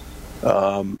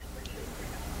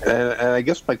 And I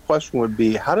guess my question would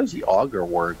be, how does the auger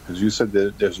work? Because you said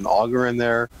that there's an auger in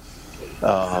there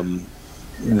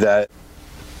that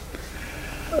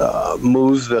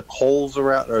moves the coals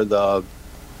around, or the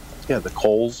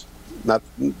coals.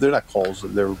 They're not coals.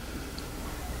 They're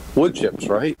wood chips,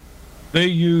 right? They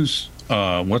use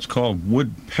what's called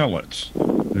wood pellets.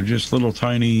 They're just little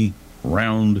tiny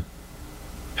round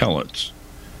pellets.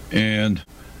 And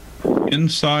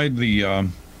inside the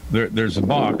there's a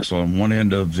box on one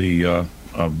end of the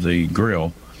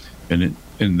grill, and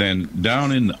then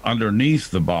down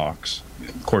underneath the box,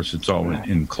 of course it's all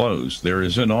enclosed, there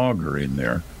is an auger in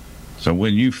there. So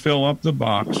when you fill up the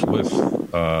box with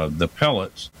the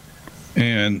pellets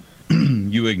and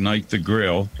you ignite the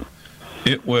grill,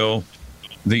 it will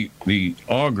the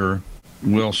auger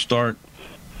will start,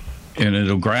 and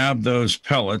it'll grab those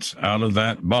pellets out of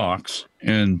that box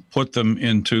and put them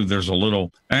into, there's a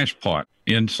little ash pot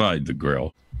inside the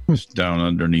grill. It's down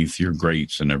underneath your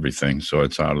grates and everything, so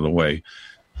it's out of the way.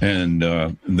 And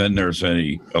then there's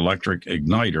a electric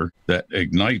igniter that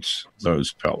ignites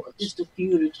those pellets. Just a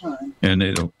few at a time. And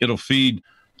it'll feed,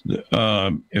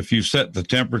 if you set the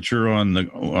temperature on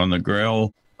the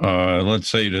grill, let's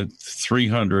say to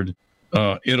 300,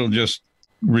 it'll just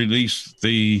release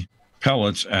the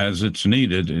pellets as it's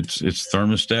needed. It's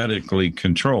thermostatically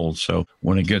controlled. So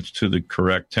when it gets to the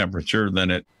correct temperature,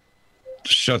 then it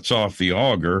shuts off the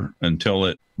auger until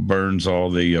it burns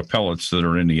all the pellets that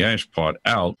are in the ash pot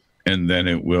out, and then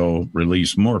it will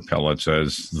release more pellets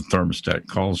as the thermostat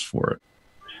calls for it.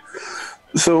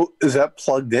 So is that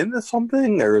plugged into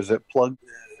something, or is the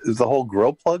whole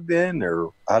grill plugged in, or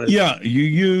how does you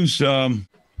use you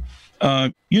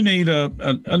need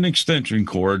an extension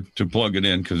cord to plug it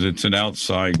in because it's an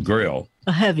outside grill.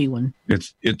 A heavy one.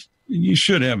 You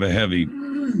should have a heavy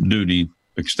duty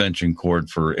extension cord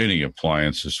for any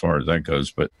appliance as far as that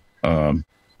goes, but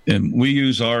and we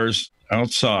use ours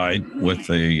outside with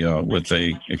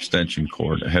a extension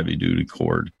cord, a heavy duty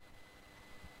cord.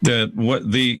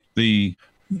 The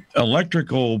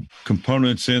electrical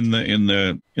components in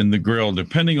the grill,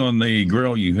 depending on the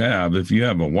grill you have, if you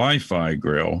have a Wi-Fi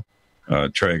grill,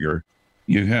 Traeger,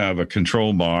 you have a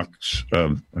control box,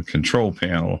 a control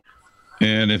panel.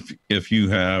 And if you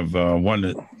have one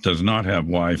that does not have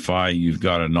Wi-Fi, you've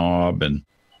got a knob and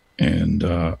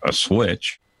a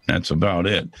switch. That's about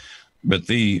it. But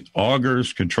the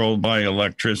auger's controlled by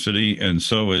electricity, and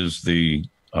so is the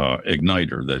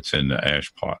igniter that's in the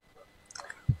ash pot.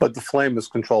 But the flame is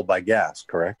controlled by gas,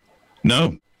 correct?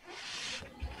 No.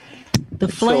 The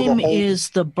flame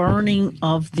is the burning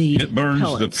of the It burns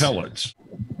pellets. the pellets.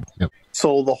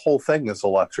 So the whole thing is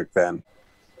electric then?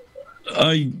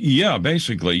 Yeah,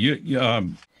 basically.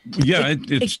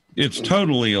 It's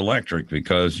totally electric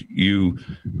because you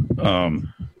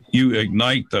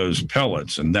ignite those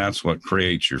pellets, and that's what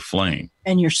creates your flame.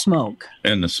 And your smoke.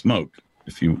 And the smoke,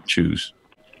 if you choose.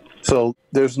 So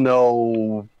there's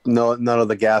none of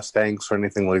the gas tanks or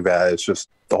anything like that. It's just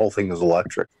the whole thing is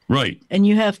electric. Right. And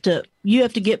you have to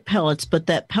get pellets, but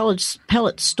that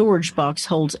pellet storage box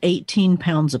holds 18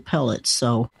 pounds of pellets,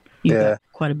 so you got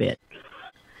quite a bit.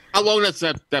 How long does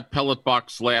that pellet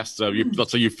box last?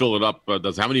 Let's say you fill it up.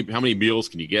 How many meals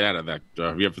can you get out of that?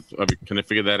 Can I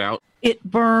figure that out? It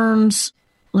burns.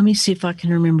 Let me see if I can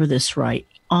remember this right.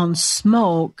 On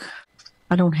smoke,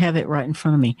 I don't have it right in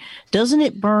front of me. Doesn't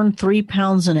it burn 3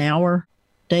 pounds an hour,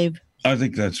 Dave? I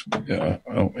think that's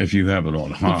if you have it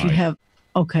on high. If you have,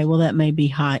 okay, well that may be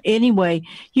high. Anyway,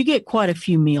 you get quite a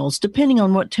few meals, depending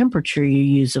on what temperature you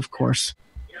use, of course.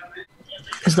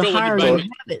 Because the higher you have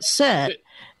it set,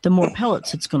 the more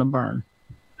pellets it's going to burn.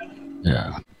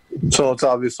 Yeah. So it's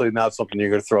obviously not something you're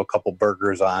going to throw a couple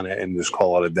burgers on it and just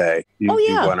call it a day.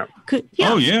 Yeah.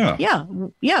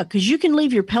 Because you can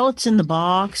leave your pellets in the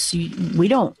box. You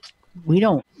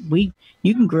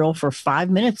can grill for 5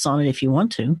 minutes on it if you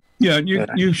want to. Yeah,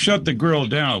 you shut the grill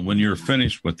down when you're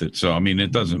finished with it. So, I mean,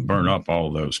 it doesn't burn up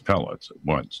all those pellets at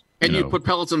once. And you put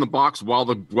pellets in the box while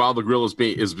the grill is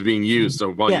being used.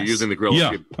 So while you're using the grill,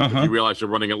 you realize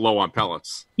you're running it low on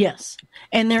pellets. Yes.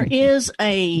 And there is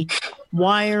a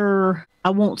wire,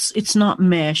 it's not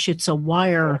mesh, it's a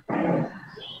wire,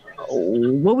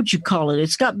 what would you call it?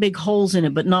 It's got big holes in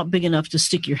it, but not big enough to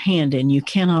stick your hand in. You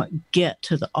cannot get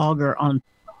to the auger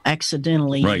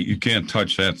accidentally. Right, you can't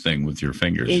touch that thing with your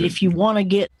fingers. If you want to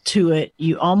get to it,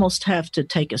 you almost have to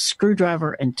take a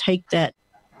screwdriver and take that,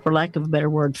 for lack of a better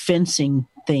word, fencing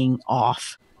thing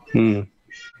off. We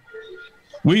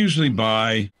usually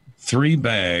buy 3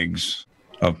 bags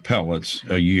of pellets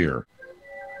a year,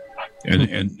 and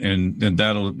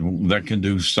that can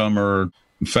do summer.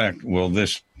 In fact,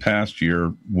 this past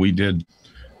year we did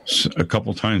a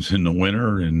couple times in the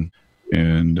winter, and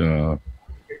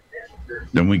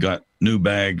then we got new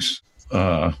bags.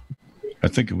 I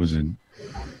think it was in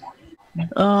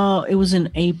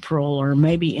April or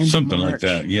maybe in something March. like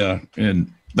that. Yeah,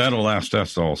 and that'll last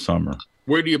us all summer.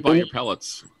 Where do you buy your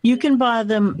pellets? You can buy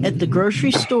them at the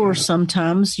grocery store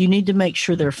sometimes. You need to make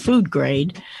sure they're food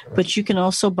grade, but you can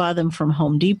also buy them from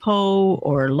Home Depot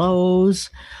or Lowe's,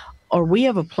 or we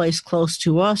have a place close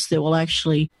to us that will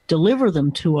actually deliver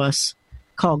them to us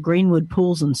called Greenwood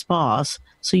Pools and Spas.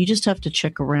 So you just have to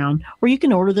check around, or you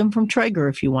can order them from Traeger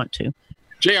if you want to.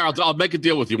 JR, I'll make a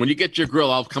deal with you. When you get your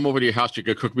grill, I'll come over to your house. You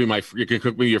can cook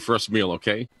me your first meal,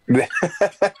 okay?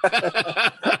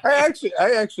 I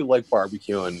actually like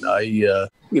barbecuing.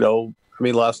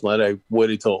 Last night I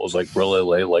waited till it was like really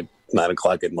late, like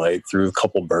 9:00 at night, threw a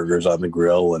couple burgers on the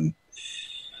grill, and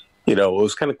it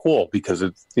was kind of cool because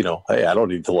it's hey, I don't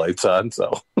need the lights on,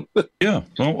 so yeah.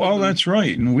 Well, that's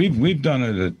right, and we've done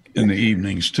it in the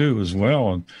evenings too as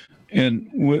well, and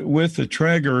with the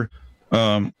Traeger.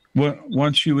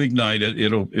 Once you ignite it,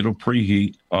 it'll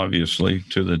preheat, obviously,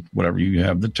 to the whatever you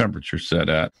have the temperature set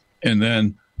at. And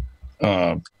then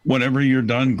whenever you're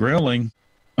done grilling,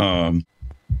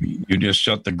 you just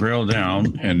shut the grill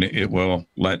down, and it will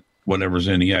let whatever's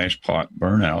in the ash pot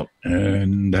burn out,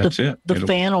 and that's it. The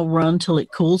fan will run till it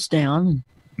cools down.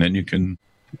 Then you can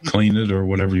clean it or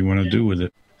whatever you want to do with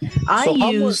it. I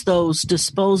use those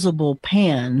disposable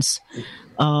pans.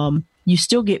 You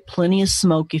still get plenty of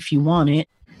smoke if you want it.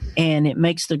 And it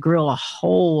makes the grill a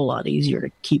whole lot easier to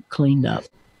keep cleaned up.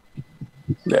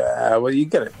 Yeah, well, you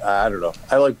get it. I don't know.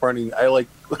 I like burning.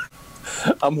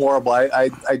 I'm horrible. I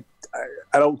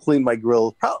don't clean my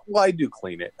grill. Well, I do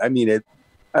clean it. I mean,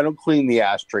 I don't clean the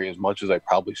ashtray as much as I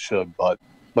probably should. But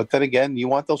then again, you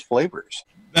want those flavors.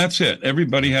 That's it.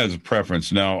 Everybody has a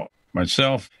preference. Now,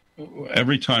 myself,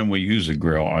 every time we use a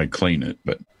grill, I clean it.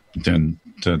 But then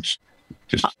that's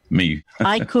just me.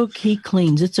 I cook, he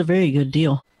cleans. It's a very good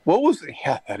deal. What was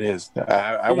that is.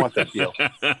 I want that deal.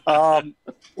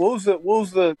 What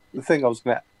was the thing I was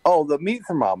going to... Oh, the meat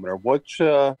thermometer. Which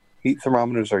heat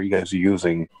thermometers are you guys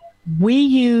using? We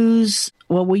use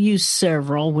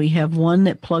several. We have one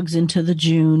that plugs into the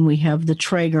June. We have the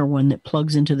Traeger one that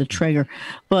plugs into the Traeger.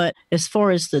 But as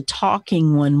far as the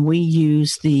talking one, we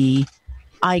use it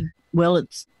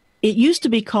used to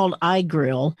be called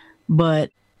iGrill, but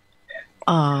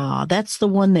that's the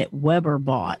one that Weber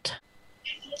bought.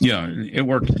 Yeah, it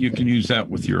works. You can use that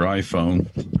with your iPhone,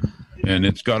 and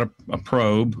it's got a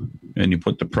probe, and you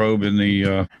put the probe in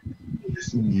the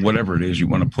whatever it is you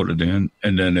want to put it in,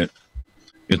 and then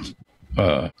it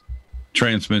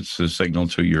transmits the signal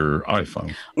to your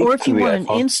iPhone. Or if you want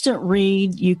an instant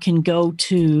read, you can go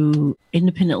to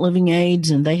Independent Living Aids,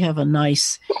 and they have a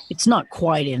nice. It's not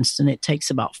quite instant; it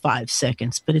takes about 5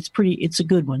 seconds, but it's a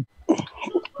good one.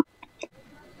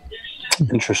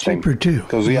 Interesting. Cheaper too.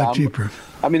 Cheaper.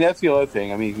 I mean, that's the other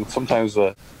thing. I mean, sometimes,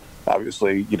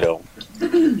 obviously,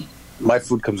 my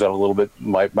food comes out a little bit.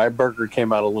 My burger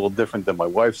came out a little different than my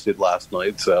wife's did last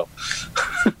night. So,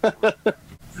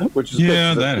 which is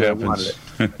good. That happens.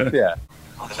 Yeah.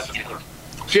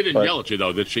 She didn't yell at you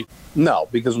though, did she? No,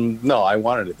 because I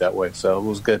wanted it that way, so it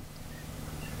was good.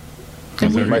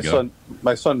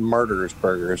 My son murders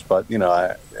burgers, but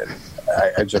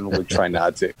I generally try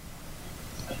not to.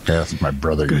 Yes, my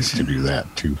brother used to do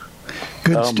that too.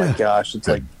 Good stuff. My gosh, it's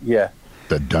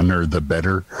the doner the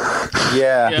better.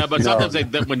 Yeah, yeah, but sometimes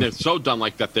when they're so done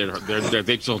like that,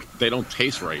 they don't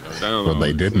taste right. I don't know. Well,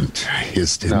 they didn't.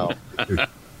 His didn't. No.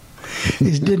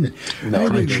 His didn't. No,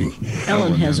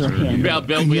 Ellen has her hand.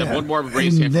 Bill, we have one more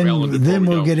raised hand for Ellen. Then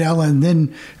we'll get Ellen.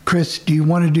 Then Chris, do you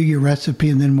want to do your recipe,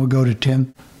 and then we'll go to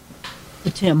Tim?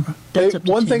 Tim.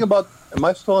 One thing about, am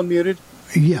I still unmuted?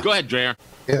 Yeah. Go ahead, JR.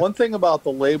 Yeah. One thing about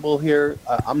the label here,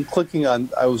 I'm clicking on.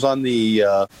 I was on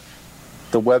the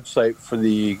website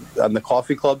on the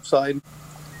Coffee Club side.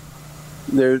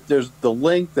 There's the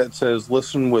link that says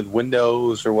 "Listen with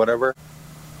Windows" or whatever.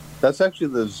 That's actually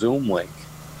the Zoom link.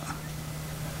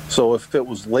 So if it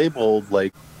was labeled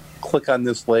like, click on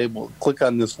this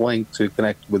link to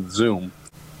connect with Zoom,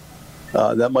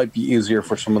 that might be easier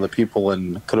for some of the people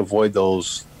and could avoid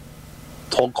those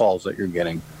toll calls that you're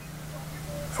getting.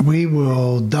 We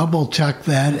will double check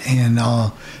that, and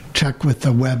I'll check with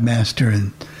the webmaster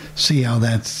and see how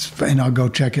and I'll go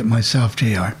check it myself,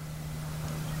 JR.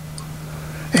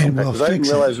 And we'll fix I didn't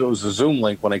realize it was a Zoom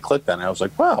link when I clicked on it. I was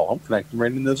like, wow, I'm connecting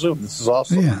right into Zoom. This is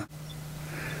awesome. Yeah.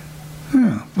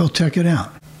 We'll check it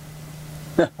out.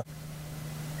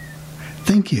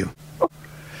 Thank you.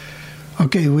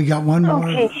 Okay, we got one more.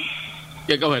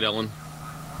 Yeah, go ahead, Ellen.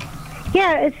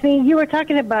 Yeah, it's me. You were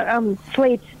talking about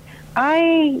slates.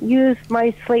 I use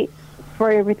my slate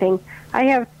for everything. I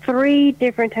have 3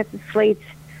 different types of slates.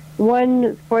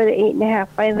 One for the 8.5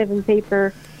 by 11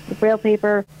 paper, the braille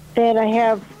paper. Then I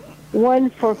have one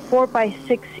for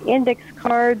 4x6 index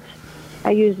cards,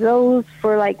 I use those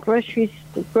for like grocery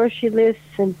lists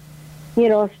and, you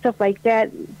know, stuff like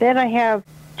that. Then I have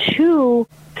 2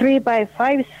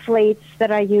 3x5 slates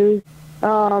that I use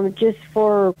just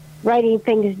for writing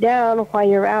things down while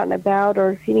you're out and about,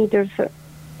 or if you need to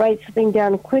write something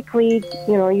down quickly,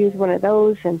 you know, use one of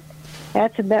those, and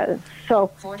that's about it.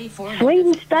 So, Slate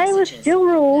and Stylus still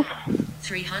rules.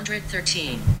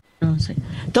 313.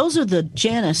 Those are the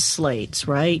Janus slates,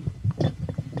 right?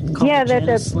 Yeah,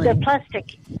 they're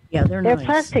plastic. Yeah, they're nice.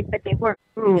 Plastic, but they work.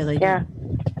 Yeah, they do.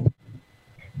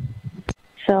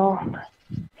 So,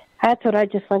 that's what I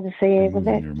just wanted to say with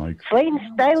that. Slate and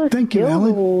Stylus Thank you, still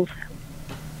Ellen. rules.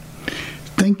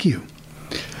 Thank you.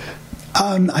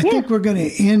 I think we're going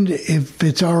to end, if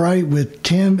it's all right with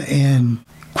Tim and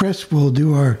Chris, we'll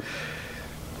do our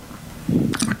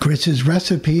Chris's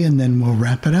recipe and then we'll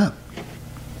wrap it up.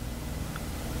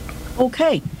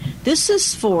 Okay, this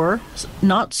is for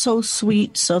not so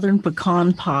sweet southern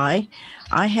pecan pie.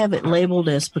 I have it labeled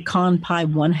as pecan pie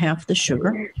 1/2 the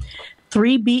sugar,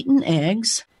 3 beaten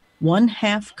eggs,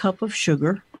 1/2 cup of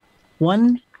sugar,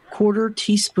 1/4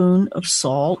 teaspoon of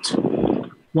salt,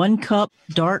 1 cup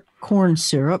dark corn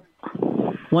syrup,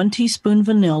 1 teaspoon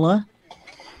vanilla,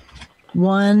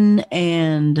 1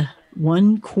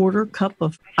 1/4 cup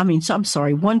of,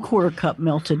 1/4 cup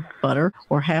melted butter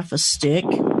or half a stick,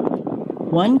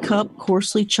 1 cup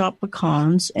coarsely chopped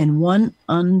pecans, and 1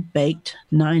 unbaked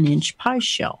 9-inch pie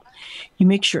shell. You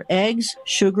mix your eggs,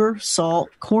 sugar, salt,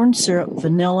 corn syrup,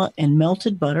 vanilla, and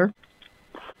melted butter.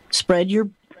 Spread your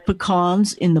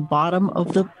pecans in the bottom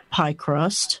of the pie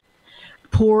crust.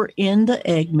 Pour in the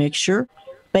egg mixture.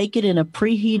 Bake it in a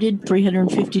preheated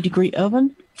 350-degree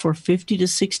oven for 50 to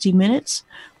 60 minutes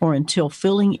or until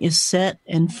filling is set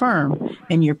and firm,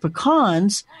 and your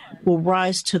pecans will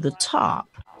rise to the top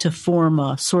to form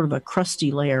a sort of a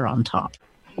crusty layer on top.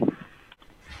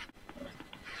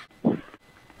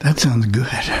 That sounds good.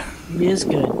 It is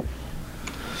good.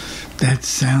 That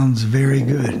sounds very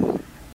good.